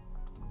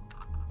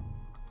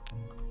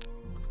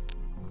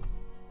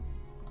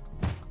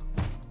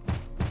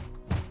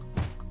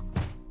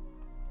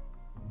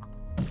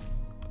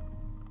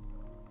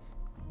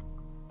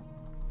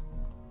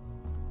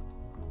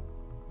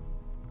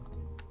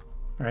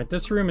 Alright,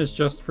 this room is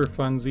just for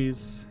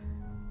funsies.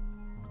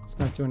 It's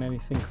not doing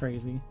anything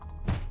crazy.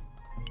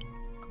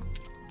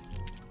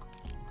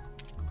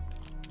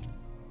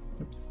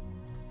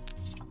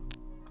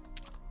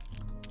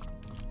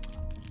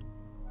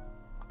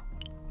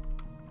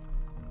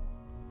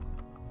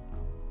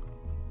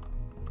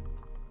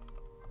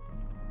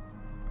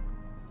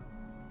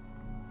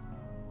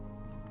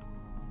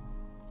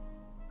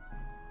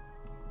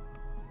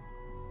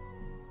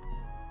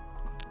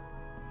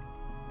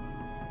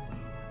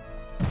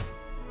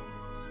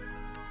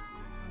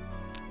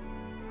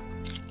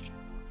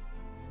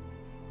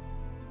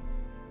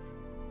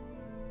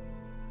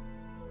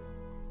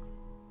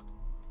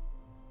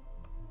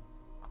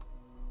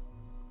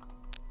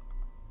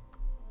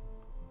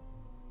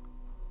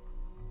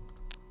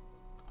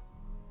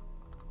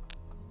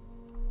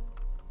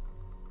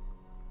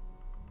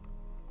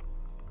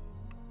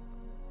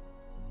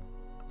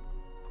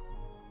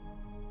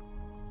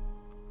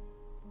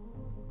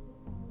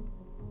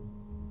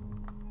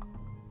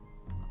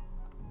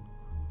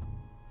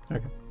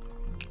 Okay.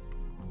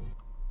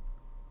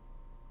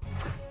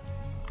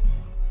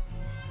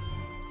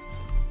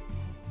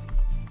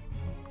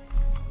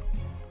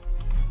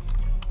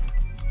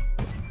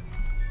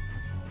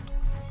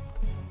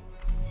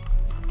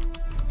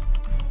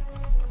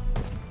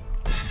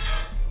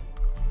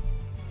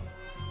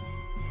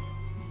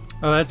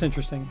 Oh, that's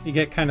interesting. You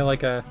get kind of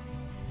like a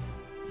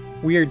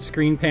weird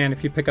screen pan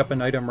if you pick up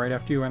an item right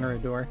after you enter a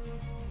door.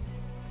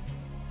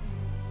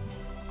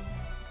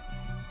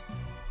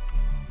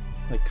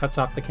 Like cuts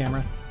off the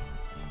camera.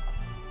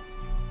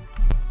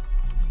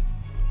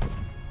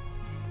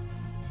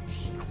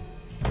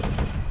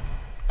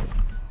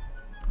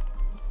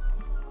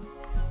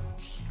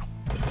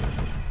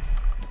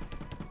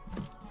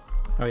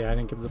 Oh yeah, I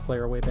didn't give the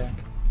player way back.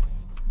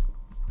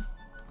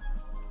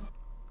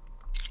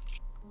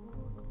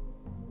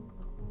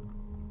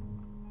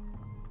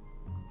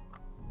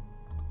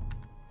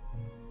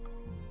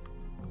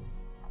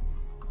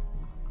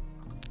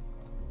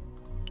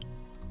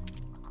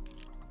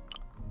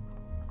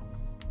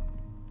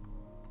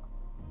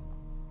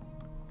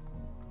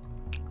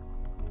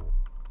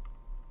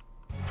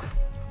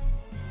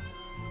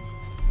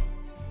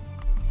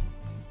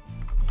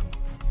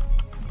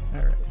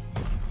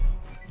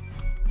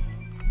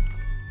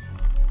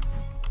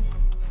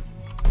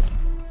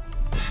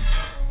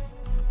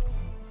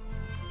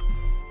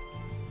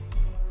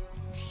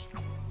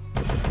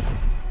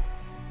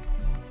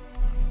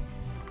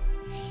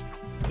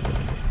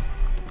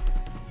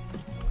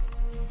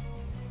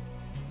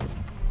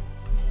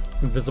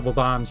 Invisible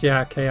bombs.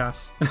 Yeah,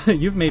 chaos.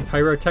 You've made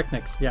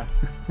pyrotechnics. Yeah.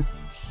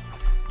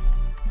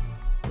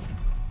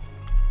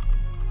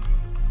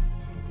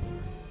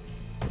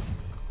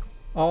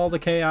 All the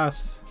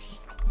chaos.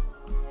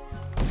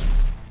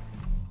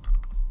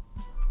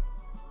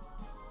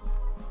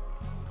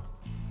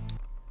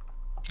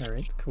 All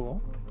right,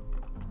 cool.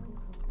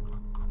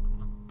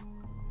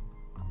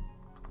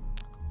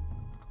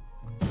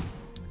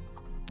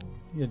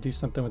 You gotta do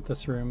something with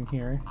this room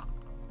here.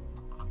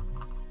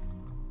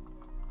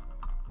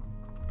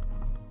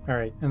 All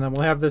right, and then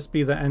we'll have this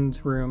be the end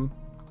room.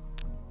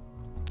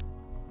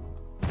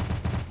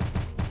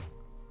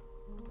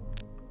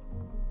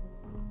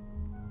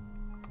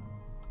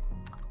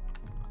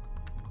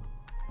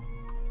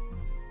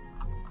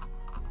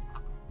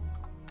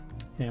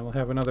 And we'll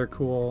have another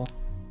cool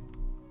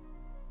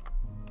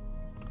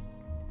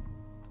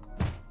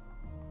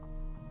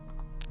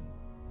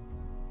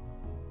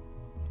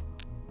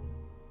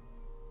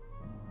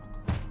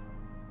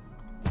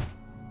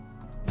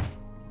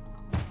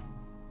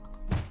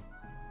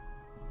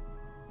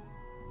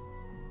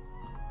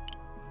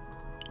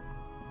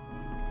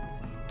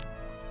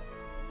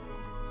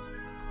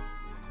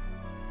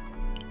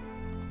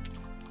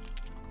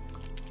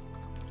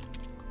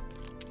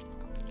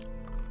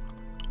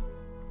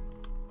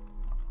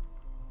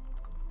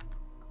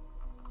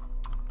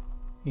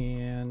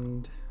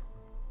and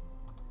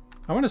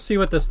I want to see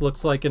what this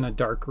looks like in a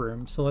dark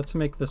room. So let's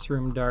make this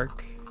room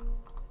dark.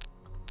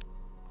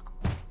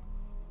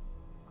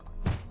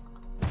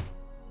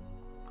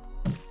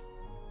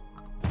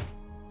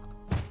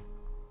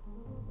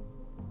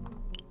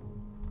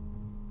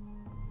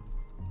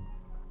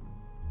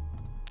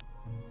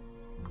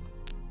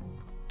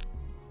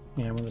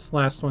 And when this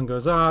last one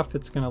goes off,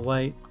 it's going to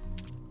light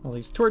all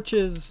these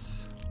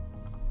torches.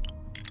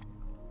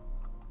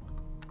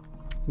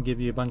 Give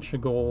you a bunch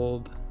of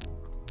gold.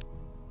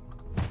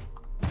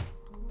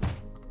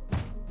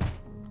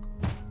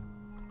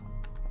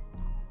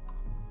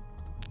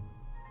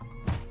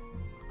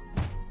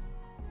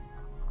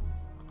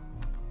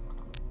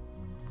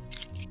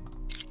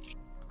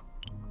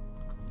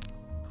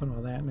 Put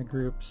all that in a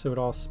group so it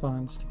all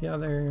spawns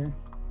together.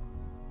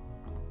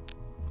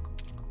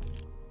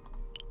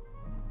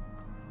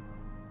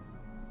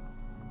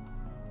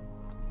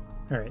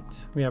 All right,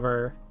 we have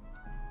our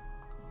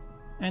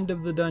end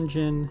of the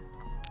dungeon.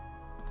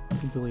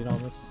 Delete all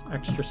this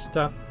extra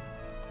stuff.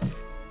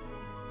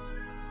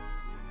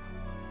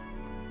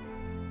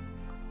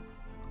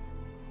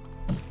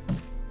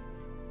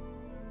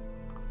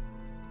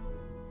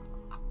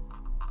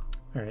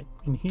 All right,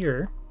 in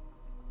here,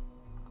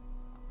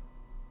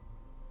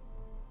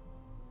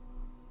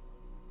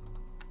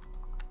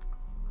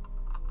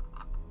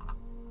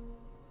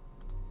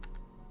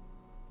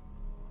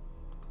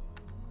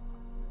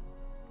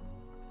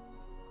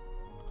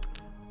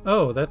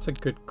 oh, that's a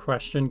good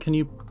question. Can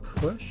you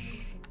push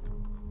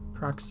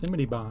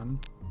proximity bomb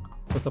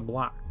with a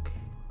block?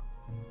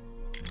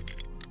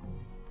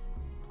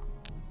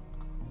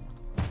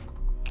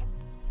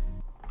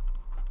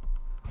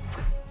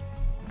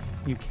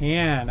 You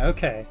can.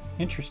 Okay,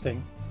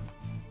 interesting.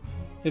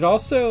 It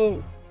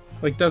also,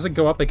 like, doesn't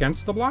go up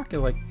against the block. It,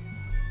 like,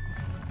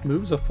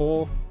 moves a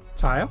full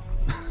tile.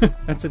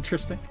 That's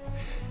interesting.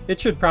 It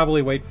should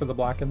probably wait for the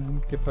block and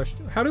then get pushed.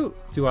 How do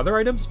other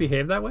items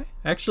behave that way?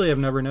 Actually, I've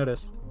never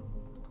noticed.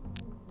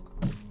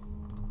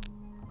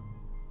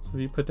 So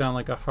if you put down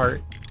like a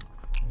heart.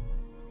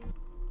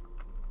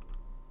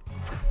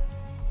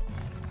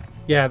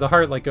 Yeah, the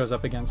heart like goes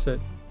up against it.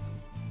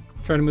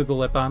 Trying to move the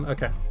lip bomb.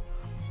 Okay.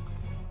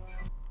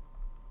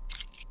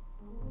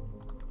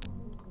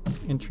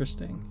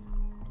 Interesting.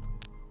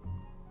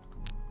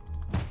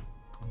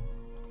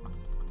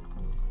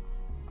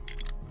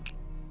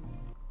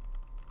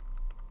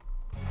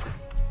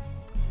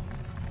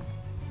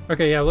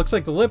 Okay, yeah, it looks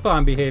like the lip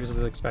bomb behaves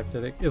as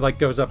expected. It like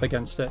goes up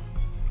against it.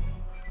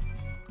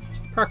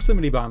 Just the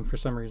proximity bomb for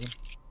some reason.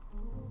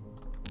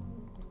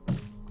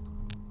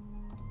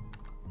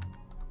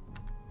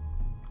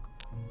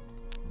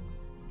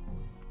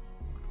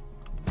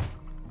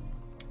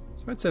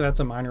 So I'd say that's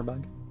a minor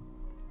bug.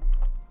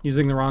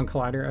 Using the wrong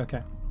collider.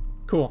 Okay.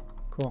 Cool.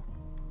 Cool.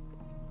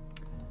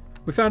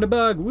 We found a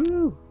bug.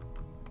 Woo!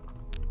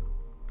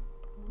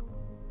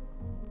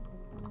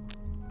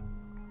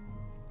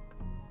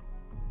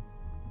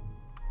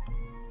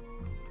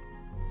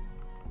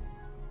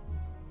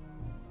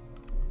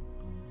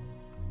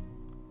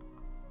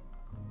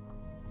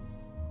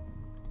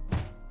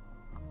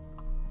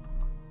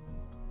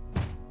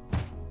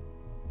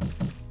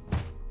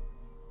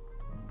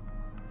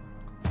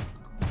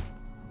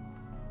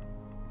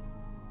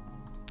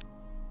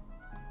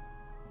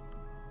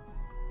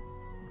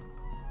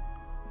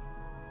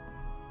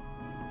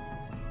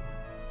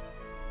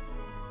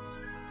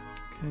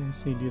 Okay,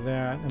 so you do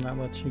that, and that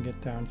lets you get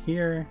down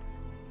here.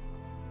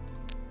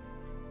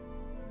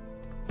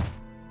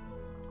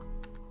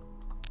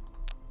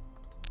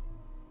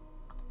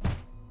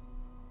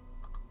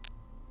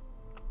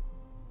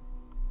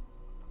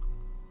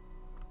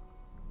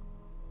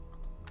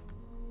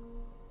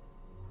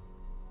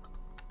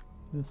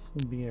 This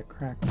will be a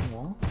cracked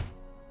wall.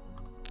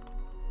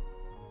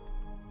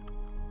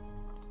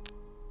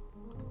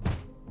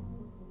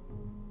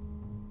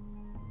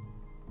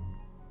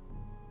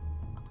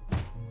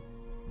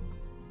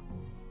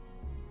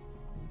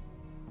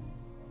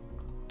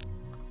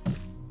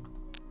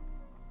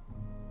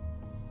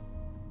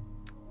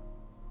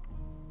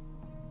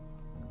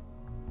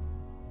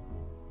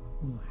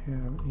 We'll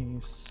have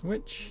a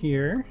switch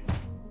here.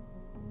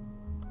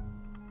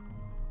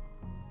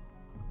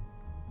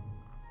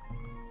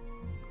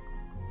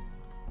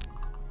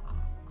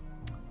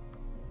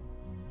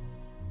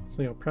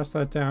 So you'll press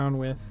that down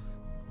with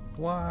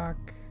block.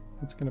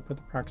 It's going to put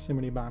the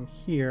proximity bomb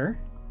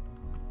here.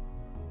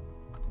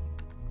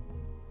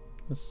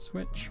 The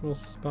switch will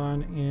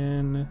spawn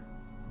in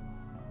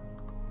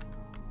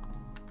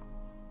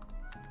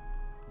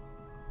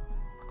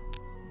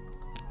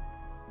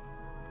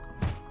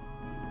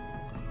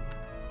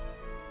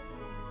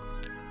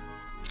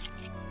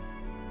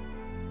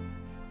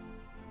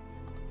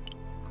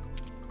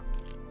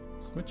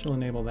switch will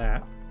enable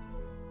that.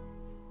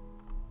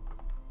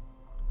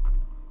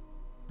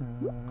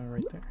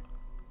 Right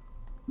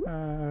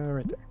there.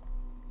 Right there.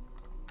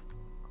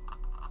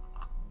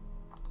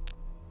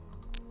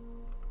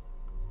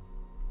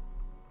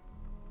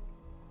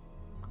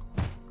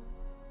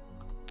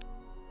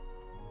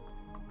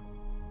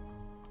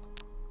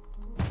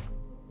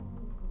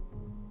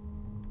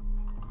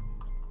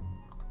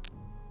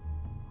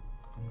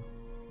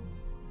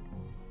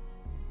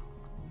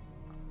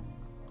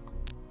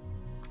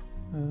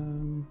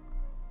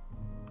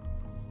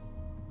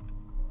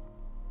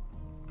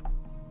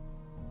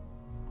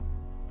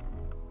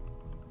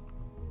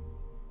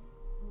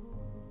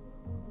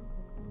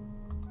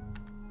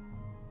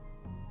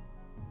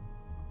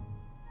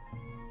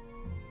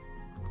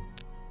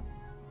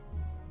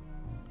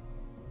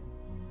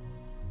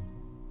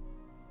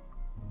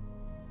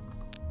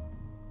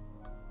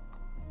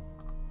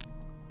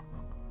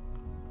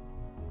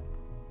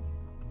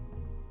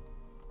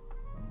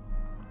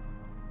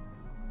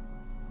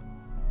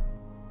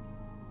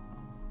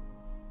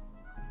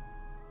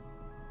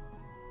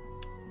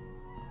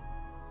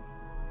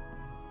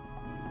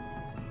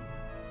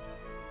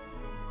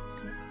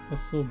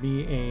 This will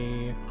be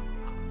a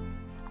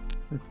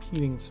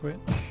repeating switch.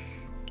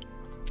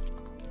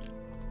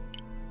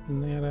 Open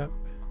that up.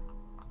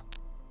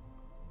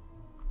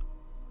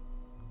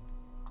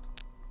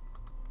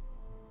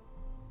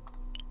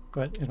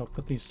 But it'll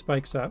put these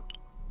spikes up.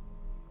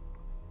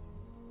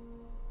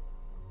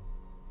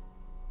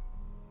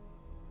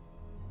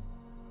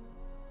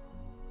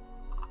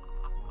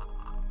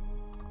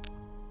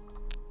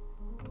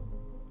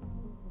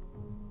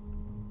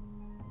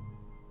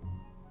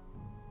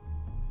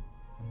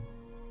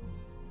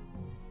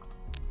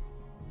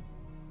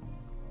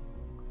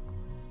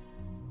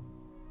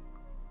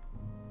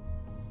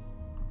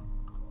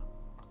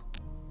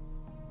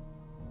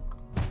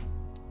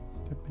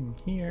 Stepping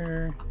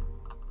here.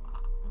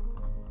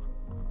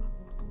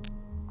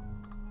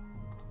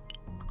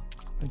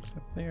 Spikes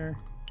up there.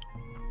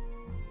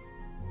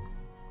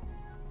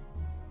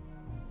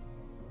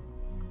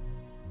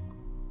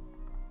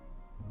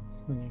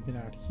 So then you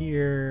get out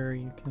here,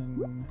 you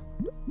can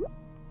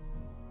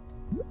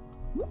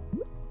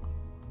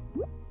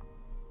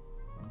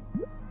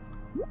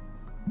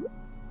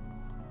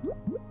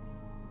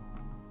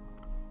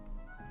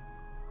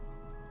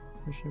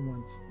push it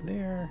once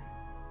there.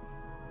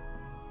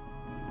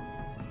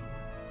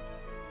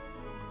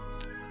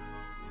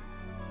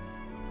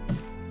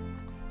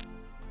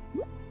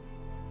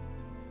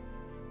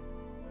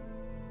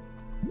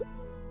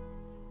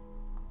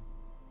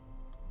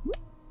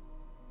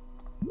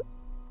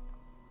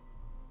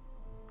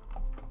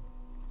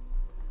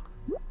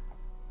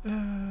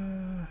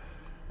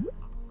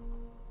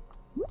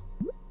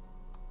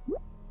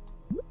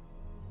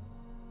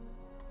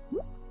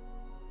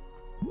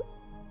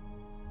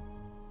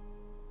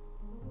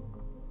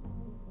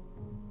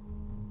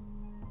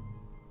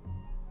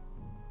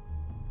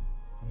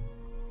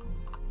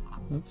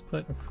 Let's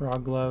put a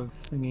frog glove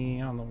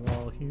thingy on the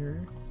wall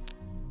here.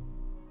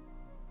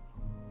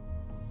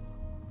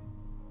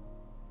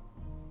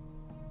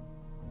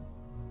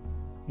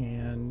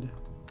 And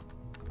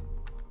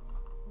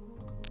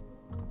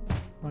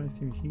fly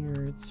through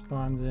here, it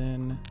spawns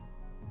in.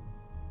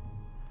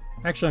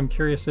 Actually, I'm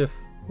curious if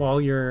while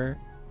you're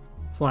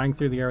flying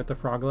through the air with the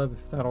frog glove,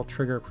 if that'll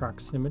trigger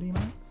proximity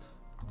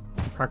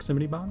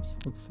bombs.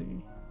 Let's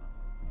see.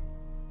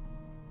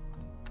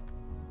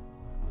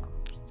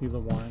 Just do the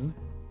one.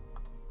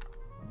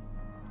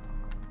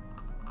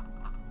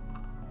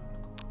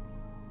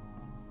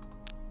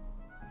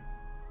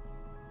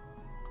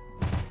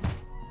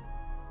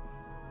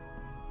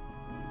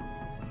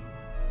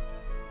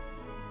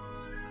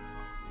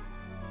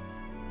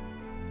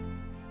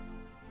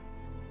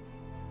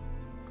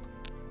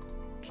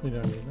 We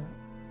don't need that.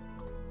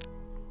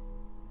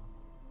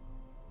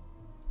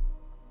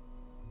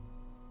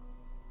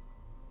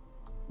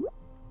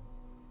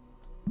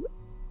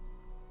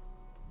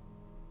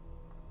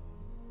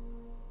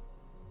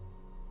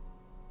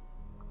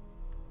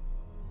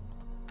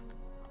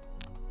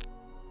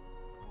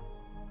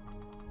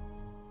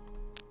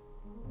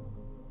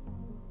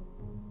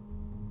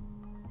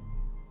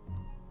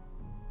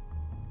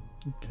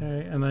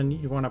 Okay, and then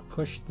you want to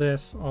push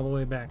this all the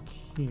way back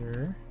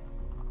here.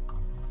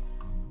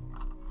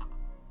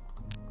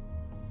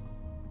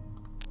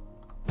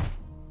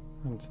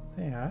 Onto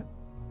that.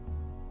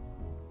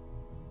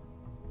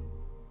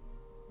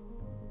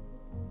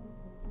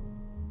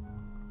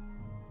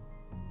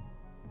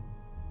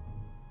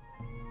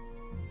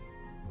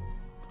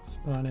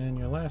 Spawn in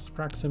your last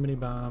proximity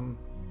bomb.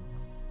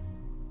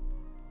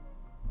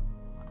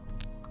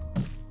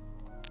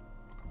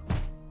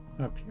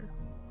 Up here.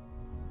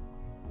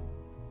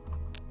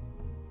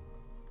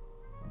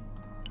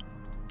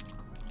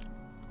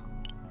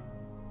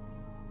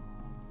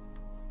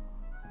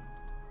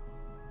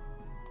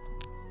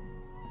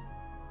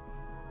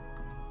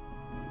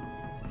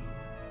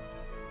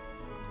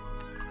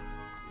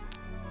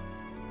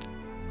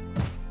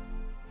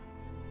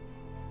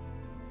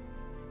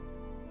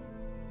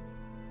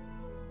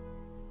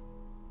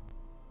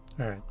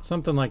 Alright,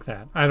 something like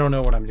that. I don't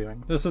know what I'm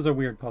doing. This is a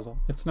weird puzzle.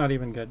 It's not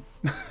even good.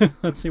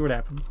 Let's see what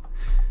happens.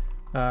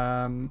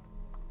 Alright,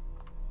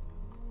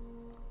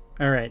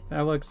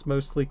 that looks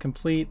mostly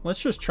complete. Let's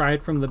just try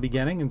it from the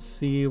beginning and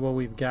see what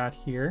we've got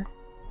here.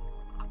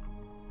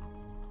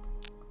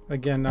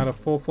 Again, not a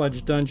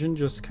full-fledged dungeon,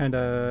 just kind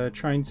of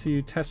trying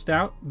to test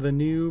out the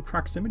new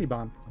proximity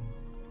bomb.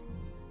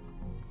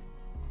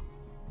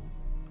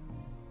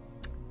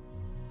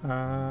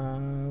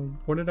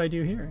 What did I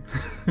do here?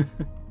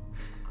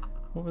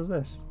 What was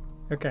this?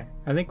 Okay,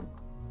 I think...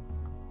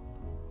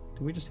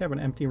 Did we just have an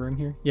empty room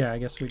here? Yeah, I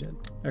guess we did.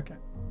 Okay.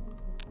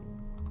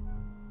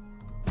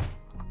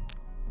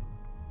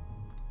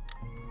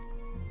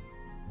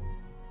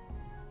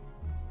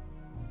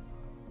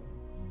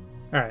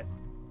 Alright,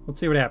 let's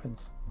see what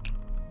happens.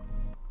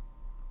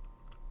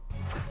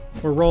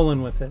 We're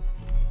rolling with it.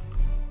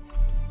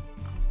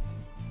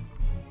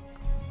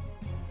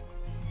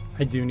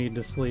 I do need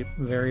to sleep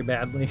very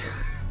badly.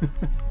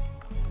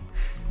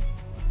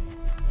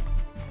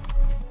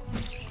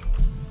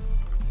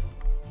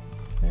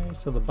 Okay,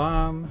 so the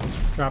bomb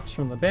drops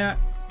from the bat,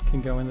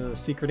 can go into the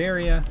secret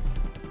area.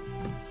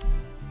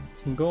 Get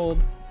some gold.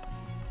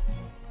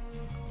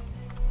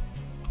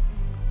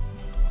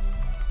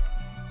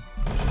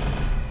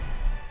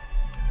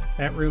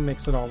 That room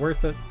makes it all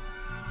worth it.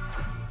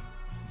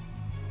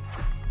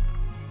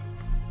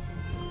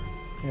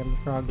 Grab the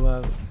frog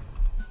glove.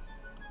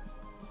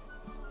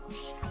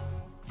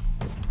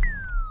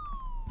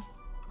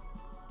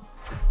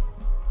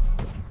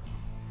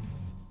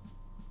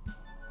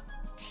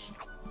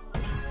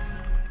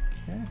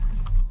 Okay,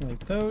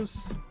 like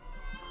those.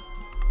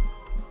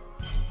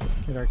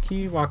 Get our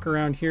key, walk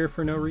around here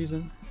for no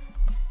reason.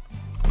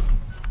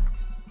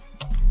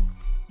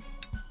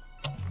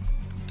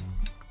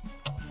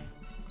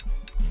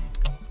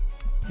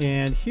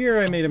 And here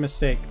I made a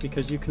mistake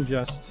because you can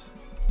just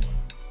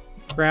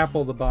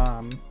grapple the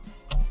bomb.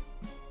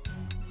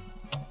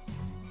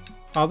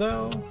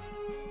 Although,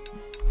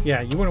 yeah,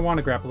 you wouldn't want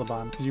to grapple the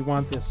bomb because you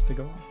want this to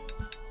go on.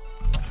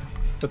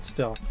 But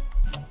still,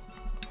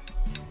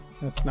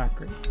 that's not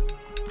great.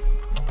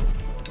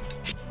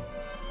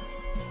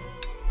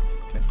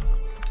 Okay.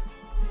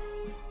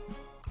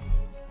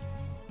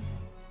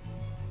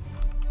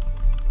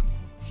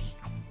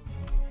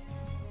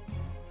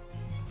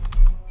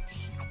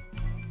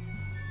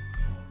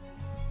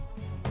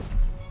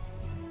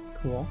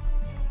 Cool.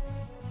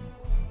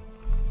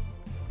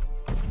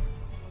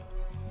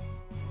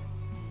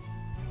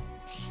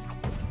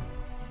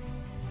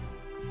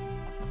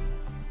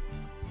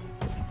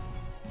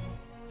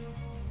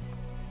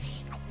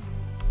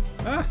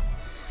 Ah!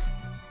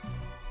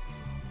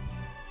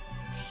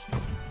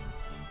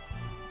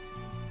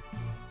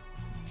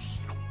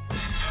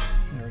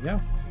 There we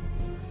go.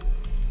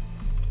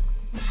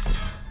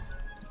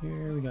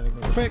 Here we gotta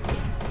go quick.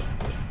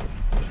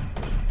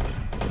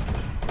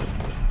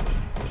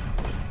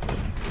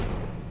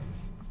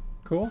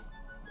 Cool.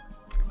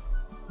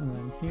 And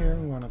then here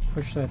we want to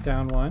push that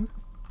down one.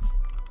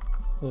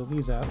 Blow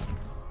these up.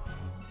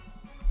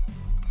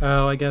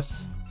 Oh, I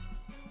guess.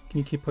 Can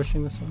you keep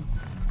pushing this one?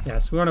 Yeah,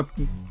 so we want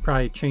to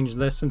probably change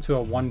this into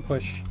a one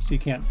push so you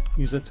can't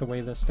use it to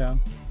weigh this down.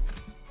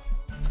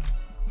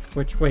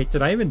 Which, wait,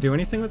 did I even do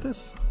anything with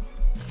this?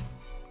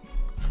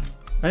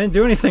 I didn't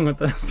do anything with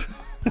this.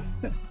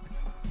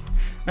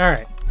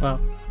 Alright, well.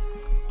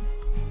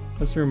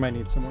 This room might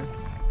need some work.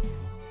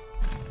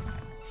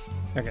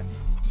 Okay,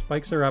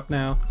 spikes are up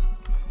now.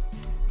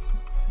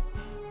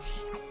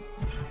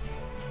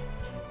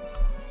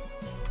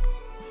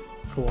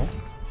 Cool.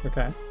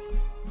 Okay.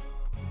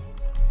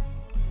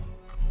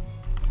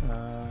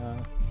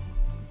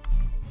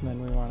 Then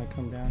we want to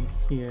come down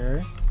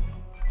here.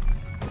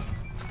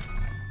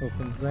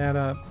 Opens that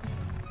up.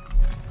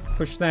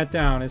 Push that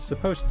down is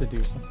supposed to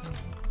do something.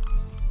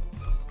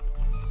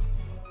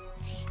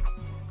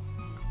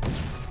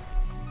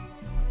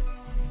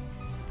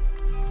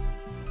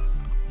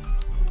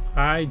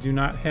 I do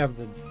not have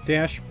the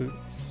dash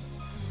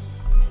boots.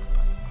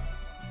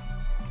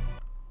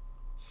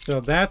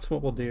 So that's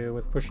what we'll do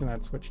with pushing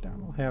that switch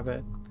down. We'll have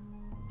it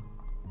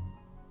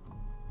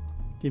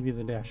give you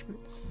the dash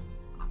boots.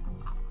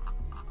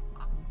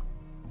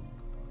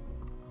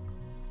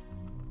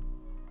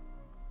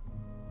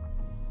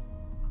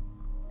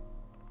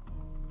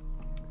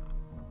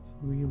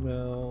 we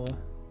will...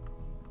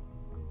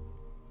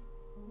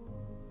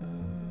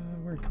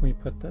 where can we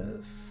put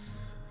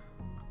this?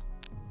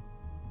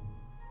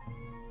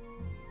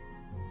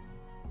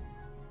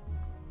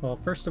 Well,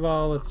 first of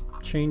all, let's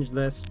change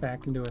this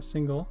back into a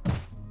single.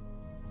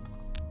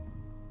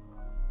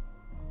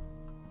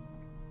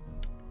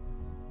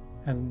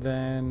 And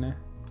then...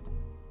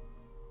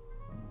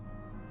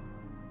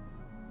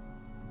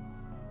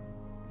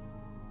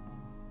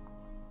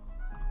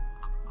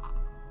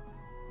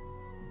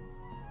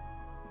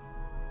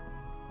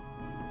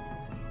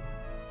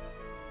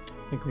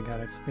 I think we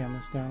gotta expand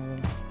this down a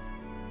little.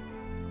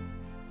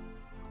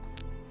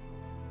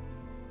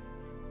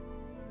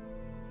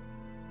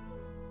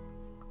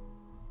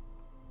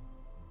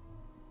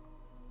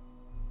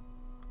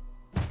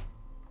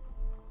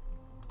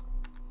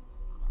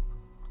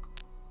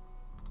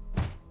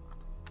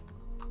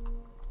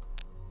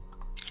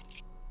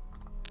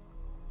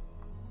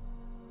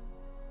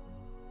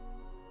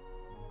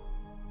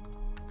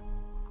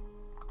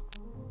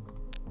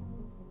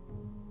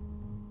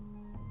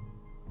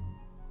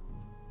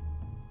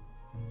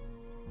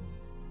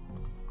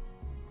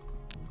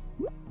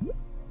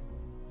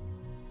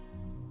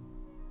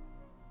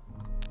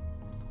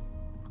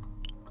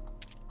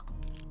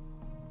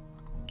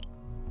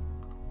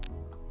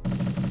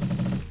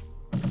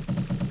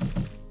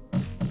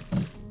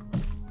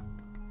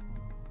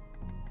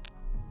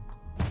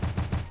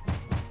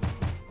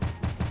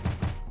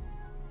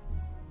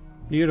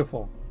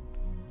 Beautiful.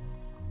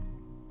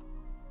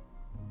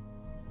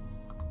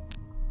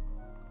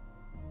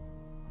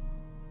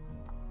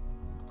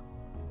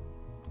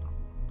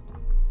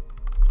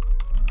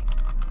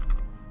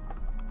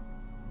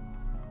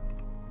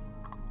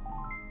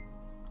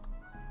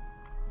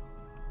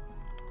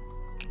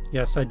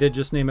 Yes, I did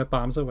just name it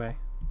Bombs Away.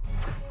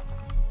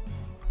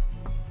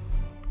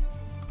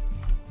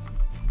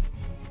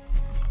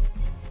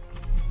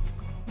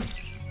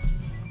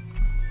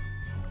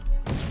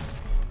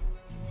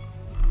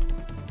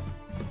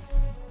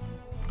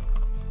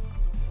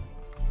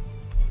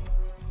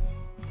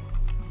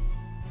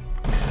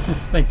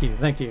 Thank you,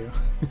 thank you.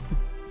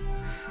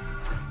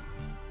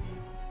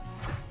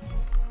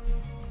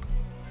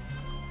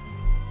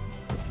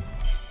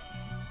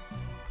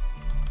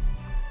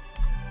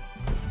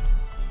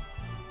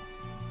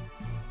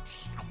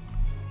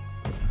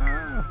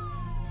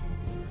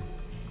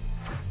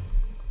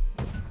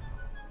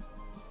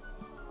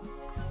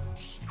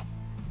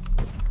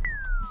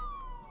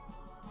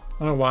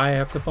 I don't know why I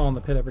have to fall in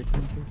the pit every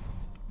time, too.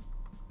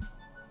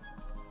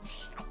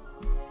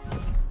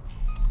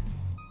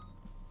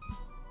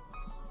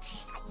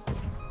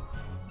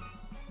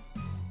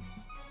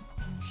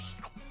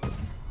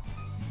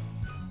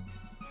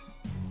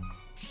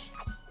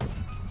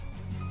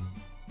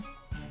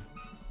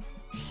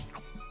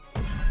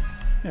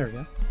 There we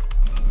go.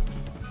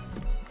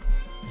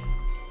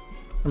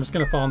 I'm just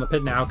going to fall in the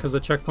pit now because the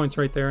checkpoint's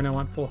right there and I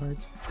want full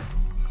hearts.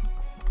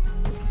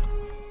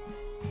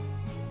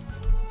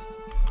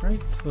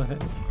 Alright, so we'll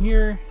head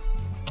here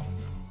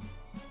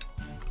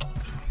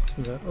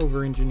to the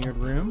over-engineered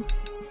room.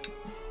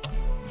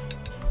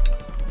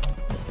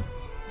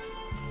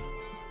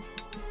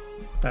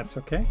 That's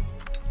okay.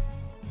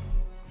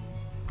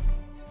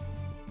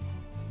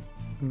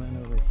 And then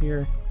over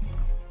here.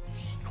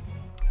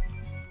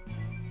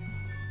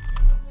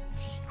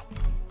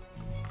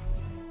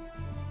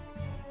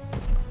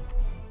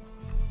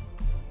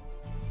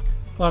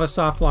 A lot of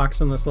soft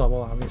locks in this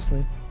level,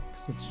 obviously,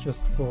 because it's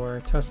just for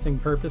testing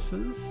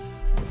purposes.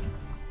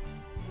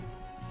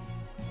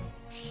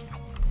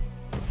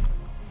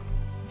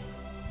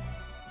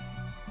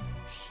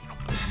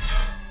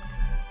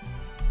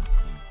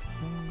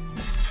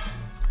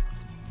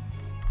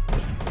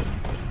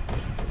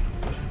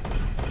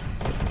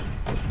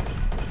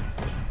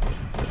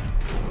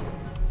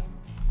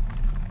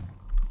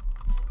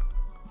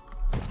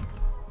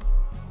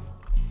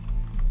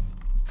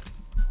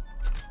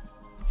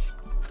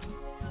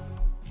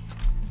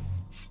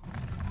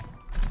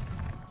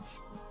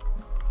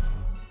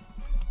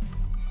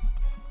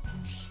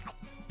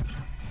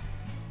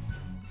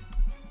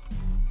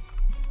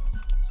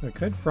 So I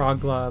could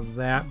frog glove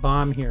that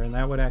bomb here, and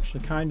that would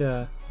actually kind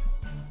of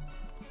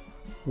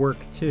work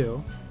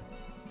too,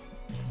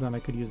 because then I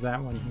could use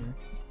that one here.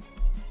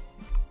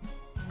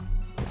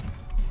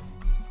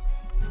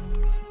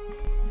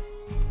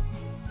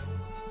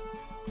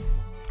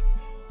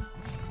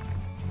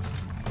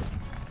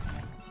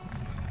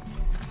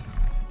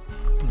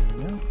 There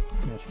we go.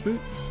 Mesh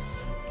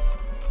boots.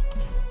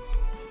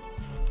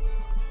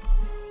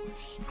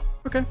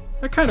 Okay,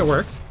 that kind of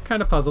worked.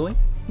 Kind of puzzly.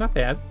 Not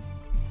bad.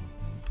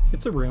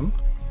 It's a room.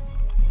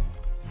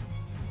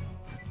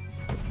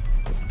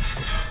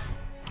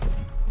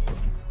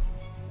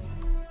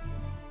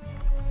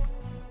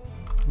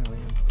 Now we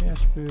have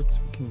dash boots.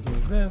 We can do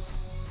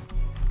this.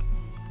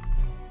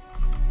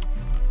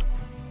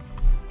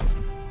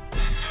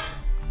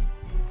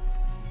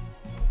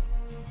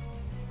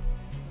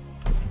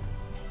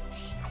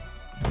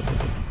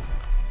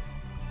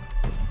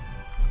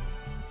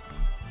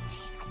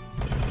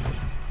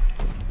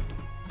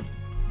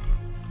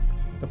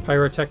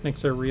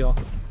 Pyrotechnics are real.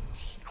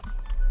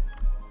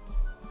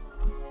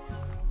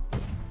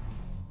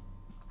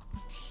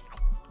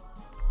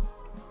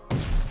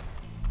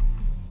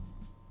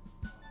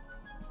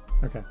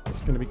 Okay,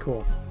 it's gonna be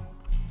cool.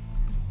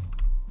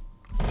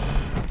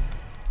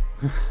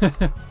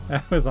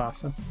 That was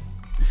awesome.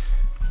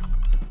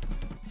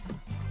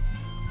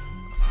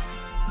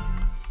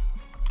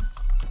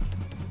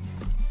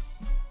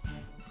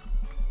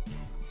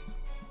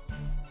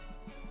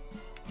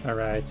 All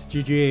right,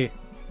 GG.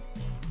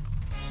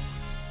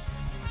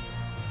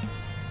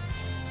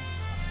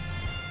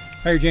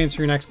 Hire James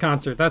for your next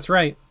concert. That's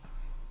right.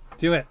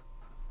 Do it.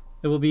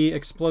 It will be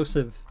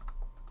explosive.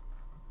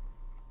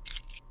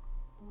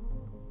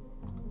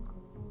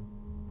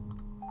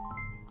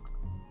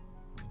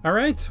 All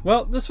right.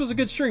 Well, this was a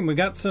good stream. We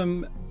got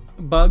some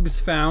bugs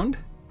found.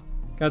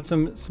 Got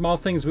some small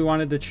things we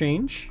wanted to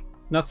change.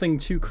 Nothing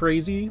too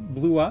crazy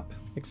blew up,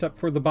 except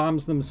for the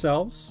bombs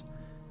themselves,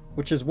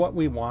 which is what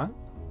we want.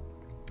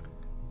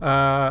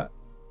 I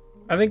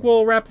think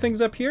we'll wrap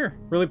things up here.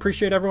 Really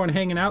appreciate everyone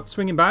hanging out,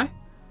 swinging by.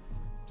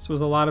 This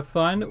was a lot of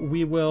fun.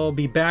 We will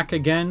be back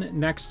again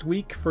next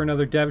week for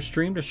another dev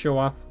stream to show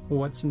off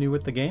what's new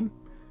with the game.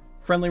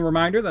 Friendly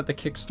reminder that the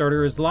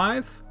Kickstarter is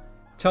live.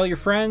 Tell your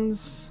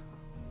friends.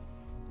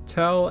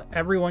 Tell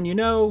everyone you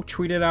know.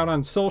 Tweet it out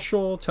on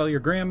social. Tell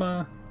your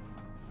grandma.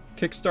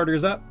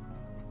 Kickstarter's up.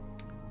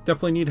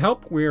 Definitely need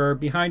help. We are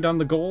behind on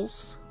the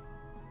goals.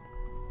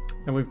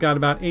 And we've got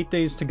about 8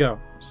 days to go.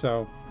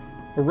 So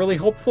we're really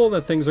hopeful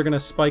that things are going to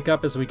spike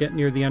up as we get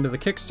near the end of the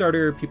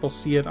Kickstarter. People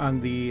see it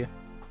on the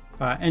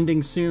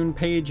ending soon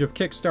page of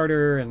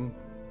Kickstarter and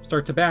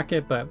start to back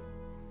it, but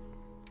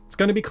it's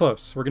going to be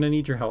close. We're going to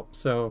need your help.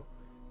 So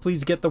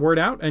please get the word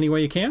out any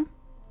way you can.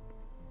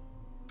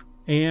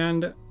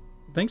 And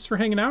thanks for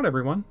hanging out,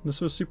 everyone. This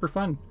was super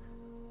fun.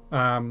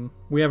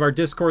 We have our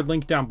Discord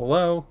link down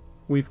below.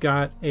 We've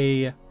got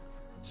a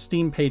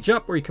Steam page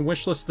up where you can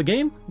wishlist the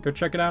game. Go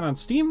check it out on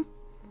Steam.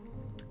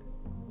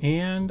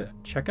 And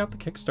check out the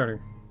Kickstarter.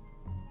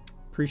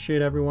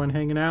 Appreciate everyone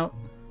hanging out.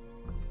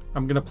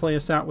 I'm going to play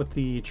us out with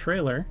the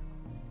trailer.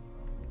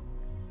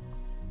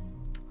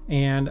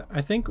 And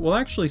I think we'll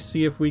actually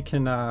see if we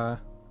can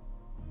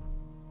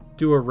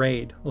do a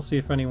raid. We'll see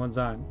if anyone's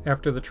on.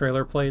 After the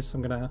trailer plays,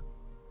 I'm going to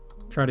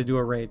try to do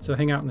a raid. So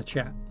hang out in the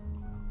chat.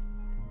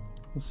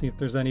 We'll see if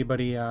there's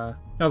anybody, now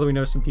that we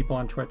know some people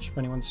on Twitch, if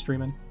anyone's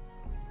streaming.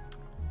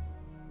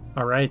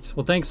 All right.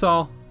 Well, thanks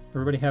all.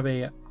 Everybody have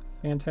a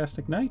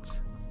fantastic night.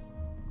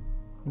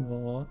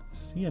 We'll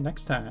see you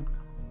next time.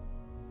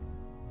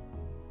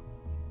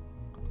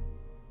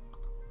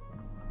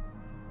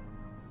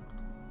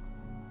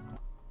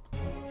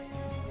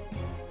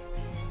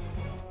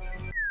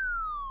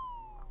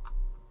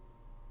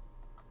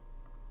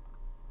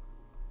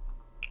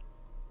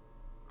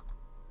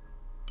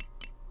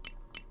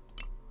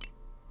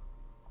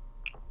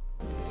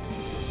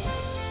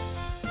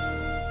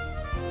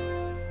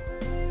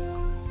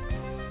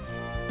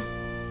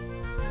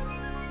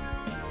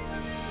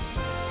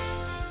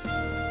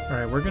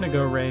 Alright, we're gonna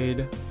go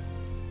raid.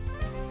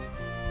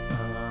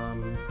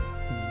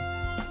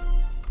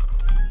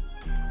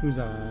 Who's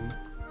on?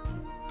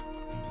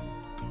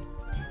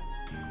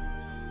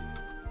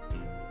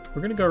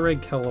 We're gonna go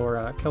raid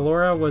Kelora.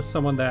 Kelora was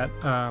someone that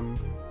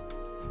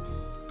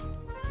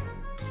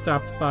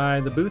stopped by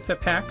the booth at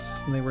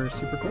PAX, and they were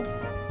super cool.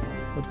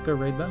 Let's go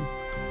raid them.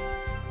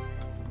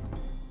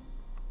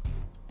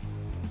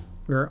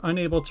 We were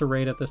unable to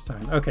raid at this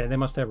time. Okay, they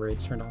must have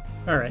raids turned off.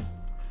 Alright.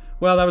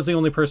 Well, that was the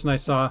only person I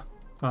saw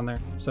on there,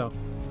 so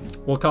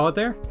we'll call it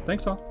there.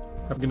 Thanks all.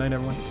 Have a good night,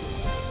 everyone.